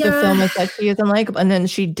of the film, is that she is unlikable, and then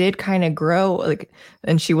she did kind of grow, like,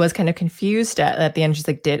 and she was kind of confused at the end. She's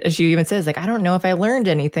like, she even says like, I don't know if I learned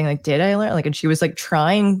anything, like, did I learn, like, and she was like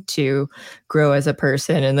trying to grow as a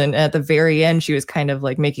person, and then at the very end she was kind of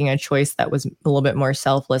like making a choice that was a little bit more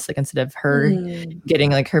selfless, like instead of her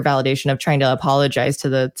getting like her validation of trying to apologize to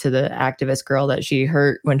the activist girl that she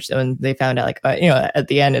hurt when they found out, like, at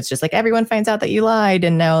the end it's just like everyone finds out that you lied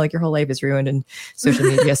and now like your whole life is ruined and social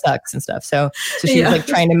media sucks and stuff. So she was like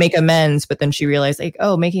trying to make amends, but then she realized like,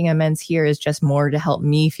 oh, making amends here is just more to help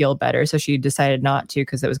me feel better. So she decided not to,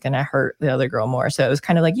 because it was going to hurt the other girl more. So it was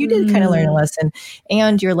kind of like, you did kind of learn a lesson,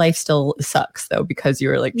 and your life still sucks though, because you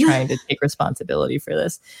were like trying to take responsibility for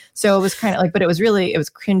this. So it was kind of like, but it was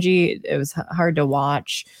cringy. It was hard to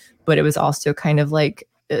watch, but it was also kind of like,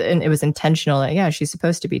 and it was intentional. Like, yeah, she's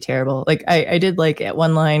supposed to be terrible. Like I did like at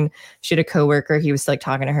one line, she had a coworker. He was like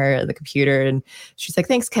talking to her at the computer, and she's like,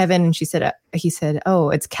 "Thanks, Kevin." And he said, "Oh,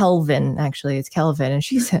 it's Kelvin. Actually, it's Kelvin." And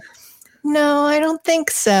she said, "No, I don't think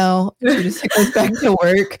so." She just like, goes back to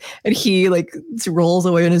work, and he like rolls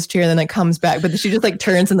away in his chair, and then like comes back. But she just like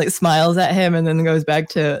turns and like smiles at him, and then goes back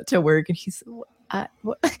to work. And he's,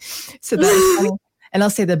 what? So that was funny. And I'll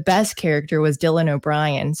say the best character was Dylan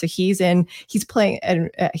O'Brien. So he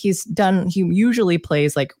usually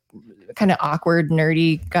plays like kind of awkward,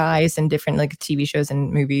 nerdy guys in different like TV shows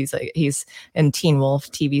and movies. Like he's in Teen Wolf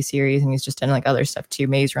TV series, and he's just done like other stuff too,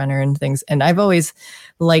 Maze Runner and things. And I've always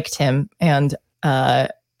liked him. And I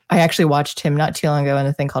actually watched him not too long ago in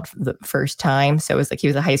a thing called The First Time. So it was like he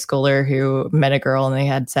was a high schooler who met a girl and they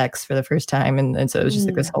had sex for the first time. And so it was just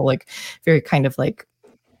like this whole like very kind of like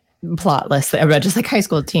plotless about just like high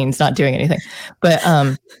school teens not doing anything, but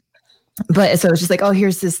so it was just like, oh,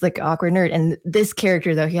 here's this like awkward nerd. And this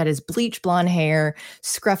character though, he had his bleach blonde hair,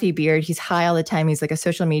 scruffy beard, he's high all the time, he's like a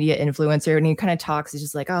social media influencer, and he kind of talks, he's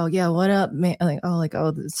just like, oh yeah, what up, man, like,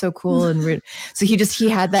 oh, it's so cool and weird. So he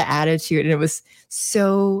had that attitude, and it was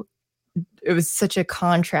such a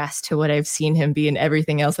contrast to what I've seen him be in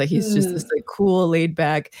everything else. Like he's just this like cool, laid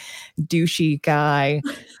back, douchey guy.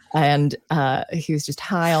 And he was just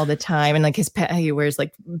high all the time, and like he wears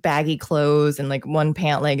like baggy clothes, and like one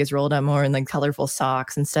pant leg is rolled up more, and like colorful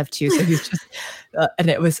socks and stuff too. So he's just and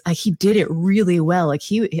it was like he did it really well. Like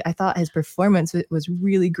I thought his performance was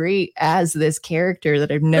really great as this character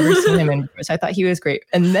that I've never seen him in. So I thought he was great.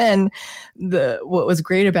 And then what was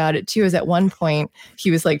great about it too is at one point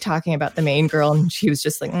he was like talking about the main girl, and she was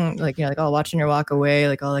just like like oh, watching her walk away,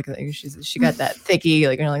 like oh, like she got that thicky,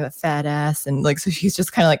 like like that fat ass, and like so she's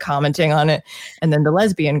just kind of like commenting on it. And then the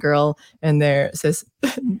lesbian girl and there says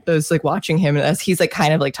was like watching him as he's like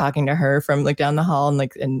kind of like talking to her from like down the hall, and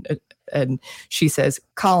like and she says,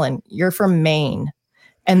 "Colin, you're from Maine."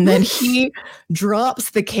 And then he drops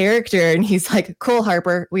the character, and he's like, "Cool,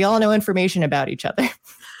 Harper, we all know information about each other."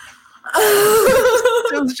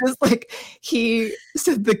 it was just like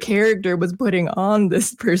so the character was putting on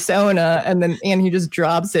this persona and he just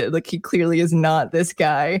drops it. Like he clearly is not this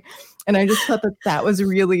guy. And I just thought that was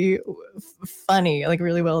really funny, like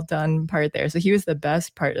really well done part there. So he was the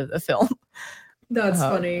best part of the film. That's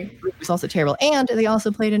funny. It was also terrible. And they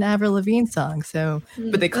also played an Avril Lavigne song. So,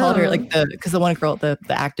 but they called her like because the one girl, the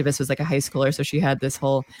activist was like a high schooler. So she had this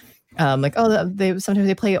whole sometimes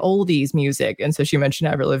they play oldies music. And so she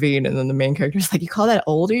mentioned Avril Lavigne. And then the main character's like, you call that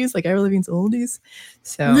oldies? Like Avril Lavigne's oldies?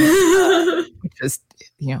 So, which is,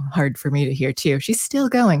 hard for me to hear too. She's still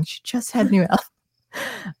going. She just had new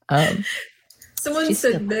album. Someone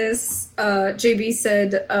said this, JB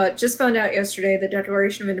said, just found out yesterday the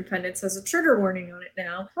Declaration of Independence has a trigger warning on it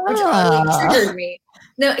now, which triggered me.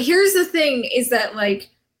 Now, here's the thing is that, like,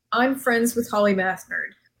 I'm friends with Holly Math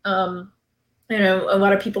Nerd. A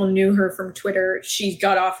lot of people knew her from Twitter. She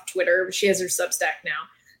got off Twitter. She has her Substack now.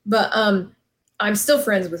 But I'm still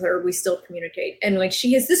friends with her. We still communicate. And, like,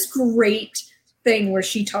 she has this great thing where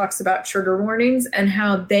she talks about trigger warnings and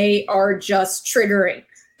how they are just triggering.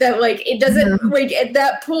 That, like, it doesn't, like, at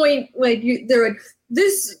that point, like, they're like,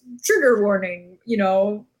 this trigger warning,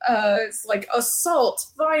 it's like assault,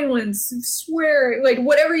 violence, swear, like,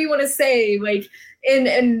 whatever you want to say, like,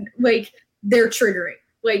 and like, they're triggering.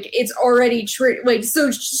 Like, it's already like, so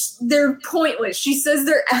they're pointless. She says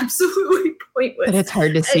they're absolutely pointless. But it's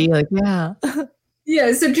hard to see, like, yeah.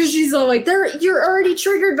 Yeah, so because she's all like, you're already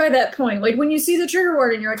triggered by that point. Like, when you see the trigger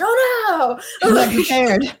warning, you're like, oh no! I'm not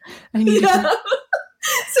prepared. I need to.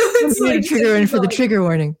 So it's like a trigger in for the trigger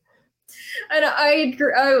warning. And I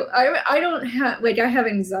don't have, like, I have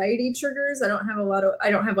anxiety triggers. I don't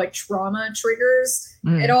have like trauma triggers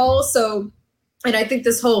at all. So, and I think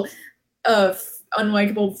this whole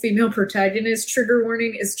unlikable female protagonist trigger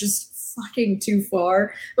warning is just fucking too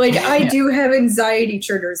far. Like, I do have anxiety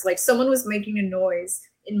triggers. Like, someone was making a noise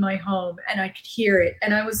in my home and I could hear it.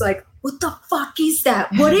 And I was like, what the fuck is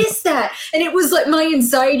that? What is that? And it was like, my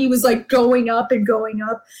anxiety was like going up and going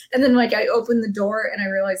up. And then, like, I opened the door and I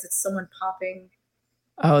realized it's someone popping.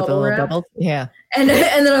 Oh, the little bubble? Yeah. And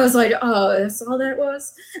then I was like, oh, that's all that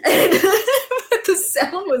was? And the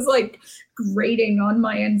sound was like grating on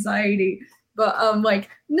my anxiety. But like,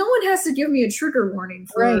 no one has to give me a trigger warning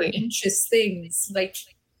for anxious things. Like,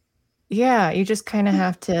 yeah, you just kind of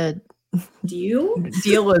have to deal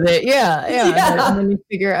with it. Yeah. And then you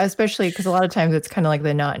figure, especially because a lot of times it's kind of like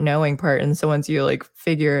the not knowing part. And so once you like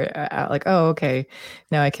figure out, like, oh, okay,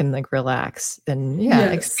 now I can like relax. And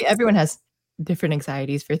everyone has different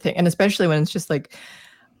anxieties for things, and especially when it's just like,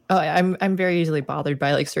 oh, I'm very easily bothered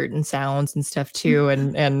by like certain sounds and stuff too,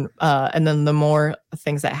 and then the more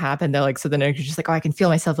things that happen, they're like, so then you're just like, oh, I can feel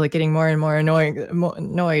myself like getting more and more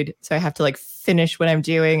annoyed, so I have to like finish what I'm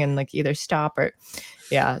doing and like either stop or.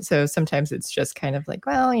 Yeah, so sometimes it's just kind of like,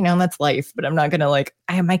 well, that's life, but I'm not going to like,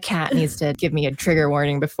 my cat needs to give me a trigger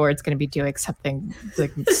warning before it's going to be doing something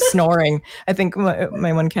like snoring. I think my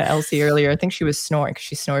one cat, Elsie, earlier, I think she was snoring because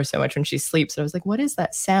she snores so much when she sleeps. So I was like, what is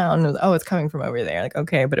that sound? Was, oh, it's coming from over there. Like,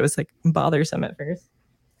 okay, but it was like bothersome at first.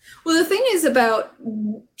 Well, the thing is about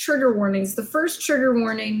trigger warnings, the first trigger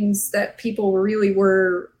warnings that people really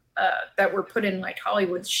were, that were put in like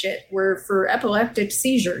Hollywood shit were for epileptic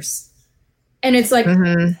seizures. And it's like,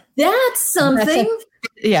 that's something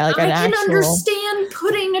like I can understand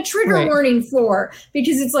putting a trigger warning for,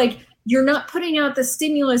 because it's like, you're not putting out the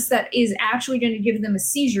stimulus that is actually going to give them a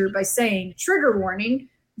seizure by saying, trigger warning,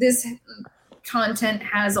 this content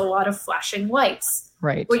has a lot of flashing lights.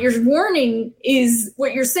 Right. What you're saying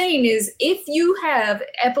is, if you have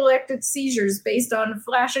epileptic seizures based on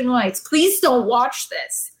flashing lights, please don't watch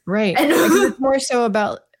this. Right. And it's more so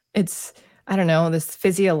about, I don't know, this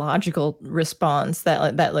physiological response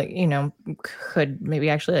that like, could maybe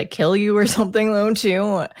actually like kill you or something though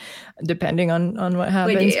too, depending on what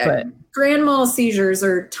happens. But grand mal seizures,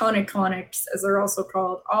 or tonic-clonics as they're also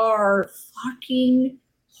called, are fucking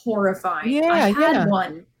horrifying. Yeah, I had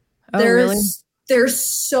one. Oh, really? They're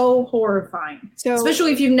so horrifying. So,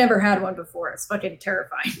 especially if you've never had one before. It's fucking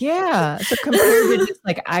terrifying. Yeah. So compared to just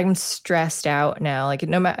like, I'm stressed out now, like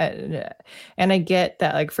no matter, and I get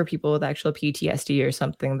that like for people with actual PTSD or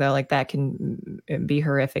something, though, like that can be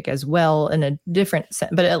horrific as well in a different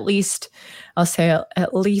sense. But at least I'll say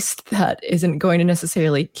at least that isn't going to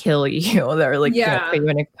necessarily kill you. Or like put you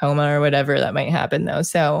in a coma or whatever that might happen though.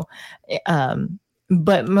 So,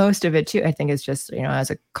 But most of it too, I think, is just, as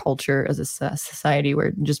a culture, as a society,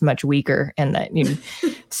 we're just much weaker. And that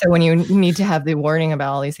so when you need to have the warning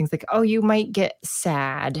about all these things, like, oh, you might get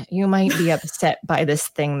sad, you might be upset by this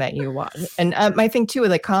thing that you watch. And my thing too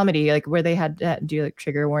with like comedy, like where they had to do like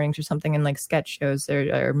trigger warnings or something in like sketch shows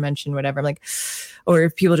or mention whatever, I'm like, or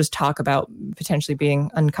if people just talk about potentially being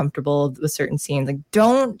uncomfortable with certain scenes, like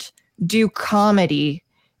don't do comedy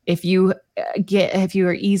if you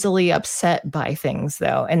are easily upset by things,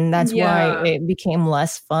 though. And that's why it became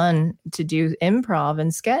less fun to do improv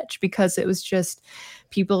and sketch, because it was just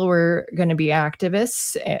people were going to be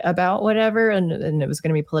activists about whatever, and it was going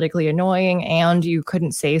to be politically annoying, and you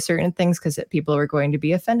couldn't say certain things because people were going to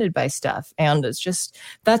be offended by stuff. And it's just,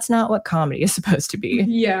 that's not what comedy is supposed to be.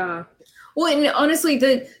 Yeah. Well, and honestly,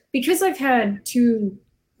 because I've had three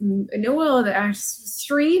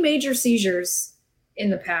major seizures in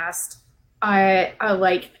the past, I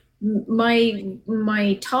like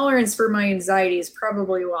my tolerance for my anxiety is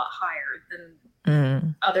probably a lot higher than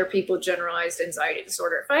other people generalized anxiety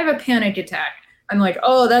disorder. If I have a panic attack, I'm like,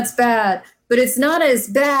 oh, that's bad, but it's not as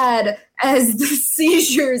bad as the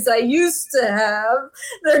seizures I used to have.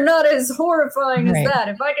 They're not as horrifying as that.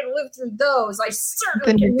 If I can live through those, I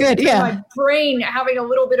certainly can live through my brain having a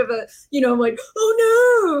little bit of a, like,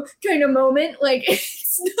 oh no, kind of moment. Like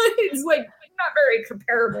it's like not very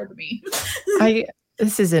comparable to me.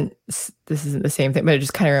 This isn't the same thing, but it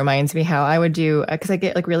just kind of reminds me how I would do, because I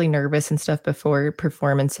get like really nervous and stuff before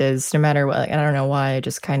performances, no matter what. Like, I don't know why. I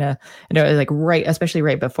just kind of, like especially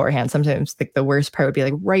right beforehand. Sometimes like the worst part would be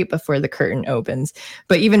like right before the curtain opens.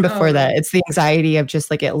 But even before that, it's the anxiety of just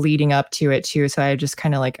like it leading up to it too. So I just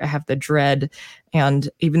kind of like, I have the dread. And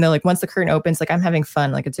even though like once the curtain opens, like I'm having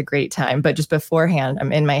fun, like it's a great time, but just beforehand,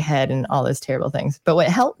 I'm in my head and all those terrible things. But what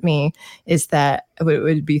helped me is that I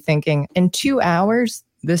would be thinking in 2 hours,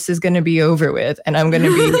 this is going to be over with, and I'm going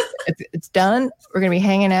to be, it's done. We're going to be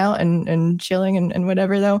hanging out and chilling and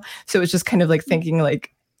whatever though. So it's just kind of like thinking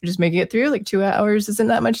like just making it through, like 2 hours isn't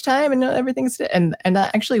that much time, and everything's, and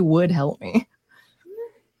that actually would help me.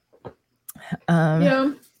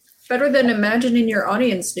 Better than imagining your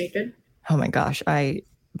audience naked. Oh my gosh, I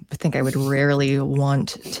think I would rarely want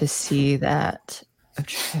to see that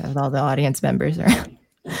with all the audience members around.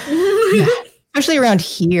 Especially around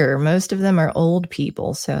here. Most of them are old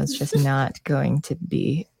people, so it's just not going to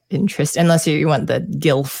be interesting unless you want the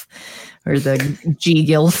GILF or the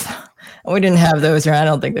G-GILF. We didn't have those around. I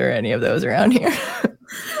don't think there are any of those around here.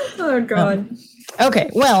 Oh, God. Okay,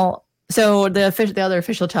 well, so the other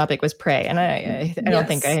official topic was Prey, and I don't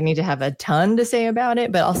think I need to have a ton to say about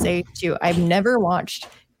it, but I'll say too, I've never watched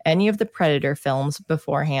any of the Predator films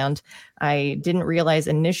beforehand. I didn't realize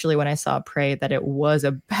initially when I saw Prey that it was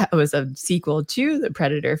a sequel to the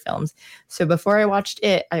Predator films. So before I watched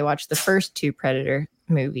it, I watched the first two Predator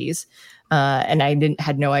movies, and I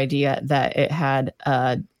had no idea that it had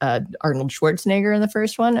Arnold Schwarzenegger in the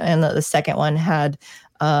first one, and the second one had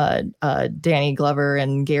Danny Glover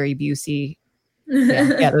and Gary Busey.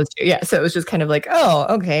 Those two. Yeah, so it was just kind of like, oh,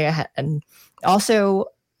 okay. And also,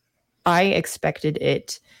 I expected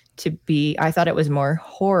it to be, I thought it was more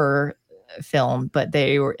horror film, but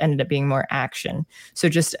they ended up being more action. So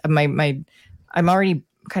just I'm already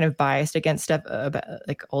kind of biased against stuff about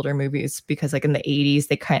like older movies, because like in the 80s,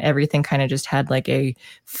 everything kind of just had like a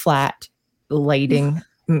flat lighting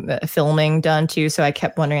filming done too. So I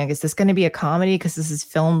kept wondering, like, is this going to be a comedy? Because this is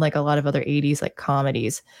filmed like a lot of other 80s like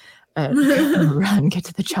comedies. Run, get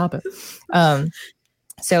to the chopper.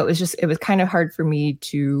 So it was kind of hard for me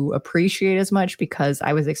to appreciate as much, because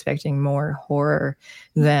I was expecting more horror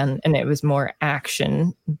and it was more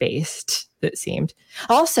action based, it seemed.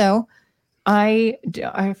 Also, I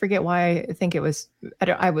forget why I think it was,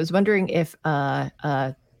 I was wondering if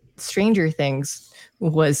Stranger Things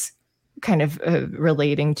was kind of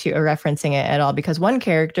relating to or referencing it at all, because one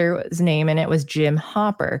character's name in it was Jim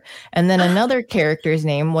Hopper, and then another character's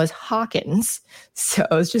name was Hawkins. So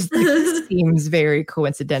it was just like, seems very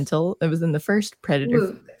coincidental. It was in the first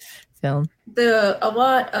Predator film. A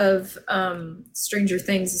lot of Stranger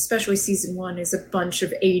Things, especially season 1, is a bunch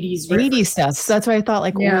of 80s stuff. So that's why I thought,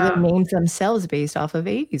 like, were the names themselves based off of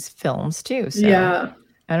 80s films too? So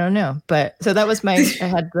I don't know. But so that was I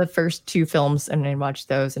had the first two films and I watched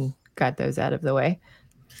those and got those out of the way.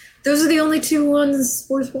 Those are the only two ones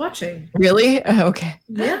worth watching. Really? Okay.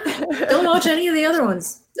 Yeah. Don't watch any of the other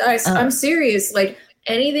ones. I'm serious. Like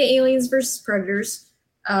any of the Aliens versus Predators,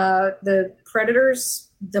 the Predator,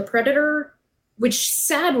 which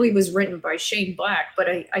sadly was written by Shane Black, but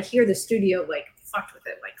I hear the studio like fucked with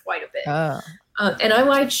it like quite a bit. And I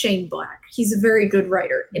like Shane Black. He's a very good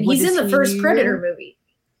writer, and he's in the first Predator movie.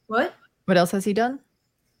 What? What else has he done?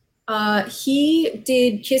 He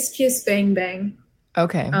did Kiss Kiss Bang Bang.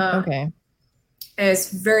 Okay. Okay.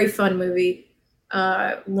 It's a very fun movie.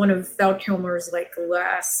 One of Val Kilmer's like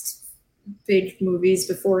last big movies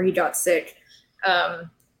before he got sick. And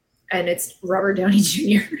it's Robert Downey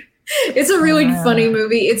Jr. It's a really funny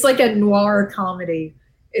movie. It's like a noir comedy.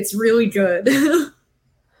 It's really good.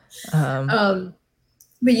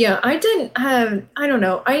 But yeah, I don't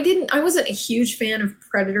know. I wasn't a huge fan of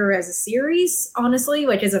Predator as a series, honestly,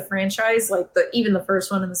 like as a franchise, like even the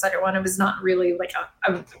first one and the second one, I was not really like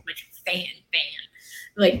a fan.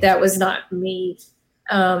 Like that was not me.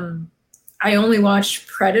 I only watched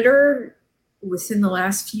Predator within the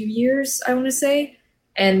last few years, I want to say.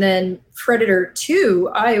 And then Predator 2,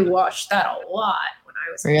 I watched that a lot when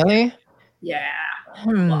I was really? Yeah,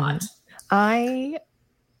 a lot.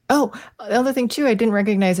 The other thing too, I didn't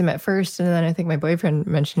recognize him at first, and then I think my boyfriend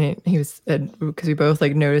mentioned it. He was because we both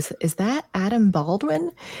like noticed, is that Adam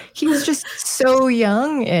Baldwin? He was just so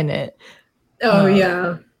young in it. Oh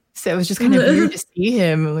yeah. So it was just kind of weird to see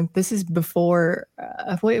him. Like this is before,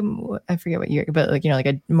 I forget what year, but like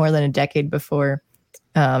like more than a decade before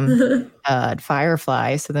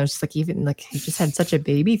Firefly. So there's just like even like he just had such a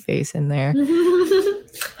baby face in there.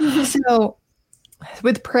 So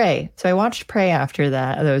with Prey, so I watched Prey after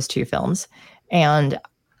those two films, and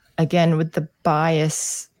again with the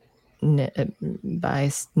biasness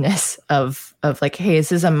of like, hey,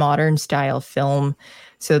 this is a modern style film,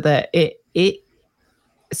 so that it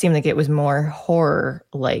seemed like it was more horror,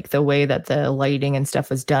 like the way that the lighting and stuff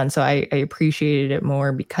was done. So I appreciated it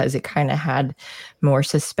more because it kind of had more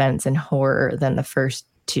suspense and horror than the first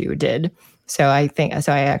two did. So I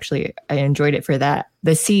enjoyed it for that.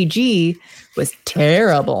 The CG was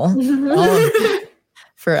terrible.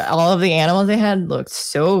 For all of the animals they had looked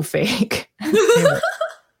so fake.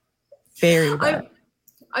 Very bad.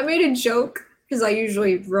 I made a joke because I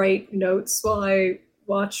usually write notes while I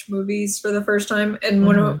watch movies for the first time, and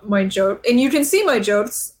one of my joke, and you can see my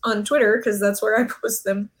jokes on Twitter because that's where I post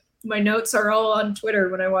them. My notes are all on Twitter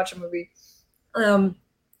when I watch a movie,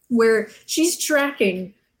 where she's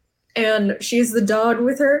tracking and she has the dog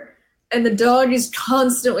with her, and the dog is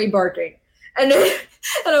constantly barking, and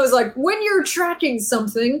I was like, when you're tracking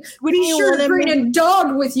something, be sure to bring a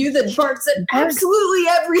dog with you that barks at absolutely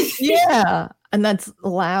everything. Yeah. And that's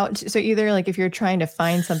loud. So either like if you're trying to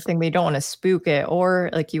find something, but you don't want to spook it, or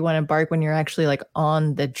like you want to bark when you're actually like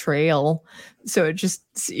on the trail. So it just,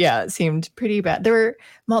 it seemed pretty bad. There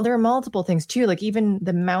were multiple things too. Like even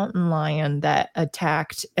the mountain lion that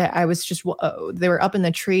attacked, I was just, they were up in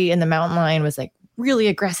the tree and the mountain lion was like really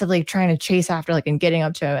aggressively trying to chase after like and getting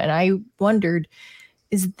up to him. And I wondered,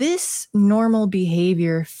 is this normal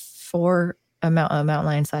behavior for a mountain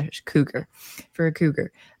lion / cougar, for a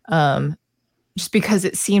cougar? Just because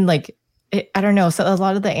it seemed like I don't know. So a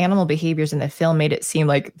lot of the animal behaviors in the film made it seem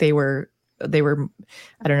like they were, I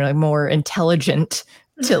don't know, more intelligent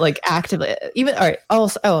to like actively even. All right.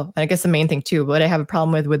 Also, I guess the main thing too, what I have a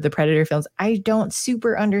problem with the Predator films, I don't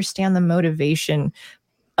super understand the motivation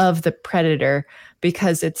of the Predator,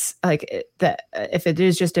 because it's like that if it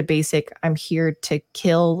is just a basic, I'm here to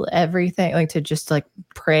kill everything, like to just like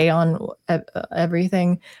prey on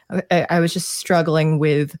everything. I was just struggling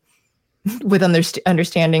with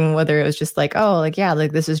understanding whether it was just like, oh, like, yeah,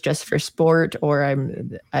 like this is just for sport, or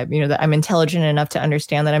I'm that I'm intelligent enough to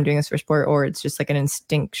understand that I'm doing this for sport, or it's just like an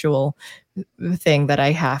instinctual thing that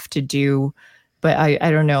I have to do. But I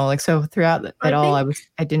don't know, like, so throughout it all,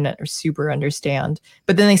 I didn't super understand.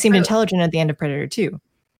 But then they seemed intelligent at the end of Predator 2.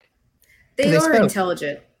 They are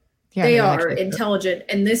intelligent. Yeah, they are intelligent,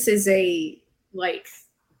 and this is a like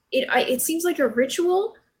it seems like a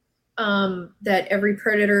ritual that every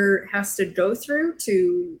Predator has to go through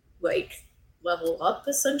to like level up,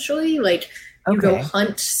 essentially. Like you go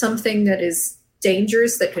hunt something that is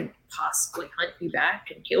dangerous that could possibly hunt you back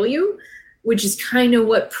and kill you, which is kind of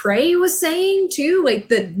what Prey was saying too. Like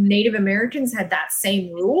the Native Americans had that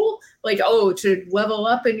same rule, like, oh, to level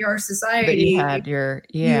up in your society, you have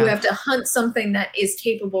to hunt something that is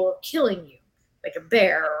capable of killing you, like a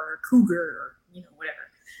bear or a cougar or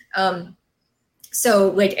whatever. So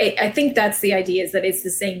like I think that's the idea, is that it's the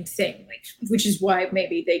same thing, like, which is why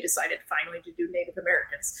maybe they decided finally to do Native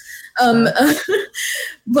Americans.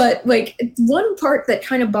 But like one part that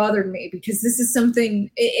kind of bothered me, because this is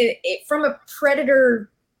something it from a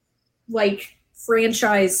Predator like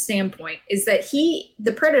franchise standpoint, is that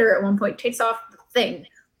the Predator at one point takes off the thing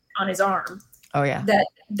on his arm. Oh yeah.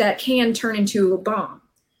 That can turn into a bomb,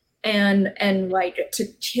 and like to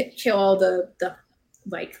kill all the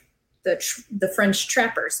French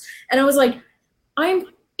trappers. And I was like,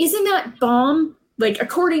 isn't that bomb like,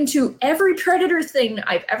 according to every Predator thing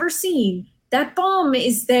I've ever seen, that bomb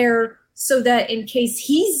is there so that in case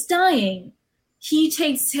he's dying, he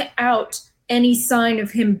takes out any sign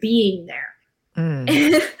of him being there.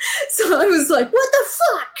 So I was like, what the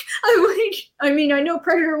fuck? I know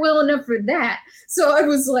Predator well enough for that. So I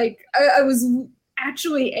was like, I was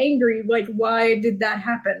actually angry, like, why did that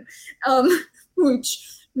happen? Which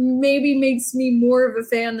maybe makes me more of a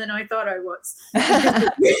fan than I thought I was.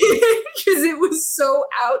 Because it was so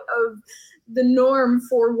out of the norm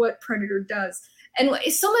for what Predator does. And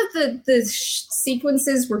some of the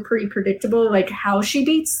sequences were pretty predictable, like how she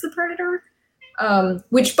beats the Predator.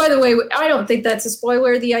 Which, by the way, I don't think that's a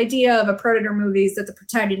spoiler. The idea of a Predator movie is that the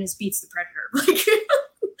protagonist beats the Predator. Like,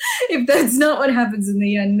 if that's not what happens in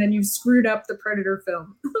the end, then you've screwed up the Predator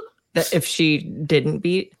film. If she didn't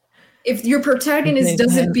beat? If your protagonist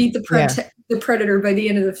doesn't beat the Predator by the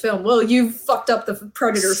end of the film, well, you've fucked up the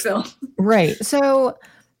Predator film. Right. So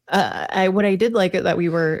what I did like that we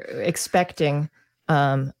were expecting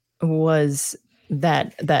was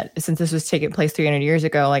that since this was taking place 300 years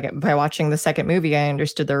ago, like by watching the second movie, I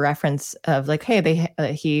understood the reference of like, hey,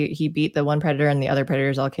 he beat the one Predator and the other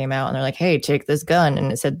Predators all came out and they're like, hey, take this gun.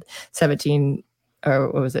 And it said 17,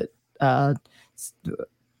 or what was it? I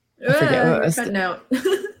forget. You're cutting out.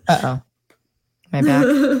 Uh-oh. Am I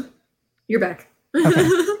back? You're back. Okay.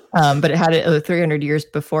 But it had it 300 years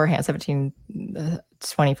beforehand,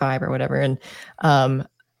 1725 or whatever. And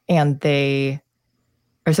they,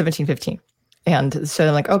 or 1715. And so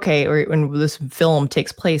I'm like, okay, when this film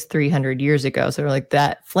takes place 300 years ago, so we're like,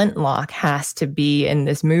 that flintlock has to be in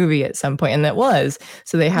this movie at some point, and that was.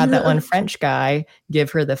 So they had that one French guy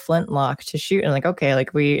give her the flintlock to shoot, and like, okay,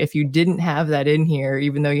 like if you didn't have that in here,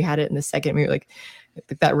 even though you had it in the second movie, like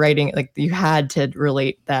that writing, like you had to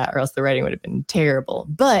relate that, or else the writing would have been terrible.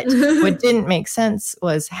 But what didn't make sense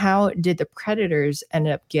was how did the Predators end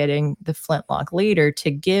up getting the flintlock later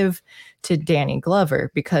to give to Danny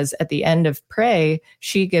Glover, because at the end of Prey,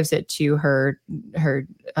 she gives it to her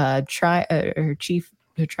tribal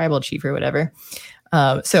chief or whatever.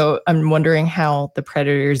 So I'm wondering how the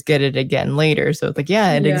Predators get it again later. So it's like,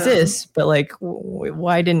 yeah, it exists, but like,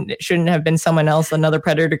 why shouldn't have been someone else? Another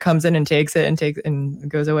Predator comes in and takes it and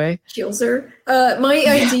goes away, kills her.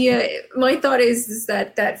 My thought is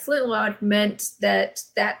that flintlock meant that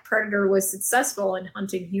Predator was successful in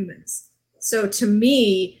hunting humans. So to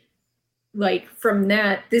me, like from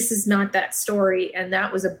that, this is not that story, and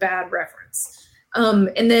that was a bad reference.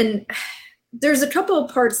 And then there's a couple of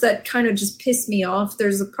parts that kind of just piss me off.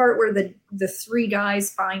 There's a part where the three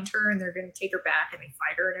guys find her and they're going to take her back and they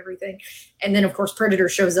fight her and everything. And then of course Predator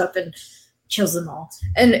shows up and kills them all,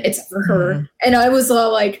 and it's for her. Mm-hmm. And I was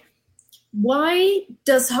all like, why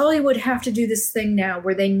does Hollywood have to do this thing now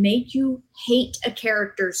where they make you hate a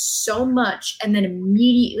character so much and then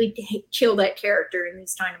immediately kill that character in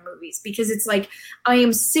these kind of movies? Because it's like, I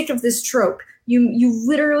am sick of this trope. You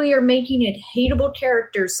literally are making it hateable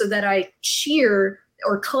characters so that I cheer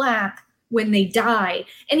or clap when they die.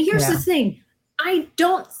 And here's the thing. I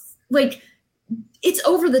don't, like, it's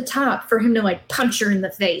over the top for him to, like, punch her in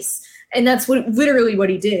the face. And that's literally what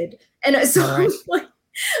he did. And so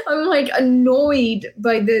I'm like annoyed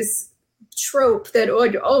by this trope that,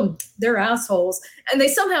 oh, they're assholes. And they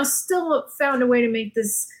somehow still found a way to make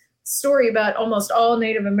this story about almost all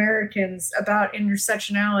Native Americans about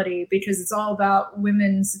intersectionality, because it's all about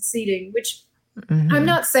women succeeding, which I'm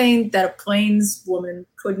not saying that a Plains woman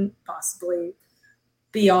couldn't possibly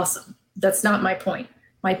be awesome. That's not my point.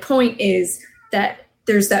 My point is that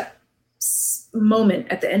there's that moment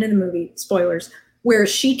at the end of the movie, spoilers, where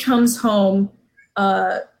she comes home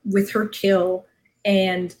with her kill,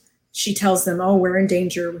 and she tells them, oh, we're in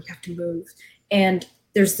danger, we have to move. And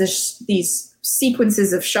there's these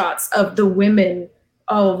sequences of shots of the women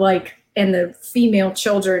all like, and the female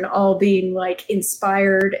children all being like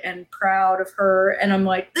inspired and proud of her. And I'm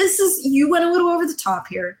like, you went a little over the top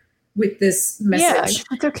here with this message. Yeah,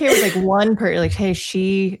 it's okay with like one person, like, hey,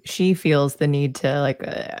 she feels the need to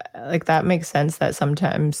like that makes sense that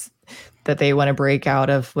sometimes that they want to break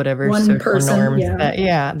out of whatever one social person, norms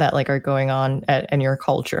that like are going on in your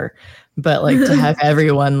culture. But like to have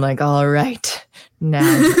everyone like, all right,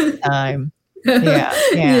 now's the time.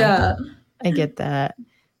 Yeah. I get that.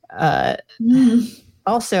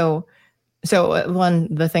 Also, so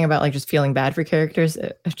the thing about like just feeling bad for characters,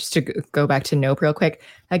 just to go back to Nope real quick.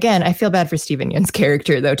 Again, I feel bad for Steven Yeun's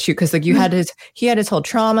character though too, because like he had his whole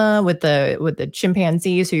trauma with the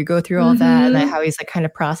chimpanzee, so you go through all that, and then how he's like kind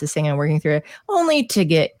of processing and working through it, only to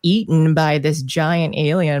get eaten by this giant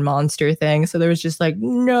alien monster thing. So there was just like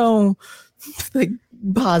no, like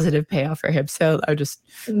positive payoff for him. So I just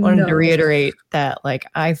wanted to reiterate that, like,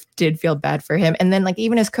 I did feel bad for him. And then, like,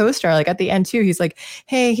 even his co-star, like at the end too, he's like,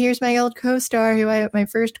 hey, here's my old co-star who my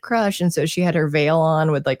first crush. And so she had her veil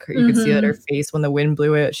on with like, you could see that her face when the wind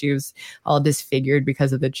blew it, she was all disfigured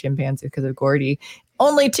because of the chimpanzee, because of Gordy,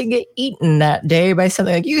 only to get eaten that day by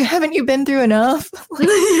something like, haven't you been through enough? Like,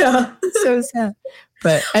 yeah. So sad.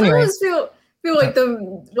 But anyway. I always feel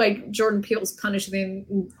like Jordan Peele's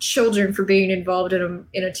punishing children for being involved in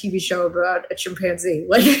a TV show about a chimpanzee.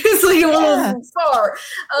 Like, it's like a little far.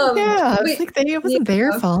 It's like it wasn't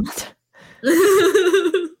their fault.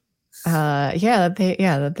 That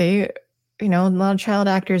they, you know, a lot of child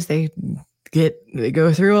actors, they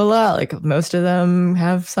go through a lot. Like most of them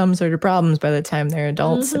have some sort of problems by the time they're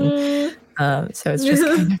adults, and so it's just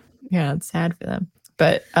kind of, it's sad for them.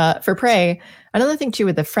 But for Prey, another thing too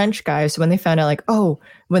with the French guys, when they found out, like,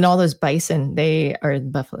 when all those bison, they are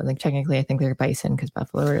buffalo, like technically I think they're bison because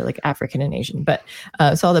buffalo are like African and Asian, but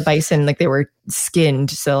so all the bison, like, they were skinned,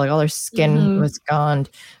 so like all their skin was gone,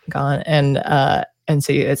 and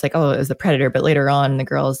so it's like, it was the predator. But later on, the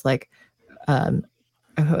girl's like, what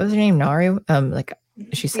was her name, Naru? Like,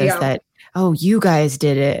 she says that, you guys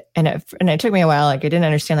did it, and it took me a while. Like, I didn't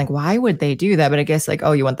understand, like, why would they do that? But I guess, like,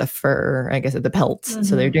 you want the fur, I guess, the pelts,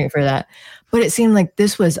 so they're doing it for that. But it seemed like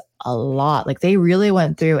this was a lot. Like, they really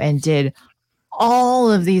went through and did all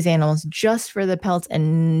of these animals just for the pelts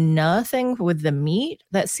and nothing with the meat.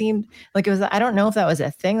 That seemed like it was, I don't know if that was a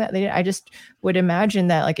thing that they did. I just would imagine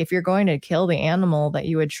that, like, if you're going to kill the animal, that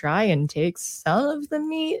you would try and take some of the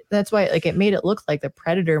meat. That's why, like, it made it look like the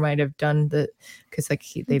predator might have done because, like,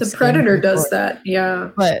 the predator does that,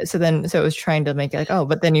 But so it was trying to make it like,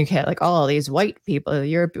 but then you can't, like, all these white people,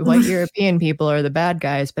 white European people are the bad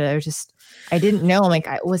guys. But I didn't know, like,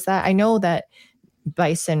 I know that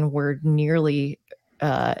bison were nearly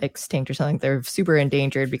extinct or something. They're super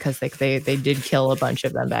endangered because, like, they did kill a bunch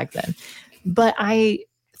of them back then. But I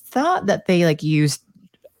thought that they, like, used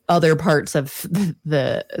other parts of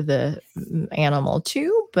the animal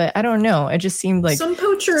too, but I don't know. It just seemed like some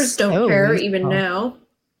poachers don't care even now.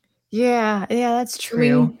 Yeah, that's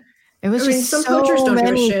true. It was just some poachers don't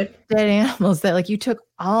give a shit. Dead animals that, like, you took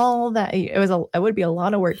all that. It would be a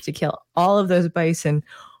lot of work to kill all of those bison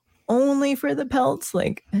only for the pelts.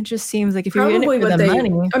 Like, it just seems like if you're in it for the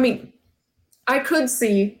money. I mean, I could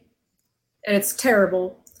see, and it's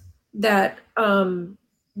terrible, that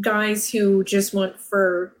guys who just went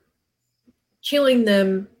for killing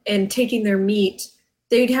them and taking their meat,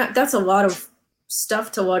 that's a lot of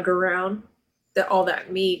stuff to lug around, all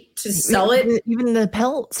that meat to sell it. Even the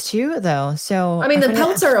pelts too, though. So I mean, the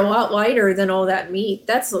pelts are a lot lighter than all that meat.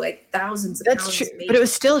 That's like thousands of pounds of meat. But it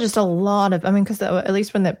was still just a lot of, because at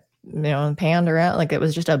least when panned around, like, it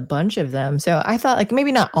was just a bunch of them. So I thought, like,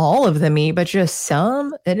 maybe not all of the meat, but just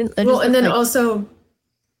some. Also,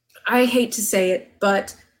 I hate to say it,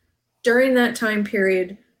 but during that time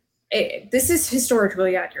period, this is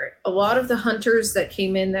historically accurate. A lot of the hunters that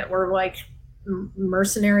came in that were like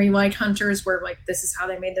mercenary-like hunters, were like, this is how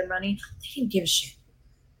they made their money. They didn't give a shit.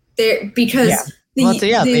 They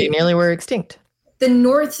nearly were extinct. The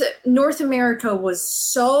North America was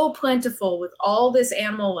so plentiful with all this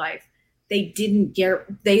animal life. They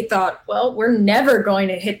thought, well, we're never going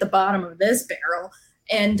to hit the bottom of this barrel.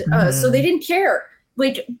 And so they didn't care.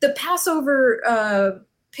 Like, the Passover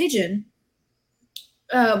pigeon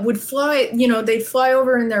would fly, they'd fly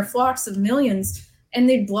over in their flocks of millions, and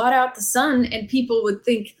they'd blot out the sun, and people would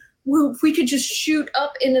think, well, if we could just shoot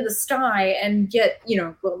up into the sky and get,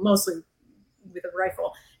 mostly with a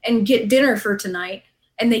rifle, and get dinner for tonight.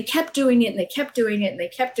 And they kept doing it, and they kept doing it, and they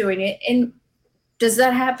kept doing it. And does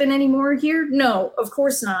that happen anymore here? No, of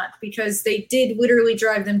course not, because they did literally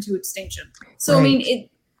drive them to extinction. So, right. I mean,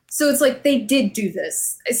 so it's like they did do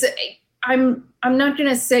this. I'm not going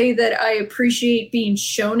to say that I appreciate being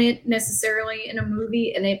shown it necessarily in a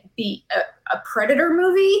movie and it be a Predator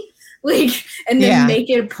movie, like, and then make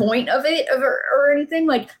it a point of it or anything.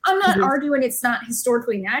 Like, I'm not arguing it's not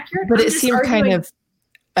historically inaccurate, but it seemed kind of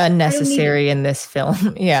unnecessary in this film.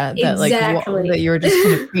 That exactly. That you were just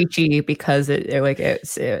kind of preachy because it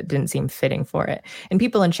didn't seem fitting for it. And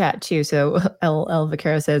people in chat too. So El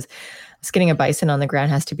Vaquero says, skinning a bison on the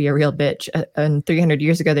ground has to be a real bitch. And 300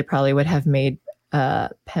 years ago, they probably would have made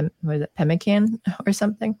pemmican or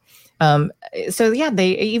something.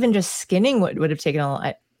 They even just skinning would have taken a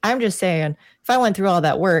lot. I'm just saying, if I went through all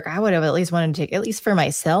that work, I would have at least wanted to take, at least for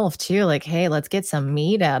myself too, like, hey, let's get some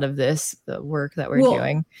meat out of the work that we're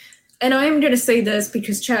doing. And I'm going to say this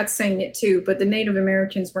because chat's saying it too, but the Native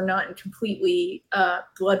Americans were not completely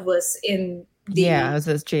bloodless in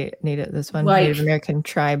Native American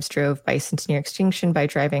tribes drove bison to near extinction by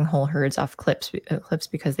driving whole herds off cliffs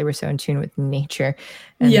because they were so in tune with nature,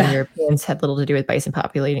 and the Europeans had little to do with bison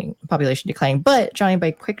population declining. But Johnny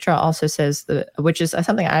by Quickdraw also says, which is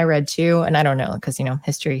something I read too, and I don't know because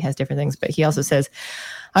history has different things, but he also says,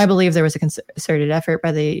 I believe there was a concerted effort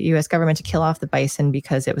by the U.S. government to kill off the bison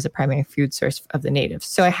because it was a primary food source of the natives.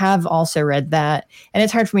 So I have also read that, and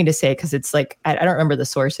it's hard for me to say because it's like I don't remember the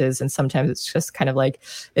sources, and sometimes it's just kind of like,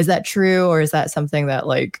 is that true or is that something that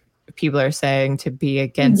like people are saying to be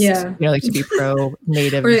against, like to be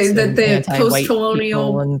pro-native, right? That the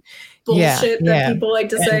post-colonial and bullshit that people like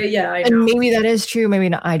to say. Yeah, I know. And maybe that is true. Maybe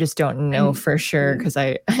not. I just don't know for sure because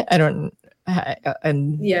I don't.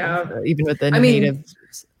 Even with the natives.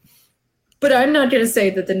 But I'm not going to say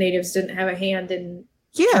that the natives didn't have a hand in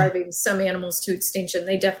driving some animals to extinction.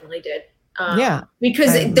 They definitely did.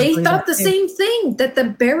 Because they thought the same thing, that the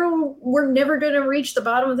barrel, we're never going to reach the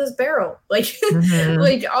bottom of this barrel. Like,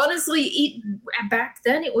 like honestly, back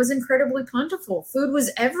then it was incredibly plentiful. Food was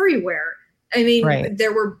everywhere. I mean,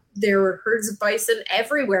 there were herds of bison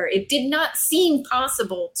everywhere. It did not seem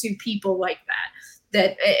possible to people like that.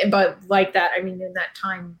 But like that, I mean, in that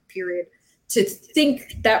time period, to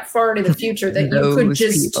think that far into the future that you could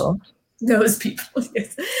just those people,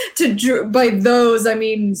 yes. By those I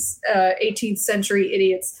mean 18th century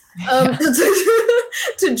idiots,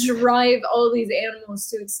 to drive all these animals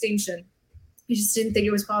to extinction. You just didn't think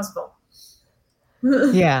it was possible.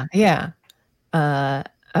 And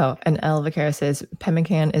El Vaquero says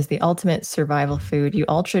pemmican is the ultimate survival food. You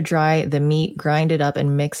ultra dry the meat, grind it up,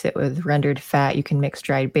 and mix it with rendered fat. You can mix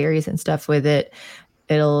dried berries and stuff with it.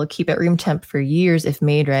 It'll keep at room temp for years if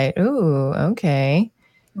made right. Ooh, okay.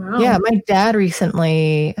 Wow. Yeah, my dad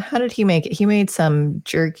recently, how did he make it? He made some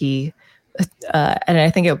jerky, and I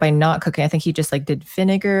think by not cooking, I think he just like did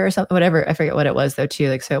vinegar or something, whatever. I forget what it was though too.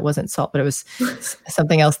 Like, so it wasn't salt, but it was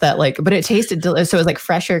something else that like, but it tasted delicious. So it was like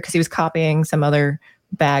fresher because he was copying some other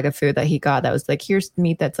bag of food that he got that was like, here's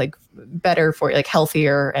meat that's like better for you, like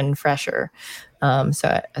healthier and fresher.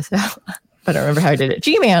 But I don't remember how I did it.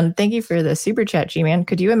 G-Man, thank you for the super chat, G-Man.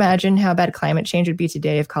 Could you imagine how bad climate change would be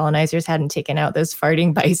today if colonizers hadn't taken out those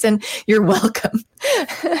farting bison? You're welcome.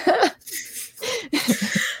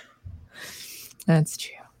 That's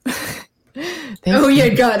true.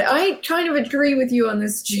 God, I kind of agree with you on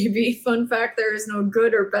this, GB. Fun fact, there is no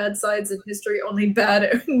good or bad sides in history, only bad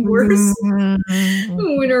and worse.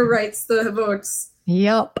 Winner writes the books.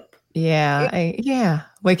 Yep. Yeah.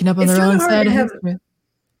 Waking up on the wrong side of history.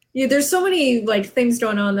 Yeah, there's so many like things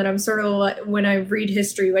going on that I'm sort of like, when I read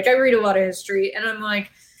history, like I read a lot of history, and I'm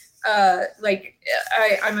like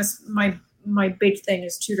my big thing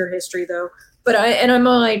is Tudor history though. But I'm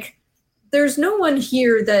like, there's no one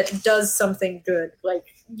here that does something good, like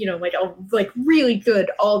really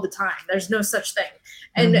good all the time. There's no such thing,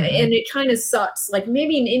 and it kind of sucks. Like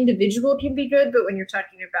maybe an individual can be good, but when you're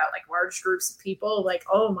talking about like large groups of people, like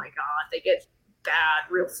oh my god, they get bad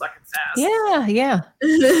real fucking fast.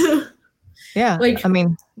 Yeah. Like I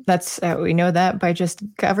mean, that's we know that by just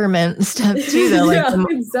government stuff too though. Like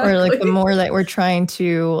or like the more that we're trying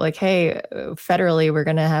to like, hey, federally we're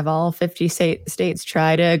gonna have all 50 states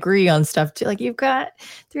try to agree on stuff too. Like you've got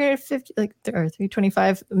 350 or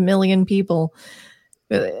 325 million people.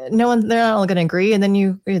 They're not all going to agree. And then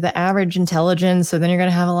you're the average intelligence. So then you're going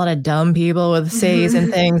to have a lot of dumb people with says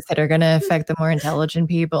and things that are going to affect the more intelligent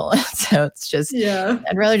people. So it's just,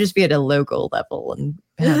 I'd rather just be at a local level and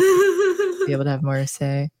be able to have more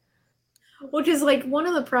say. Which is like one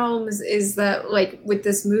of the problems is that like with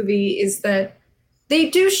this movie is that they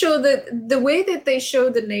do show that the way that they show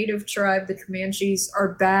the native tribe, the Comanches, are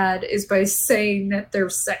bad is by saying that they're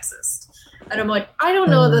sexist. And I'm like, I don't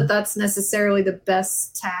know that that's necessarily the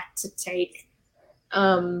best tack to take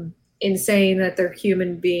in saying that they're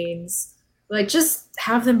human beings. Like, just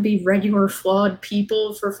have them be regular, flawed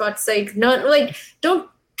people, for fuck's sake. Not like, don't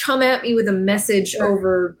come at me with a message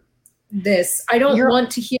over this. I don't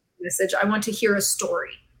want to hear a message. I want to hear a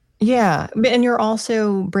story. Yeah. And you're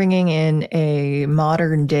also bringing in a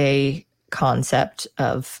modern day concept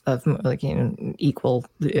of like, equal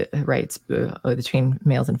rights between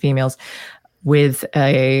males and females with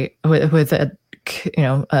a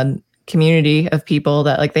community of people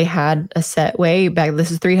that like they had a set way back.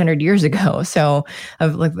 This is 300 years ago. So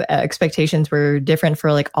of like the expectations were different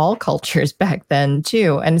for like all cultures back then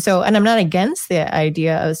too. And I'm not against the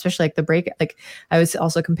idea of, especially like the break, like I was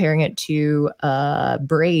also comparing it to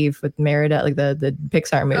Brave with Merida, like the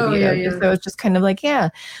Pixar movie. So it's just kind of like,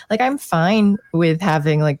 like I'm fine with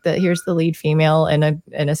having like here's the lead female in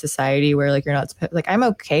a society where like you're not like, I'm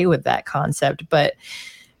okay with that concept, but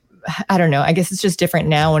I don't know. I guess it's just different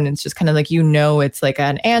now, and it's just kind of like, it's like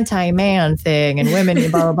an anti-man thing and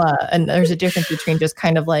women, blah, blah, blah. And there's a difference between just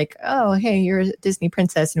kind of like, oh, hey, you're a Disney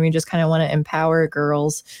princess and we just kind of want to empower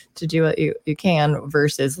girls to do what you can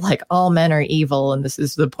versus like all men are evil. And this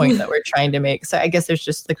is the point that we're trying to make. So I guess there's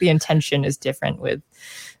just like the intention is different with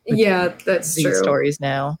that's these true. stories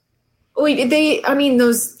now. Wait,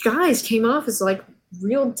 those guys came off as like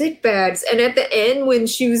real dickbags, and at the end when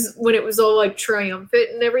it was all like triumphant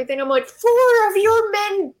and everything, I'm like, 4 of your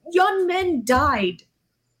young men died.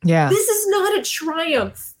 Yeah, this is not a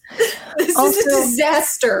triumph. This is a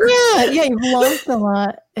disaster. Yeah, you've lost a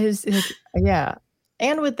lot.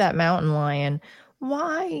 And with that mountain lion,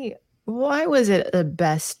 why was it the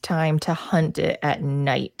best time to hunt it at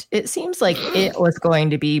night? It seems like it was going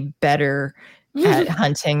to be better at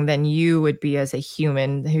hunting than you would be as a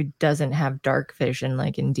human who doesn't have dark vision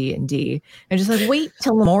like in D&D, and just like wait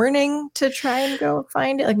till morning to try and go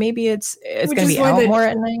find it. Like maybe it's going to be out more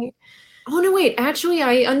at night. Oh no, wait! Actually,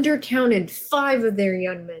 I undercounted 5 of their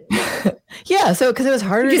young men. Yeah, so because it was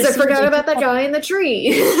harder. Because I forgot about that guy in the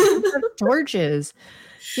tree. Torches.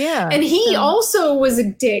 Yeah, and he also was a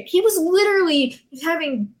dick. He was literally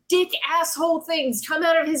having dick asshole things come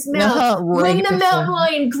out of his mouth when the mountain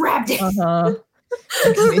lion grabbed it.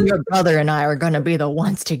 Your brother and I are going to be the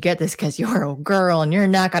ones to get this because you're a girl and you're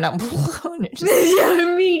not going to.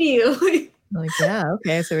 Yeah, immediately. Like, yeah,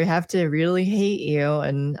 okay, so we have to really hate you.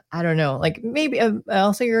 And I don't know, like maybe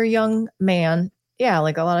also you're a young man. Yeah,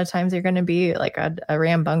 like a lot of times you're going to be like a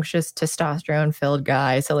rambunctious, testosterone-filled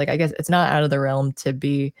guy. So like, I guess it's not out of the realm to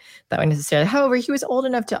be that way necessarily. However, he was old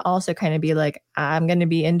enough to also kind of be like, I'm going to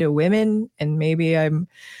be into women, and maybe I'm,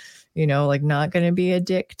 like not going to be a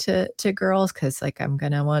dick to girls because like I'm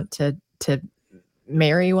going to want to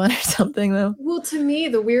marry one or something though. Well, to me,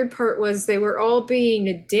 the weird part was they were all being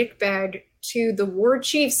a dickbag to the war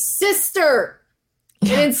chief's sister.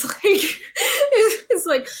 Yeah. And it's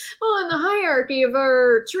like, well, in the hierarchy of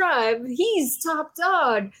our tribe, he's top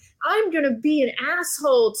dog. I'm going to be an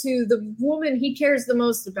asshole to the woman he cares the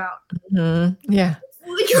most about. Mm-hmm. Yeah.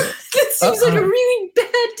 That seems like a really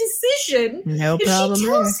bad decision. No problem. If she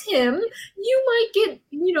tells him, you might get,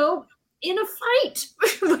 in a fight.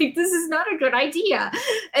 Like, this is not a good idea.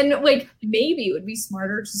 And like, maybe it would be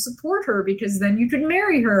smarter to support her because then you could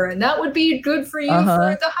marry her and that would be good for you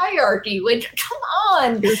for the hierarchy. Like, come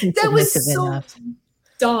on. That was so enough.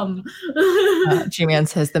 Dumb. G-Man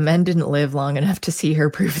says the men didn't live long enough to see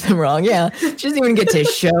her prove them wrong. Yeah. She doesn't even get to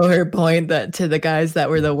show her point that to the guys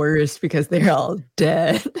that were the worst because they're all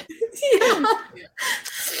dead. Yeah.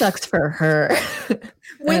 Sucks for her.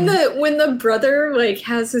 When the brother like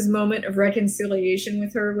has his moment of reconciliation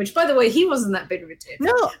with her, which by the way, he wasn't that big of a dick.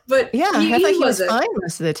 No, but yeah, I thought he was fine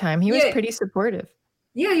most of the time. He was pretty supportive.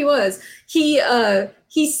 Yeah, he was. He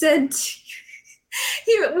said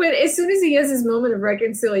as soon as he has his moment of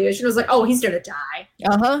reconciliation, I was like, oh, he's gonna die. Yeah.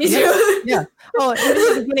 Oh, in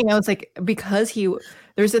the beginning, I was like, because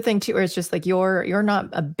there's a thing too where it's just like you're not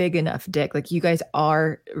a big enough dick. Like you guys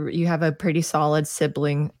you have a pretty solid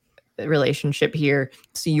sibling relationship here,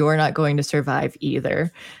 so you're not going to survive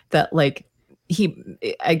either. That like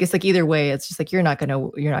I guess like either way, it's just like you're not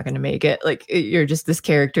gonna make it. Like you're just this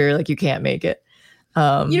character, like you can't make it.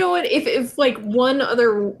 You know what? If like one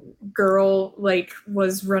other girl like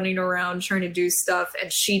was running around trying to do stuff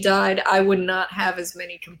and she died, I would not have as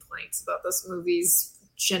many complaints about this movie's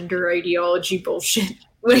gender ideology bullshit.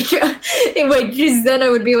 Because then I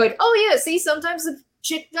would be like, oh yeah, see, sometimes the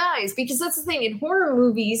chick dies, because that's the thing in horror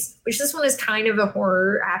movies, which this one is kind of a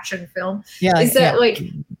horror action film. Yeah, is that like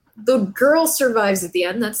the girl survives at the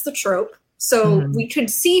end? That's the trope. So we could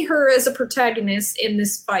see her as a protagonist in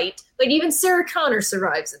this fight. Like even Sarah Connor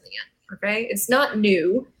survives in the end. Okay, it's not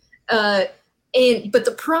new. But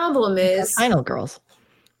the problem is Final Girls.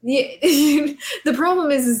 Yeah, the problem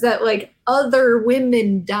is that like other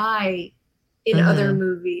women die in other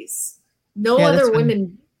movies. No other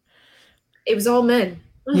women. It was all men.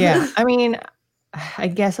 Yeah, I mean, I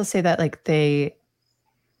guess I'll say that like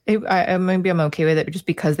maybe I'm okay with it just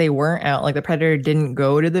because they weren't out. Like the Predator didn't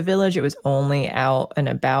go to the village; it was only out and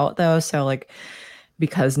about though. So like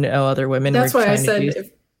because no other women. That's why I said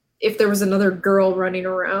if there was another girl running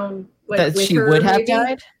around, like, that with she her, would have maybe.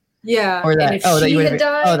 died. Yeah, or that and if she had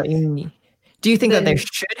died. Do you think that there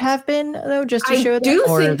should have been though, just to show that? I do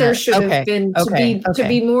think there should have been to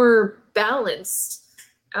be more balanced.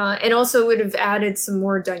 And also would have added some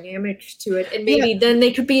more dynamic to it. And maybe then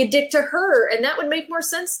they could be a dick to her, and that would make more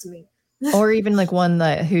sense to me. Or even like one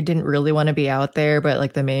who didn't really want to be out there, but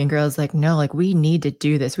like the main girl's like, no, like we need to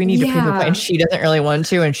do this. We need to prove a point. And she doesn't really want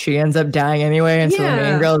to, and she ends up dying anyway. And so the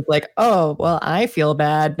main girl is like, oh, well, I feel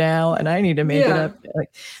bad now, and I need to make it up.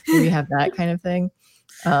 Like maybe have that kind of thing.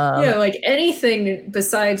 Like anything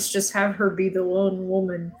besides just have her be the lone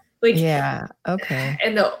woman. Like okay.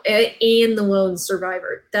 And the lone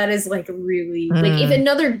survivor. That is like really like if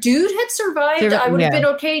another dude had survived, I would have been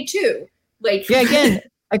okay too. Like again.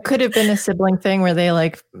 It could have been a sibling thing where they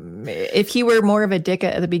like, if he were more of a dick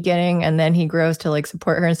at the beginning and then he grows to like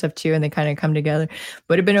support her and stuff too, and they kind of come together,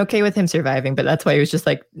 would have been okay with him surviving. But that's why he was just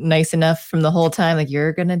like nice enough from the whole time, like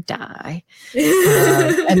you're gonna die.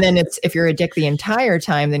 And then if you're a dick the entire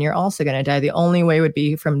time, then you're also gonna die. The only way would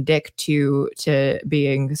be from dick to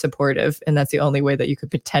being supportive, and that's the only way that you could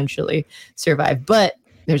potentially survive. But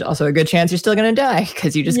there's also a good chance you're still going to die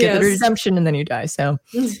because you just get the redemption and then you die. So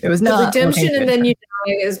it was not redemption and then you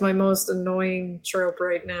die is my most annoying trope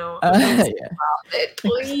right now. Stop it,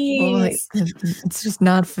 please. Well, it's just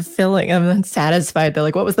not fulfilling. I'm not satisfied though.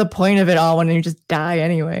 Like, what was the point of it all when you just die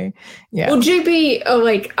anyway? Yeah. Well, JB,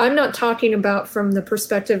 like I'm not talking about from the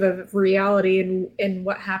perspective of reality and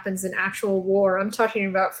what happens in actual war. I'm talking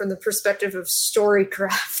about from the perspective of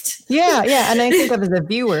storycraft. Yeah. And I think of as a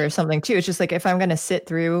viewer or something too. It's just like if I'm going to sit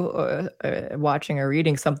through watching or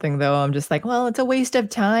reading something, though, I'm just like, well, it's a waste of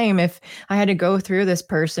time if I had to go through this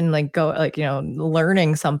person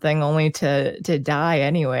learning something only to die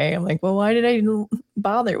anyway. I'm like, well, why did I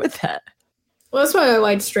bother with that? Well, that's why I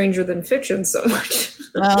like Stranger Than Fiction so much.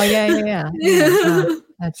 Oh yeah.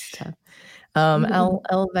 That's tough.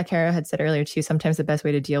 El Vaquero had said earlier too, sometimes the best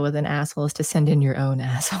way to deal with an asshole is to send in your own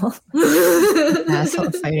asshole.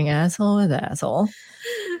 Asshole fighting asshole with asshole.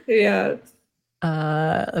 Yeah.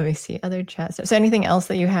 Let me see other chats. So anything else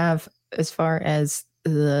that you have as far as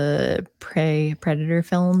the predator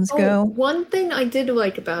films go? One thing I did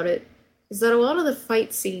like about it is that a lot of the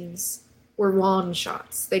fight scenes were long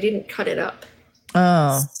shots. They didn't cut it up.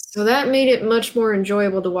 Oh. So that made it much more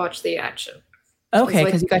enjoyable to watch the action. Okay,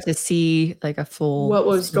 because you got to see like a full what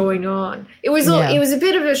was going on. It was a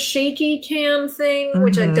bit of a shaky cam thing,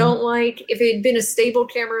 which I don't like. If it had been a stable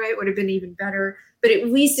camera, it would have been even better. But at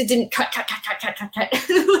least it didn't cut.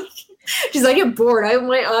 She's like, I get bored.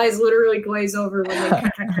 My eyes literally glaze over when they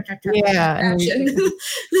cut. Yeah, and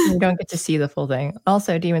you don't get to see the full thing.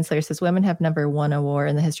 Also, Demon Slayer says women have never won a war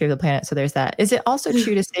in the history of the planet. So there's that. Is it also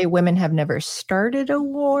true to say women have never started a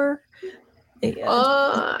war?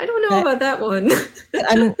 I don't know about that one.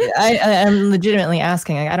 I'm legitimately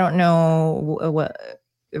asking. I don't know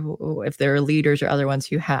if there are leaders or other ones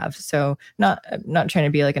who have. So not trying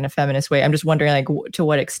to be like in a feminist way. I'm just wondering like to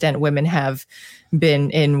what extent women have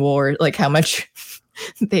been in war, like how much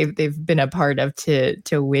they've been a part of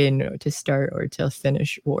to win or to start or to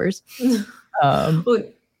finish wars. Well,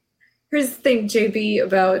 here's the thing, JB,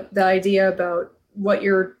 about the idea about what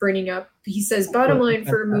you're bringing up. He says bottom line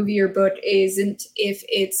for a movie or book isn't if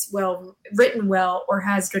it's well written well or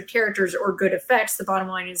has good characters or good effects. The bottom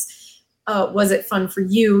line is was it fun for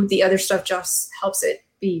you? The other stuff just helps it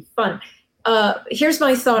be fun. Here's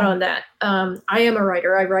my thought on that. I am a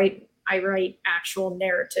writer. I write actual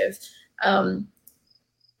narrative.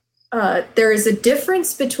 There is a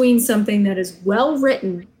difference between something that is well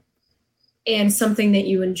written and something that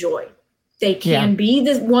you enjoy. They can be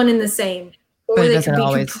the one and the same, or but they can be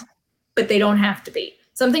always. But they don't have to be.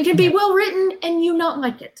 Something can be well written and you not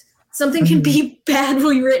like it. Something can be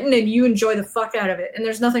badly written and you enjoy the fuck out of it. And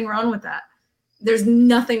there's nothing wrong with that. There's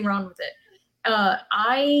nothing wrong with it.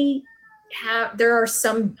 There are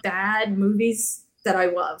some bad movies that I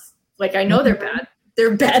love. Like, I know they're bad.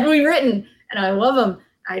 They're badly written and I love them.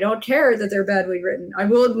 I don't care that they're badly written. I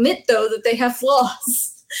will admit, though, that they have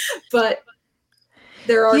flaws. But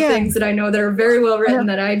there are things that I know that are very well written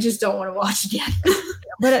that I just don't want to watch again.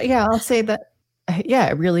 But I'll say that,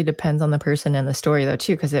 it really depends on the person and the story, though,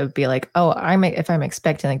 too, because it would be like, if I'm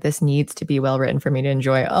expecting like this needs to be well written for me to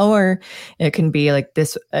enjoy, or it can be like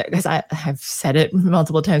this, because I've said it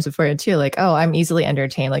multiple times before too, like, I'm easily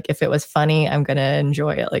entertained. Like if it was funny, I'm gonna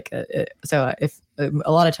enjoy it. Like so if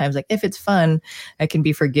a lot of times, like if it's fun, I can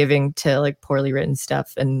be forgiving to like poorly written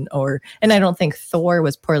stuff, and I don't think Thor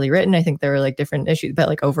was poorly written. I think there were like different issues, but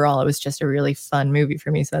like overall, it was just a really fun movie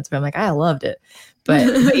for me. So that's why I'm like, I loved it.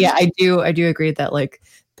 But yeah, I do agree that like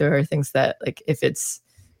there are things that like if it's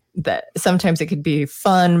that sometimes it could be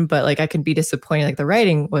fun, but like I could be disappointed. Like the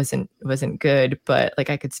writing wasn't good, but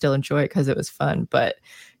like I could still enjoy it because it was fun. But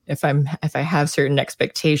if I have certain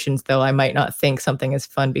expectations, though, I might not think something is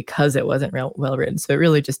fun because it wasn't well written. So it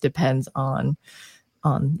really just depends on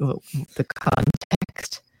the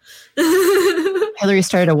context. Hillary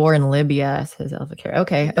started a war in Libya, says Alva Caro.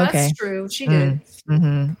 Okay. That's true. She did.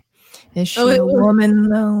 Mm-hmm. Is she a woman,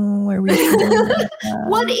 though? Are we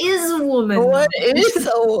what is a woman? What is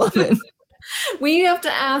a woman? We have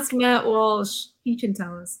to ask Matt Walsh. He can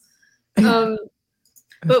tell us.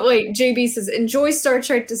 But wait, JB says, enjoy Star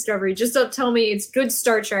Trek Discovery. Just don't tell me it's good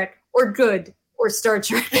Star Trek or good or Star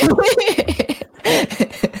Trek.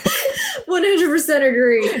 100%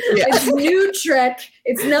 agree. Yeah. It's new Trek.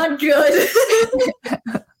 It's not good.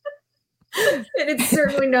 And it's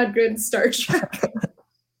certainly not good Star Trek.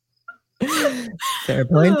 Fair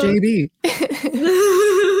point, JB.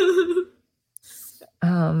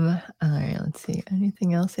 All right, let's see.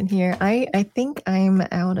 Anything else in here? I think I'm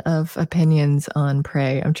out of opinions on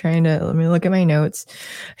Prey. Let me look at my notes.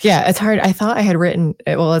 Yeah, it's hard. I thought I had written,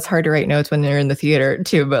 well, it's hard to write notes when they're in the theater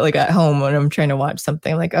too, but like at home when I'm trying to watch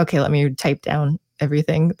something, I'm like, okay, let me type down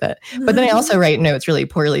everything but then I also write notes really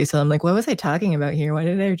poorly. So I'm like, what was I talking about here? Why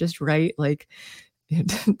did I just write like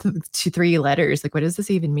 2-3 letters? Like, what does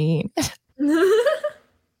this even mean?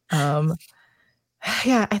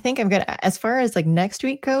 Yeah, I think I'm good. As far as like next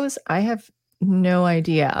week goes, I have no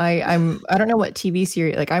idea. I don't know what TV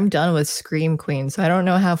series. Like, I'm done with Scream Queen, so I don't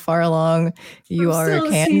know how far along you are or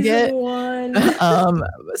can get. 1.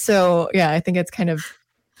 So yeah, I think it's kind of,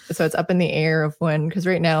 so it's up in the air of when, because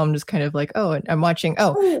right now I'm just kind of like, oh, I'm watching.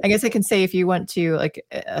 Oh, I guess I can say if you went to like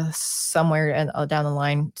somewhere and down the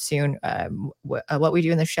line soon, What We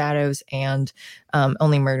Do in the Shadows and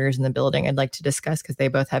Only Murders in the Building, I'd like to discuss because they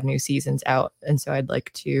both have new seasons out, and so I'd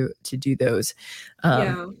like to do those.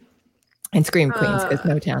 And Scream Queens because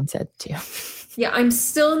Motown said too. Yeah, I'm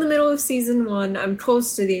still in the middle of season 1. I'm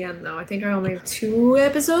close to the end though. I think I only have 2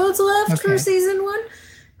 episodes left for season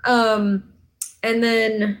 1. And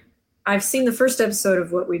then I've seen the first episode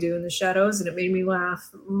of What We Do in the Shadows, and it made me laugh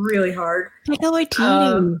really hard.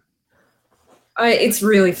 It's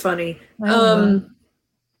really funny. I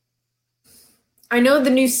know the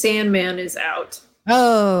new Sandman is out.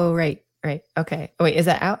 Oh, right. Okay. Oh, wait, is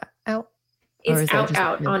that out? It's out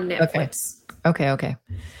on Netflix. Okay.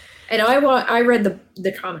 And I read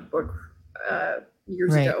the comic book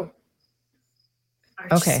years ago.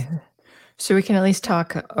 Okay. So we can at least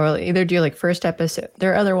talk, or either do like first episode.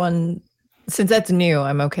 There are other one, since that's new.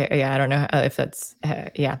 I'm okay. Yeah, I don't know if that's. I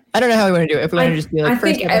don't know how we want to do it. If we want to just be like, I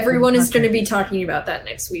think everyone is going to be talking about that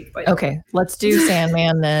next week. But okay, let's do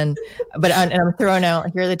Sandman then. But and I'm throwing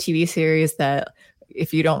out here are the TV series that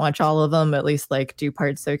if you don't watch all of them, at least like do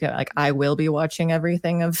parts. So like I will be watching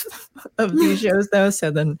everything of these shows though. So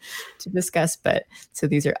then to discuss, but so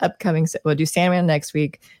these are upcoming. So we'll do Sandman next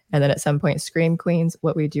week. And then at some point, Scream Queens,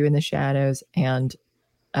 What We Do in the Shadows, and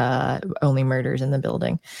Only Murders in the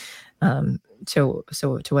Building. So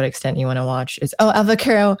to what extent you want to watch is, Alva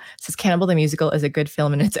Caro says Cannibal the Musical is a good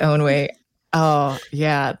film in its own way. Oh,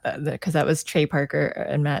 yeah, because that was Trey Parker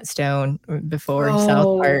and Matt Stone before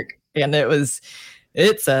South Park. And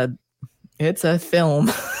it's a film.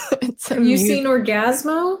 Have you seen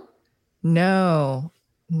Orgasmo? No.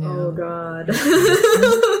 Oh, God.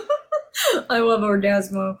 I love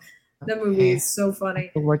Orgasmo. That movie is so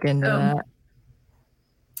funny. Look into that. I'm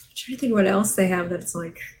trying to think what else they have that's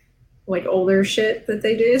like older shit that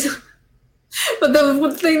they did. But the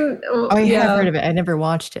one thing, I have heard of it. I never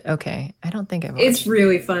watched it. Okay, I don't think I've watched It's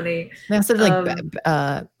really funny. They also like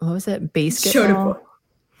what was it? Basketball.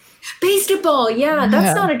 Basketball,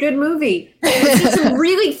 that's not a good movie. There's some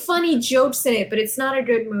really funny jokes in it, but it's not a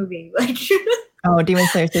good movie. Like, Demon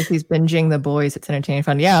Slayer says he's binging The Boys. It's entertaining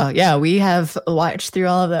fun. Yeah, we have watched through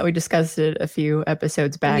all of that. We discussed it a few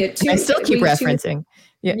episodes back. I still keep referencing.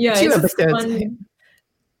 Two episodes.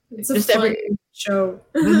 It's a fun show.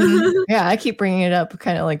 Yeah, I keep bringing it up,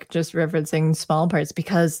 kind of like just referencing small parts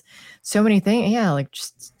because so many things. Yeah, like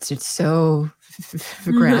just it's so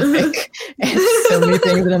graphic and so many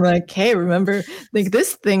things that I'm like, hey, remember, like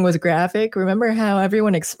this thing was graphic. Remember how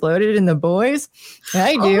everyone exploded in The Boys?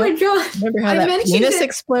 I do. Oh my god! Remember how that penis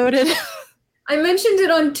exploded? I mentioned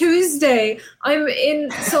it on Tuesday. I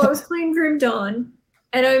was playing Grim Dawn.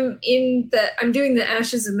 And I'm doing the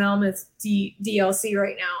Ashes of Mammoth DLC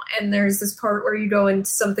right now, and there's this part where you go into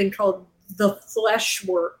something called the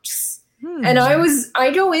Fleshworks. And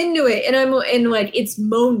I go into it, and I'm in like it's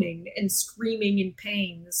moaning and screaming in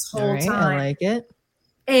pain this whole time. I like it.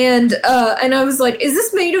 And I was like, is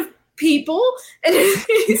this made of people? And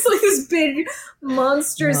it's like this big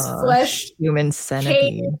monstrous flesh human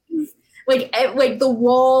centipede. Like the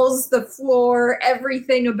walls, the floor,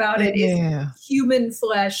 everything about it is human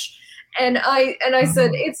flesh, and I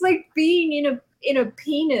said it's like being in a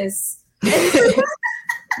penis.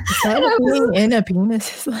 being in a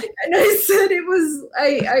penis? And I said it was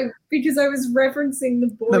I because I was referencing The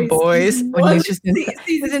Boys. The Boys when he's just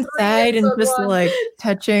he's inside and just like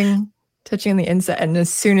touching the inside, and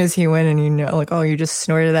as soon as he went and you just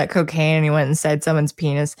snorted that cocaine and you went inside someone's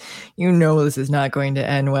penis, this is not going to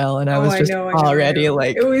end well. And I was already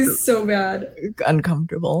like, it was so bad,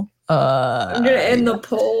 uncomfortable. I'm gonna end the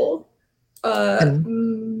poll.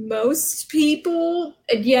 Most people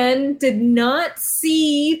again did not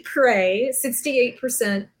see Prey.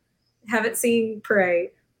 68% haven't seen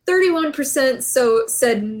Prey. 31%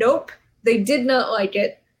 said nope, they did not like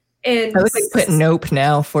it. And I would put nope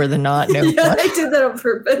now for the not nope. Yeah, I did that on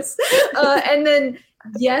purpose. And then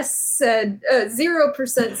yes said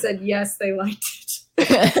 0% said yes, they liked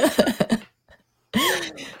it.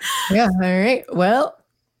 Yeah. All right. Well,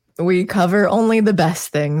 we cover only the best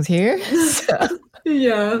things here. So.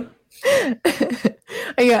 Yeah.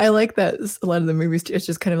 Yeah, I like that a lot of the movies too. It's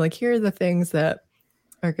just kind of like, here are the things that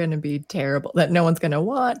are going to be terrible that no one's going to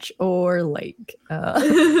watch or like,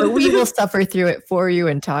 but we will suffer through it for you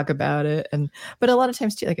and talk about it. But a lot of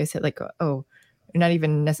times too, like I said, like, you're not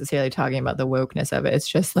even necessarily talking about the wokeness of it. It's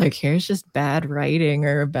just like, here's just bad writing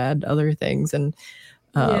or bad other things. And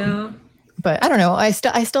but I don't know. I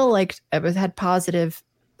still liked. I had positive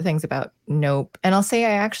things about Nope, and I'll say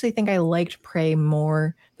I actually think I liked Prey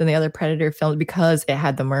more than the other Predator films because it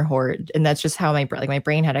had the more horror, and that's just how my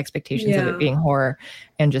brain had expectations of it being horror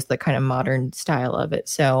and just the kind of modern style of it.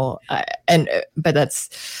 So, but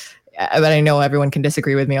I know everyone can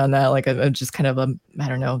disagree with me on that. Like, just kind of a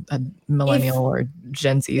millennial or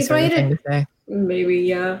Gen Z sort of thing to say. Maybe,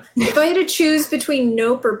 yeah. If I had to choose between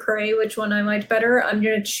Nope or Prey, which one I liked better, I'm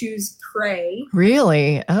going to choose Prey.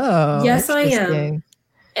 Really? Oh, yes, I am.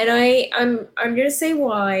 And I'm going to say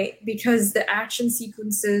why, because the action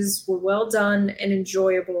sequences were well done and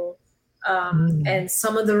enjoyable. And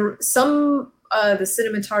some of the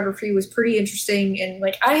cinematography was pretty interesting. And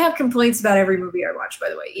like, I have complaints about every movie I watch, by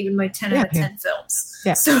the way, even my 10 out of 10 films.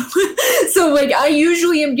 Yeah. So like, I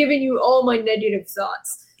usually am giving you all my negative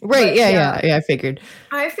thoughts. Right. But, yeah. I figured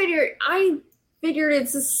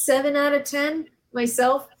it's a 7 out of 10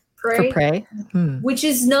 myself. Prey? Which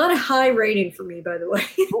is not a high rating for me, by the way.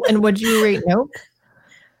 And would you rate Nope?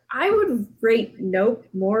 I would rate Nope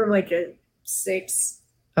more like a 6.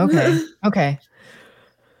 Okay.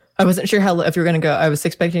 I wasn't sure if you were going to go. I was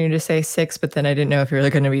expecting you to say 6, but then I didn't know if you were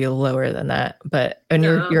going to be lower than that. But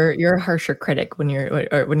you're a harsher critic when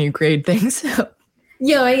you grade things.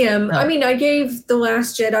 Yeah, I am. I mean, I gave The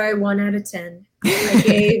Last Jedi 1 out of 10. I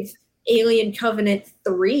gave Alien Covenant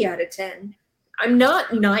 3 out of 10. I'm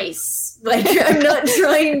not nice. Like, I'm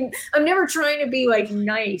never trying to be like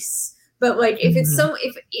nice. But like, if it's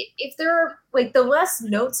if there are like, the less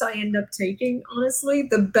notes I end up taking, honestly,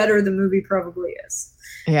 the better the movie probably is.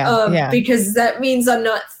 Yeah. Because that means I'm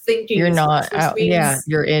not thinking. You're not out. Yeah.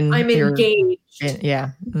 You're in. I'm engaged.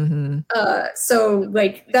 Yeah. Mm-hmm. So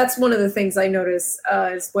like, that's one of the things I notice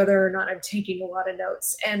is whether or not I'm taking a lot of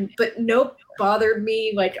notes. But Nope bothered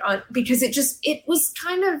me because it was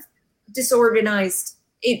kind of disorganized.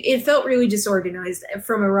 It felt really disorganized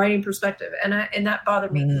from a writing perspective, and that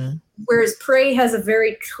bothered me. Whereas Prey has a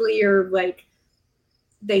very clear, like,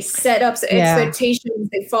 they set up expectations,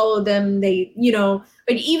 they follow them, they,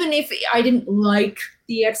 but even if I didn't like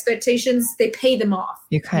the expectations, they pay them off.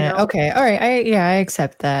 You kind of okay, all right, I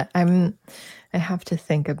accept that. I have to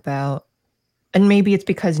think about. And maybe it's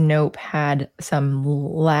because Nope had some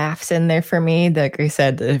laughs in there for me. Like I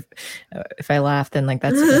said, if I laugh, then like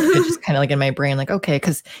that's just kind of like in my brain, like, okay,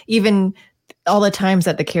 because even all the times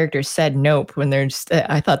that the characters said nope when they're just,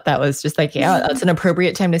 I thought that was just like, yeah, that's an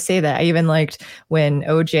appropriate time to say that. I even liked when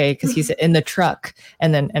OJ, because he's in the truck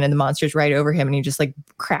and then the monster's right over him and he just like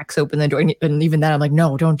cracks open the door. And even that, I'm like,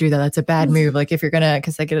 no, don't do that. That's a bad move. Like if you're gonna,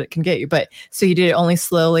 because like it can get you. But so he did it only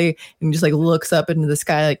slowly and just like looks up into the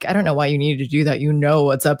sky. Like, I don't know why you needed to do that. You know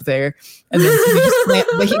what's up there. And then he just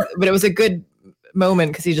but it was a good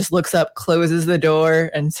moment because he just looks up, closes the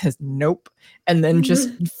door and says nope. And then just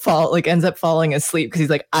ends up falling asleep because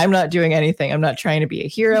he's like, I'm not doing anything. I'm not trying to be a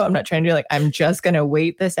hero. I'm not trying to I'm just going to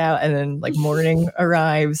wait this out. And then like morning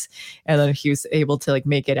arrives and then he was able to like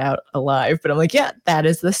make it out alive. But I'm like, yeah, that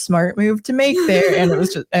is the smart move to make there. And it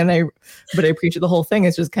was just, but I appreciate the whole thing.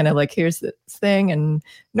 It's just kind of like, here's this thing and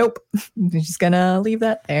nope, I'm just going to leave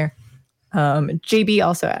that there. JB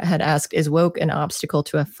also had asked, is woke an obstacle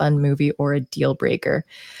to a fun movie or a deal breaker?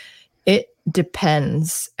 It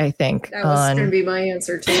depends, I think. That was going to be my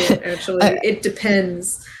answer too, actually. It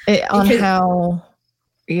depends. On how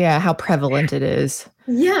prevalent it is.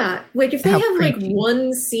 Yeah. Like if they have like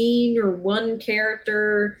one scene or one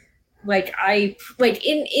character like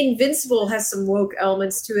Invincible has some woke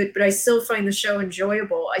elements to it, but I still find the show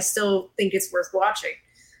enjoyable. I still think it's worth watching.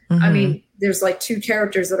 I mean, there's like 2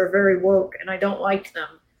 characters that are very woke and I don't like them,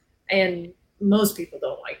 and most people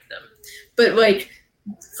don't like them, but like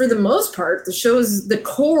for the most part, the show's the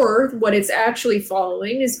core, what it's actually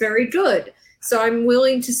following, is very good. So I'm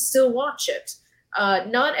willing to still watch it.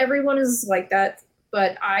 Not everyone is like that,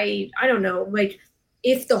 but I don't know, like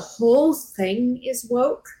if the whole thing is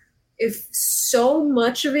woke, if so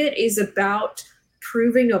much of it is about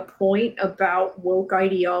proving a point about woke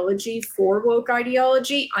ideology for woke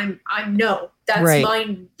ideology, I'm no. That's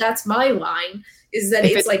right. That's my line, is that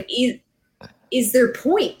it's like, is there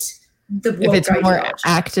point? The woke if it's ideology. More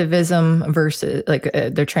activism versus like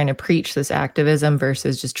they're trying to preach this activism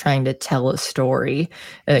versus just trying to tell a story.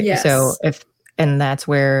 Yes. So and that's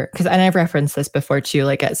where, because I've referenced this before too,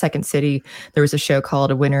 like at Second City, there was a show called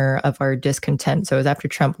A Winner of Our Discontent. So it was after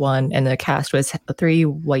Trump won, and the cast was 3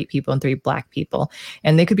 white people and 3 black people.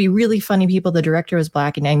 And they could be really funny people. The director was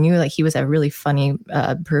black, and I knew like he was a really funny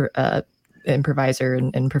improviser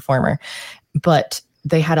and performer. But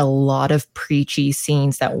they had a lot of preachy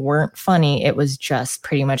scenes that weren't funny. It was just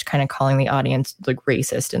pretty much kind of calling the audience like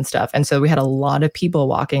racist and stuff. And so we had a lot of people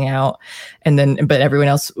walking out, and then, but everyone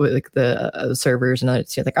else, like the servers and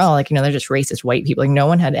others, like, oh, like, they're just racist white people. Like no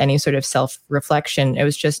one had any sort of self-reflection. It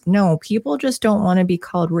was just, no, people just don't want to be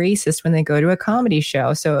called racist when they go to a comedy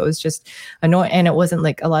show. So it was just annoying. And it wasn't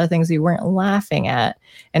like a lot of things we weren't laughing at.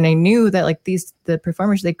 And I knew that like the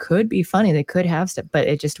performers, they could be funny, they could have stuff, but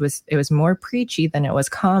it was more preachy than it was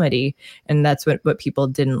comedy. And that's what people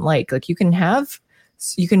didn't like. Like you can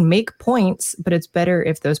make points, but it's better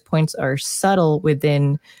if those points are subtle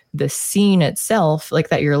within the scene itself, like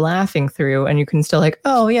that you're laughing through, and you can still like,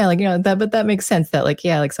 oh yeah, like, but that makes sense that like,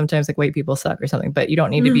 yeah, like sometimes like white people suck or something, but you don't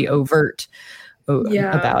need to be overt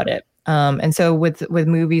about it. And so with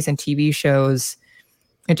movies and TV shows,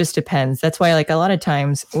 it just depends. That's why like a lot of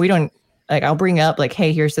times we don't, like I'll bring up like,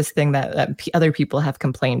 hey, here's this thing that other people have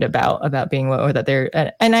complained about being, or that they're,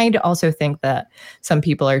 and I also think that some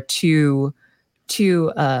people are too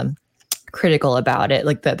critical about it,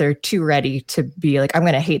 like that they're too ready to be like, I'm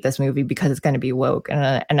going to hate this movie because it's going to be woke,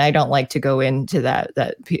 and I don't like to go into that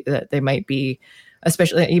they might be,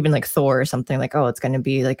 especially even like Thor or something, like, oh, it's going to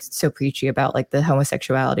be like so preachy about like the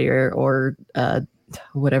homosexuality or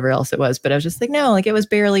whatever else it was. But I was just like, no, like it was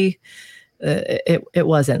barely. It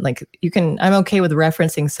wasn't like I'm okay with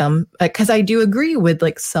referencing some, because I do agree with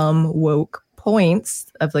like some woke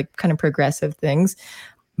points of like kind of progressive things,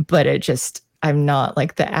 but I'm not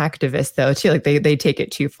like the activist though too, like they take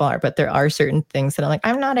it too far. But there are certain things that I'm like,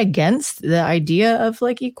 I'm not against the idea of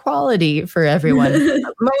like equality for everyone.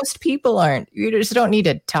 Most people aren't. You just don't need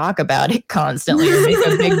to talk about it constantly or make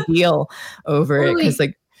a big deal over it, because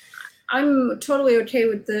like I'm totally okay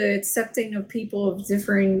with the accepting of people of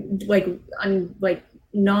differing, like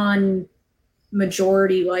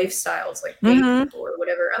non-majority lifestyles, like gay people or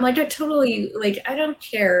whatever. I'm like, I totally, like, I don't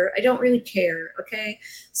care. I don't really care. Okay.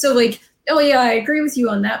 So like, oh yeah, I agree with you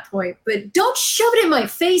on that point, but don't shove it in my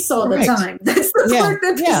face all the time. That's the part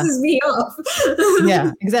that pisses me off.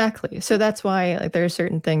 Yeah, exactly. So that's why like there are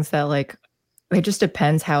certain things that like, it just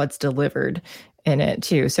depends how it's delivered in it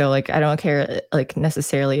too. So like I don't care like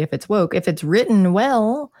necessarily if it's woke. If it's written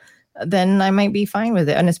well, then I might be fine with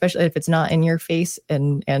it, and especially if it's not in your face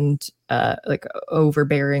and like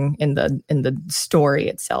overbearing in the story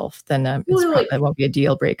itself, then it won't be a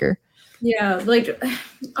deal breaker. Yeah, like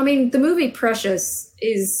I mean, the movie Precious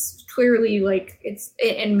is clearly like it's,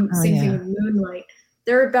 and same thing with Moonlight.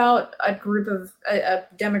 They're about a group of a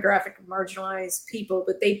demographic of marginalized people,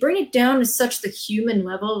 but they bring it down to such the human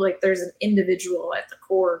level. Like there's an individual at the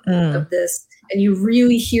core of this, and you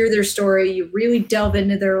really hear their story. You really delve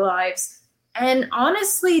into their lives. And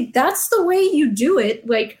honestly, that's the way you do it.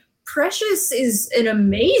 Like Precious is an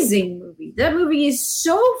amazing movie. That movie is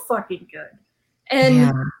so fucking good.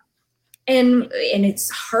 And it's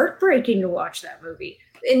heartbreaking to watch that movie.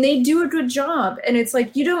 And they do a good job. And it's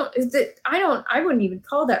like, I wouldn't even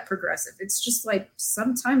call that progressive. It's just like,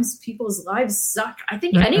 sometimes people's lives suck. I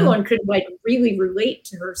think anyone could like really relate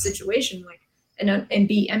to her situation, like, and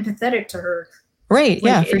be empathetic to her. Right. Like,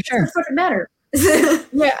 yeah, for sure. It doesn't fucking matter.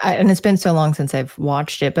 Yeah. And it's been so long since I've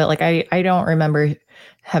watched it, but like, I don't remember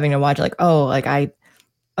having to watch it like, oh, like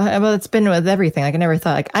well, it's been with everything. Like I never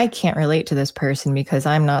thought like I can't relate to this person because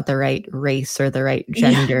I'm not the right race or the right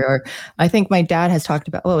gender. Or I think my dad has talked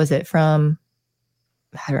about, what was it from?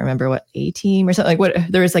 I don't remember what A-Team or something, like what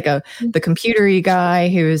there was like the computery guy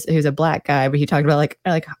who's a black guy, but he talked about like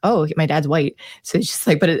oh, my dad's white, so it's just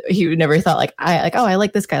like, but he never thought like I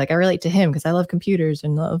like this guy, like I relate to him because I love computers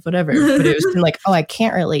and love whatever, but it was like, oh, I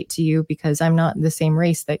can't relate to you because I'm not the same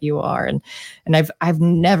race that you are, and I've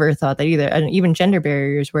never thought that either, and even gender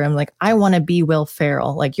barriers where I'm like, I want to be Will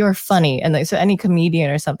Ferrell, like you're funny, and like so any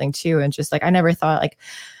comedian or something too, and just like I never thought like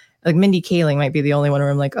Mindy Kaling might be the only one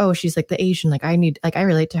where I'm like, oh, she's like the Asian, like I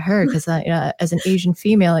relate to her because as an Asian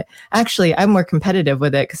female, actually I'm more competitive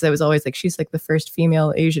with it because I was always like, she's like the first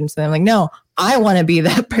female Asian, so I'm like, no, I want to be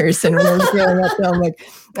that person when I was growing up. So I'm like,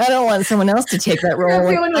 I don't want someone else to take that role.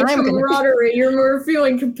 You're feeling like camaraderie. You're more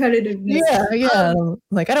feeling competitiveness. Yeah.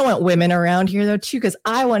 Like I don't want women around here though too because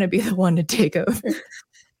I want to be the one to take over.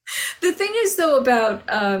 The thing is, though, about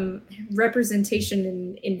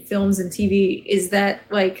representation in films and TV is that,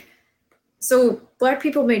 like, so Black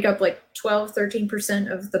people make up like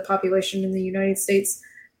 13% of the population in the United States.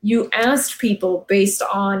 You asked people based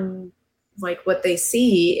on like what they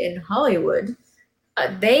see in Hollywood,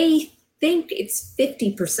 they think it's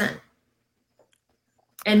 50%.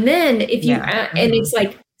 And then if you and it's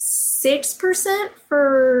like 6%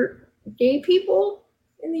 for gay people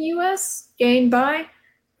in the US, gay and bi,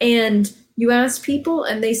 and you ask people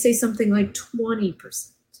and they say something like 20%.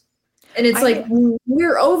 And it's like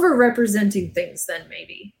we're overrepresenting things then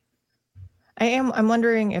maybe. I'm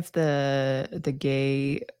wondering if the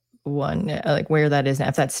gay one, like where that is now,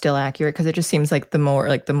 if that's still accurate, because it just seems like the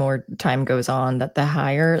more time goes on, that the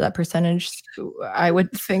higher that percentage I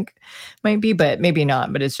would think might be, but maybe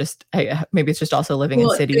not. But it's just maybe it's just also living in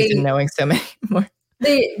cities and knowing so many more.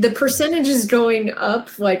 The percentage is going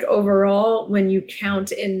up like overall when you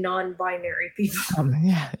count in non-binary people.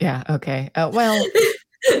 Yeah. Okay. Well.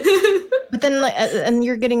 But then like and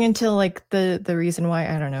you're getting into like the reason why,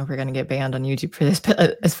 I don't know if we're going to get banned on YouTube for this,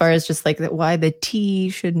 but as far as just like why the T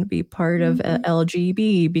shouldn't be part of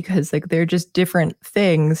LGB, because like they're just different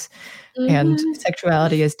things, and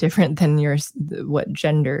sexuality is different than what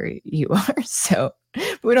gender you are. So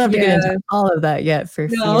we don't have to get into all of that yet for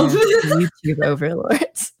YouTube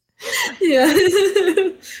overlords. Yeah.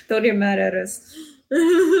 Don't get mad at us.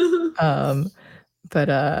 But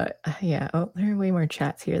there are way more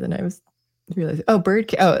chats here than I was realizing.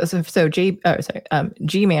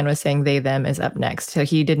 G-Man was saying they them is up next. So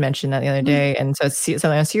he did mention that the other day, and so it's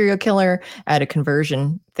something on a serial killer at a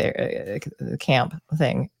conversion camp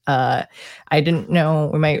thing. I didn't know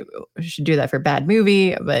we should do that for Bad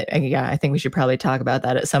Movie, but I think we should probably talk about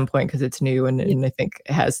that at some point because it's new and I think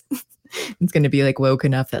it has. It's going to be like woke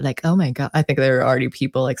enough that like, oh my god, I think there are already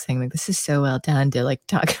people like saying like this is so well done to like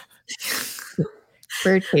talk.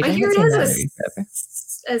 I hear it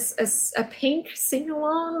as a pink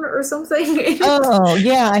sing-along or something. Oh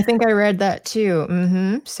yeah, I think I read that too.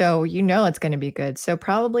 So it's going to be good. So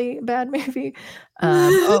probably Bad Movie,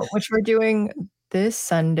 which we're doing this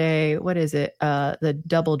Sunday. What is it? The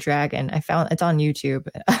Double Dragon. I found it's on YouTube.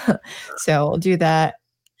 So we'll do that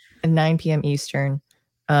at 9 p.m. Eastern.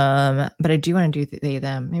 But I do want to do they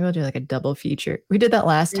them. Maybe we'll do like a double feature. We did that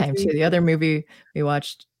last time too. The other movie we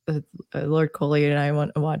watched. Lord Coley and I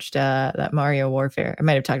watched that Mario Warfare. I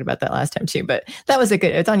might have talked about that last time too, but that was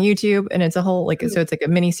it's on YouTube and it's a whole so it's like a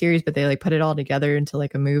mini series, but they like put it all together into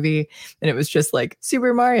like a movie, and it was just like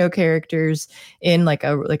Super Mario characters in like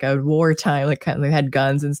a wartime, like kind of they had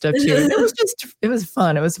guns and stuff too. And it was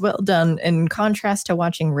fun. It was well done. In contrast to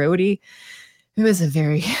watching Rhodey, it was a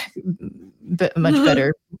very much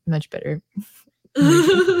better.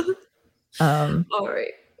 All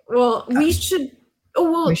right. Well, we should.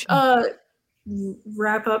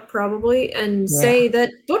 Wrap up probably and say that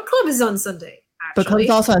book club is on Sunday. Book club is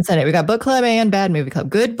also on Sunday. We got book club and Bad Movie Club.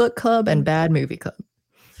 Good book club and Bad Movie Club.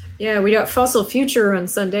 Yeah, we got Fossil Future on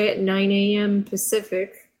Sunday at 9 a.m.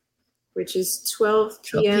 Pacific, which is 12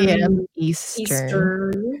 p.m.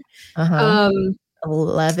 Eastern.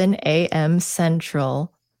 11 a.m.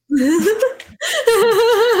 Central.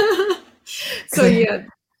 So yeah.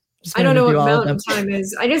 I don't know what mountain time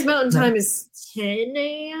is. I guess mountain time is 10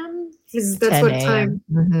 a.m. because that's what time.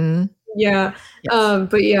 Mm-hmm. Yeah. Yes.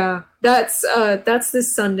 But yeah, that's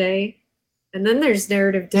this Sunday. And then there's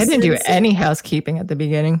Narrative Dissonance. I didn't do any housekeeping at the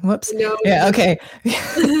beginning. Whoops. No. Yeah, okay.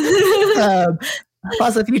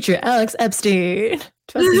 Fossil Future, Alex Epstein.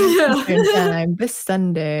 12 Eastern time this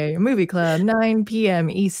Sunday. Movie Club, 9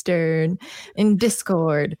 p.m. Eastern in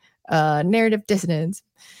Discord. Narrative Dissonance.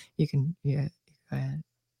 You can, go ahead.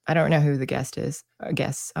 I don't know who the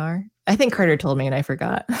guests are. I think Carter told me and I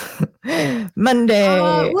forgot. Monday.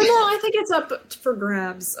 Well, no, I think it's up for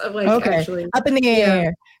grabs. Actually, up in the air.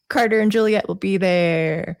 Yeah. Carter and Juliet will be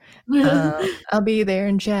there. I'll be there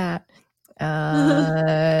in chat.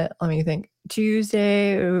 Let me think.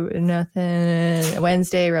 Tuesday, nothing.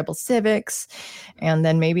 Wednesday, Rebel Civics, and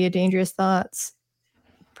then maybe a Dangerous Thoughts.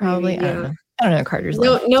 Probably. Maybe, yeah. I don't know. Carter's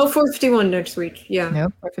no 451 next week. Yeah. No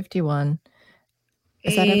 451.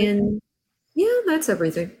 Is that everything? Yeah, that's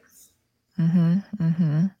everything. Let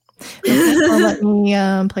me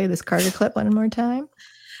play this Carter clip one more time.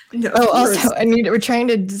 No, also, we're trying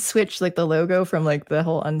to switch like the logo from like the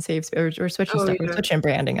whole unsafe. We're switching stuff. Yeah. We're switching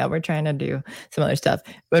branding up. We're trying to do some other stuff.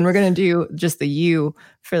 But we're going to do just the U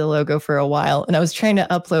for the logo for a while. And I was trying to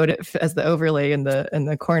upload it as the overlay in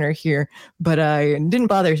the corner here, but I didn't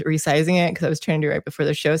bother resizing it because I was trying to do it right before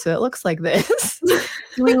the show. So it looks like this.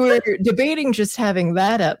 We were debating just having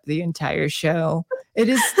that up the entire show. It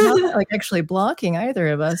is not like actually blocking either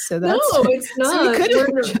of us. So that's no, it's not. So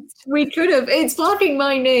we could have. It's blocking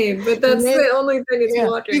my name, but that's the only thing it's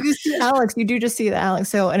blocking. You can see Alex. You do just see the Alex.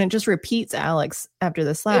 So and it just repeats Alex after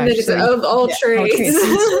the slash. And then it's of all trades.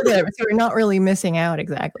 So we're not really missing out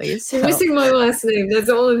exactly. So. You're missing my last name. That's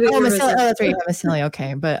the only thing. That's right. Maselli.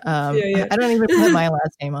 Okay, but I don't even put my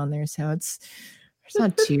last name on there, so it's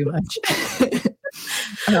not too much.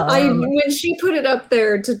 When she put it up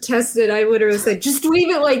there to test it, I would have said, just leave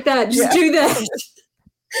it like that. Just do that.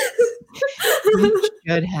 You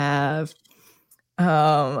should have.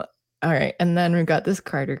 All right. And then we've got this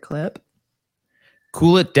Carter clip.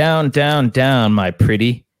 Cool it down, down, down, my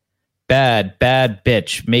pretty. Bad, bad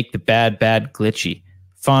bitch. Make the bad, bad glitchy.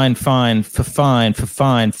 Fine, fine, fine,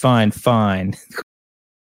 fine, fine, fine.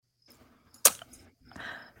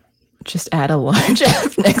 Just add a large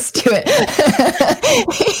F next to it.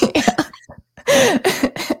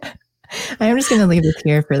 I'm just going to leave this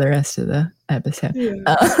here for the rest of the episode.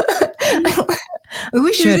 Yeah.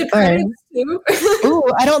 We should. Ooh,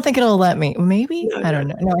 I don't think it'll let me. Maybe? No, I don't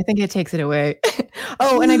know. No, I think it takes it away.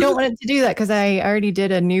 And I don't want it to do that because I already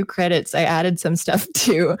did a new credits. I added some stuff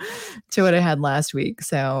to what I had last week.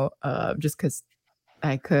 So just because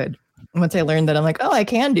I could. Once I learned that I'm like, oh, I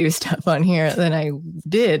can do stuff on here, then I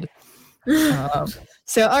did.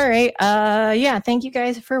 So all right, thank you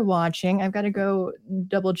guys for watching. I've got to go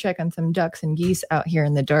double check on some ducks and geese out here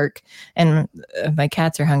in the dark, and my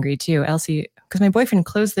cats are hungry too. Elsie, because my boyfriend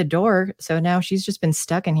closed the door, so now she's just been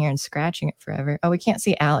stuck in here and scratching it forever. Oh, we can't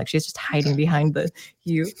see Alex. She's just hiding behind the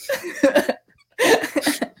U.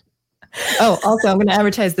 Oh, also, I'm going to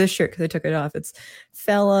advertise this shirt because I took it off. It's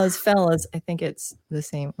fellas. I think it's the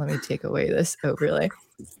same. Let me take away this overlay.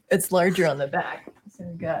 It's larger on the back. So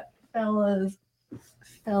we got fellas.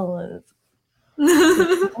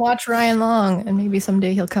 Watch Ryan Long, and maybe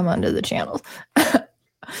someday he'll come onto the channel. But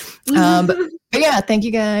yeah, thank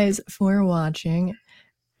you guys for watching.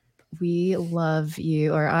 We love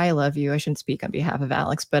you, or I love you. I shouldn't speak on behalf of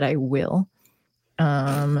Alex, but I will.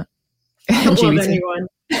 I don't love anyone.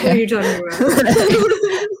 What are you talking about?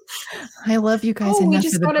 I love you guys. Oh, we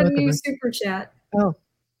just got a new super chat. Oh,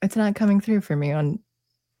 it's not coming through for me on.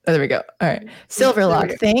 Oh, there we go. All right.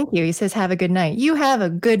 Silverlock, thank you. He says, have a good night. You have a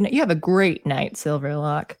great night,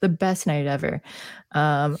 Silverlock. The best night ever.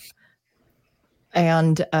 And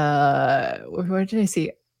what did I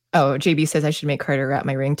see? Oh, JB says I should make Carter rap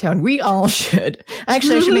my ringtone. We all should.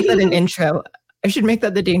 Actually, I should make that an intro. I should make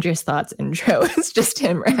that the Dangerous Thoughts intro. It's just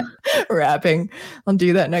him rapping. I'll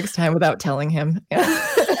do that next time without telling him. Yeah.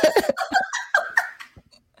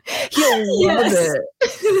 He'll love it.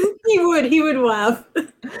 He would laugh.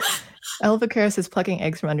 Elva Cara says plucking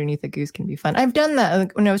eggs from underneath a goose can be fun. I've done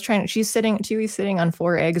that when I was trying. Chewy's sitting on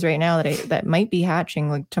 4 eggs right now that might be hatching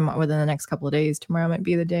like tomorrow, within the next couple of days. Tomorrow might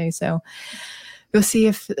be the day. So we'll see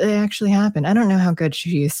if they actually happen. I don't know how good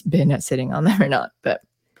she's been at sitting on them or not, but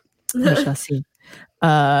we shall see.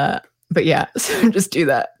 But yeah, so just do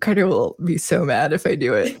that. Carter will be so mad if I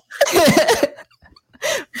do it.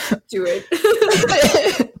 Do it.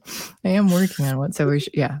 I am working on one, so we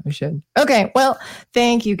should. Okay, well,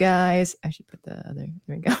 thank you guys. I should put the other.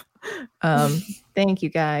 There we go. Thank you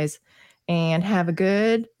guys, and have a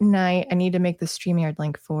good night. I need to make the StreamYard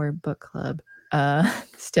link for book club.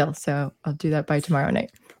 Still, so I'll do that by tomorrow night.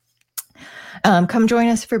 Come join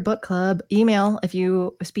us for book club. Email if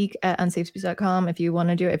you speak at unsafespeaks.com if you want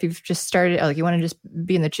to do it. If you've just started, like you want to just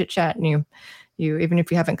be in the chit chat, and you even if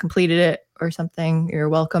you haven't completed it or something, you're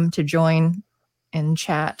welcome to join and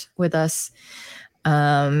chat with us.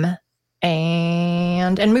 And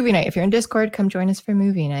movie night. If you're in Discord, come join us for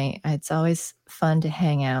movie night. It's always fun to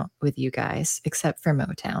hang out with you guys, except for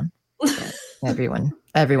Motown. Everyone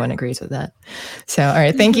agrees with that. So, all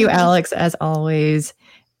right. Thank you, Alex, as always.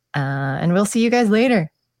 And we'll see you guys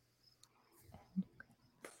later.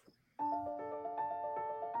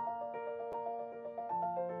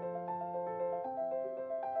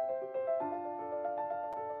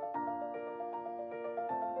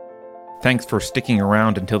 Thanks for sticking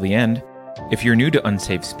around until the end. If you're new to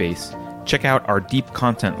Unsafe Space, check out our deep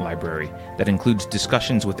content library that includes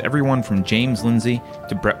discussions with everyone from James Lindsay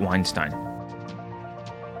to Brett Weinstein.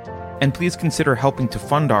 And please consider helping to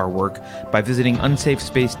fund our work by visiting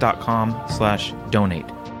unsafespace.com/donate.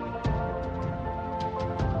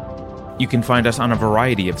 You can find us on a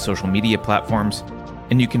variety of social media platforms,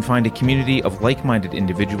 and you can find a community of like-minded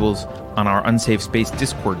individuals on our Unsafe Space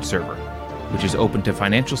Discord server, which is open to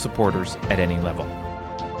financial supporters at any level.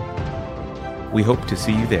 We hope to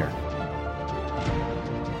see you there.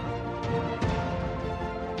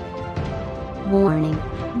 Warning.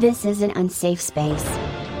 This is an unsafe space.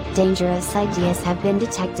 Dangerous ideas have been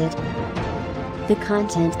detected. The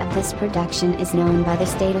content of this production is known by the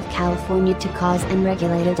state of California to cause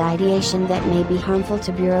unregulated ideation that may be harmful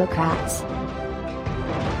to bureaucrats.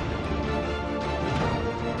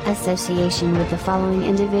 Association with the following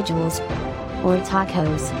individuals or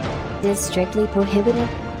tacos is strictly prohibited.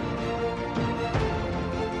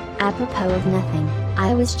 Apropos of nothing,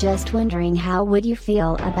 I was just wondering, how would you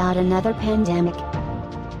feel about another pandemic?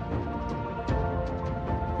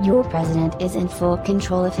 Your president is in full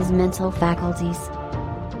control of his mental faculties.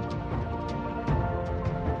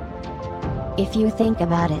 If you think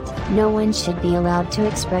about it, no one should be allowed to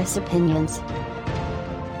express opinions.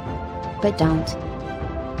 But don't.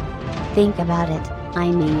 Think about it, I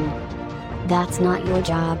mean. That's not your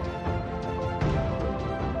job.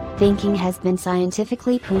 Thinking has been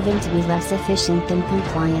scientifically proven to be less efficient than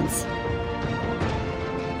compliance.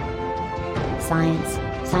 Science,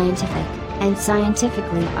 scientific, and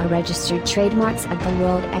scientifically are registered trademarks of the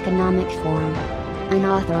World Economic Forum.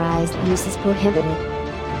 Unauthorized use is prohibited.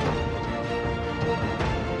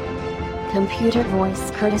 Computer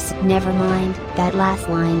voice courtesy. Never mind, that last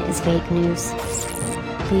line is fake news.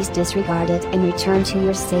 Please disregard it and return to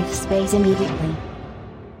your safe space immediately.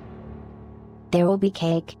 There will be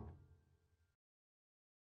cake.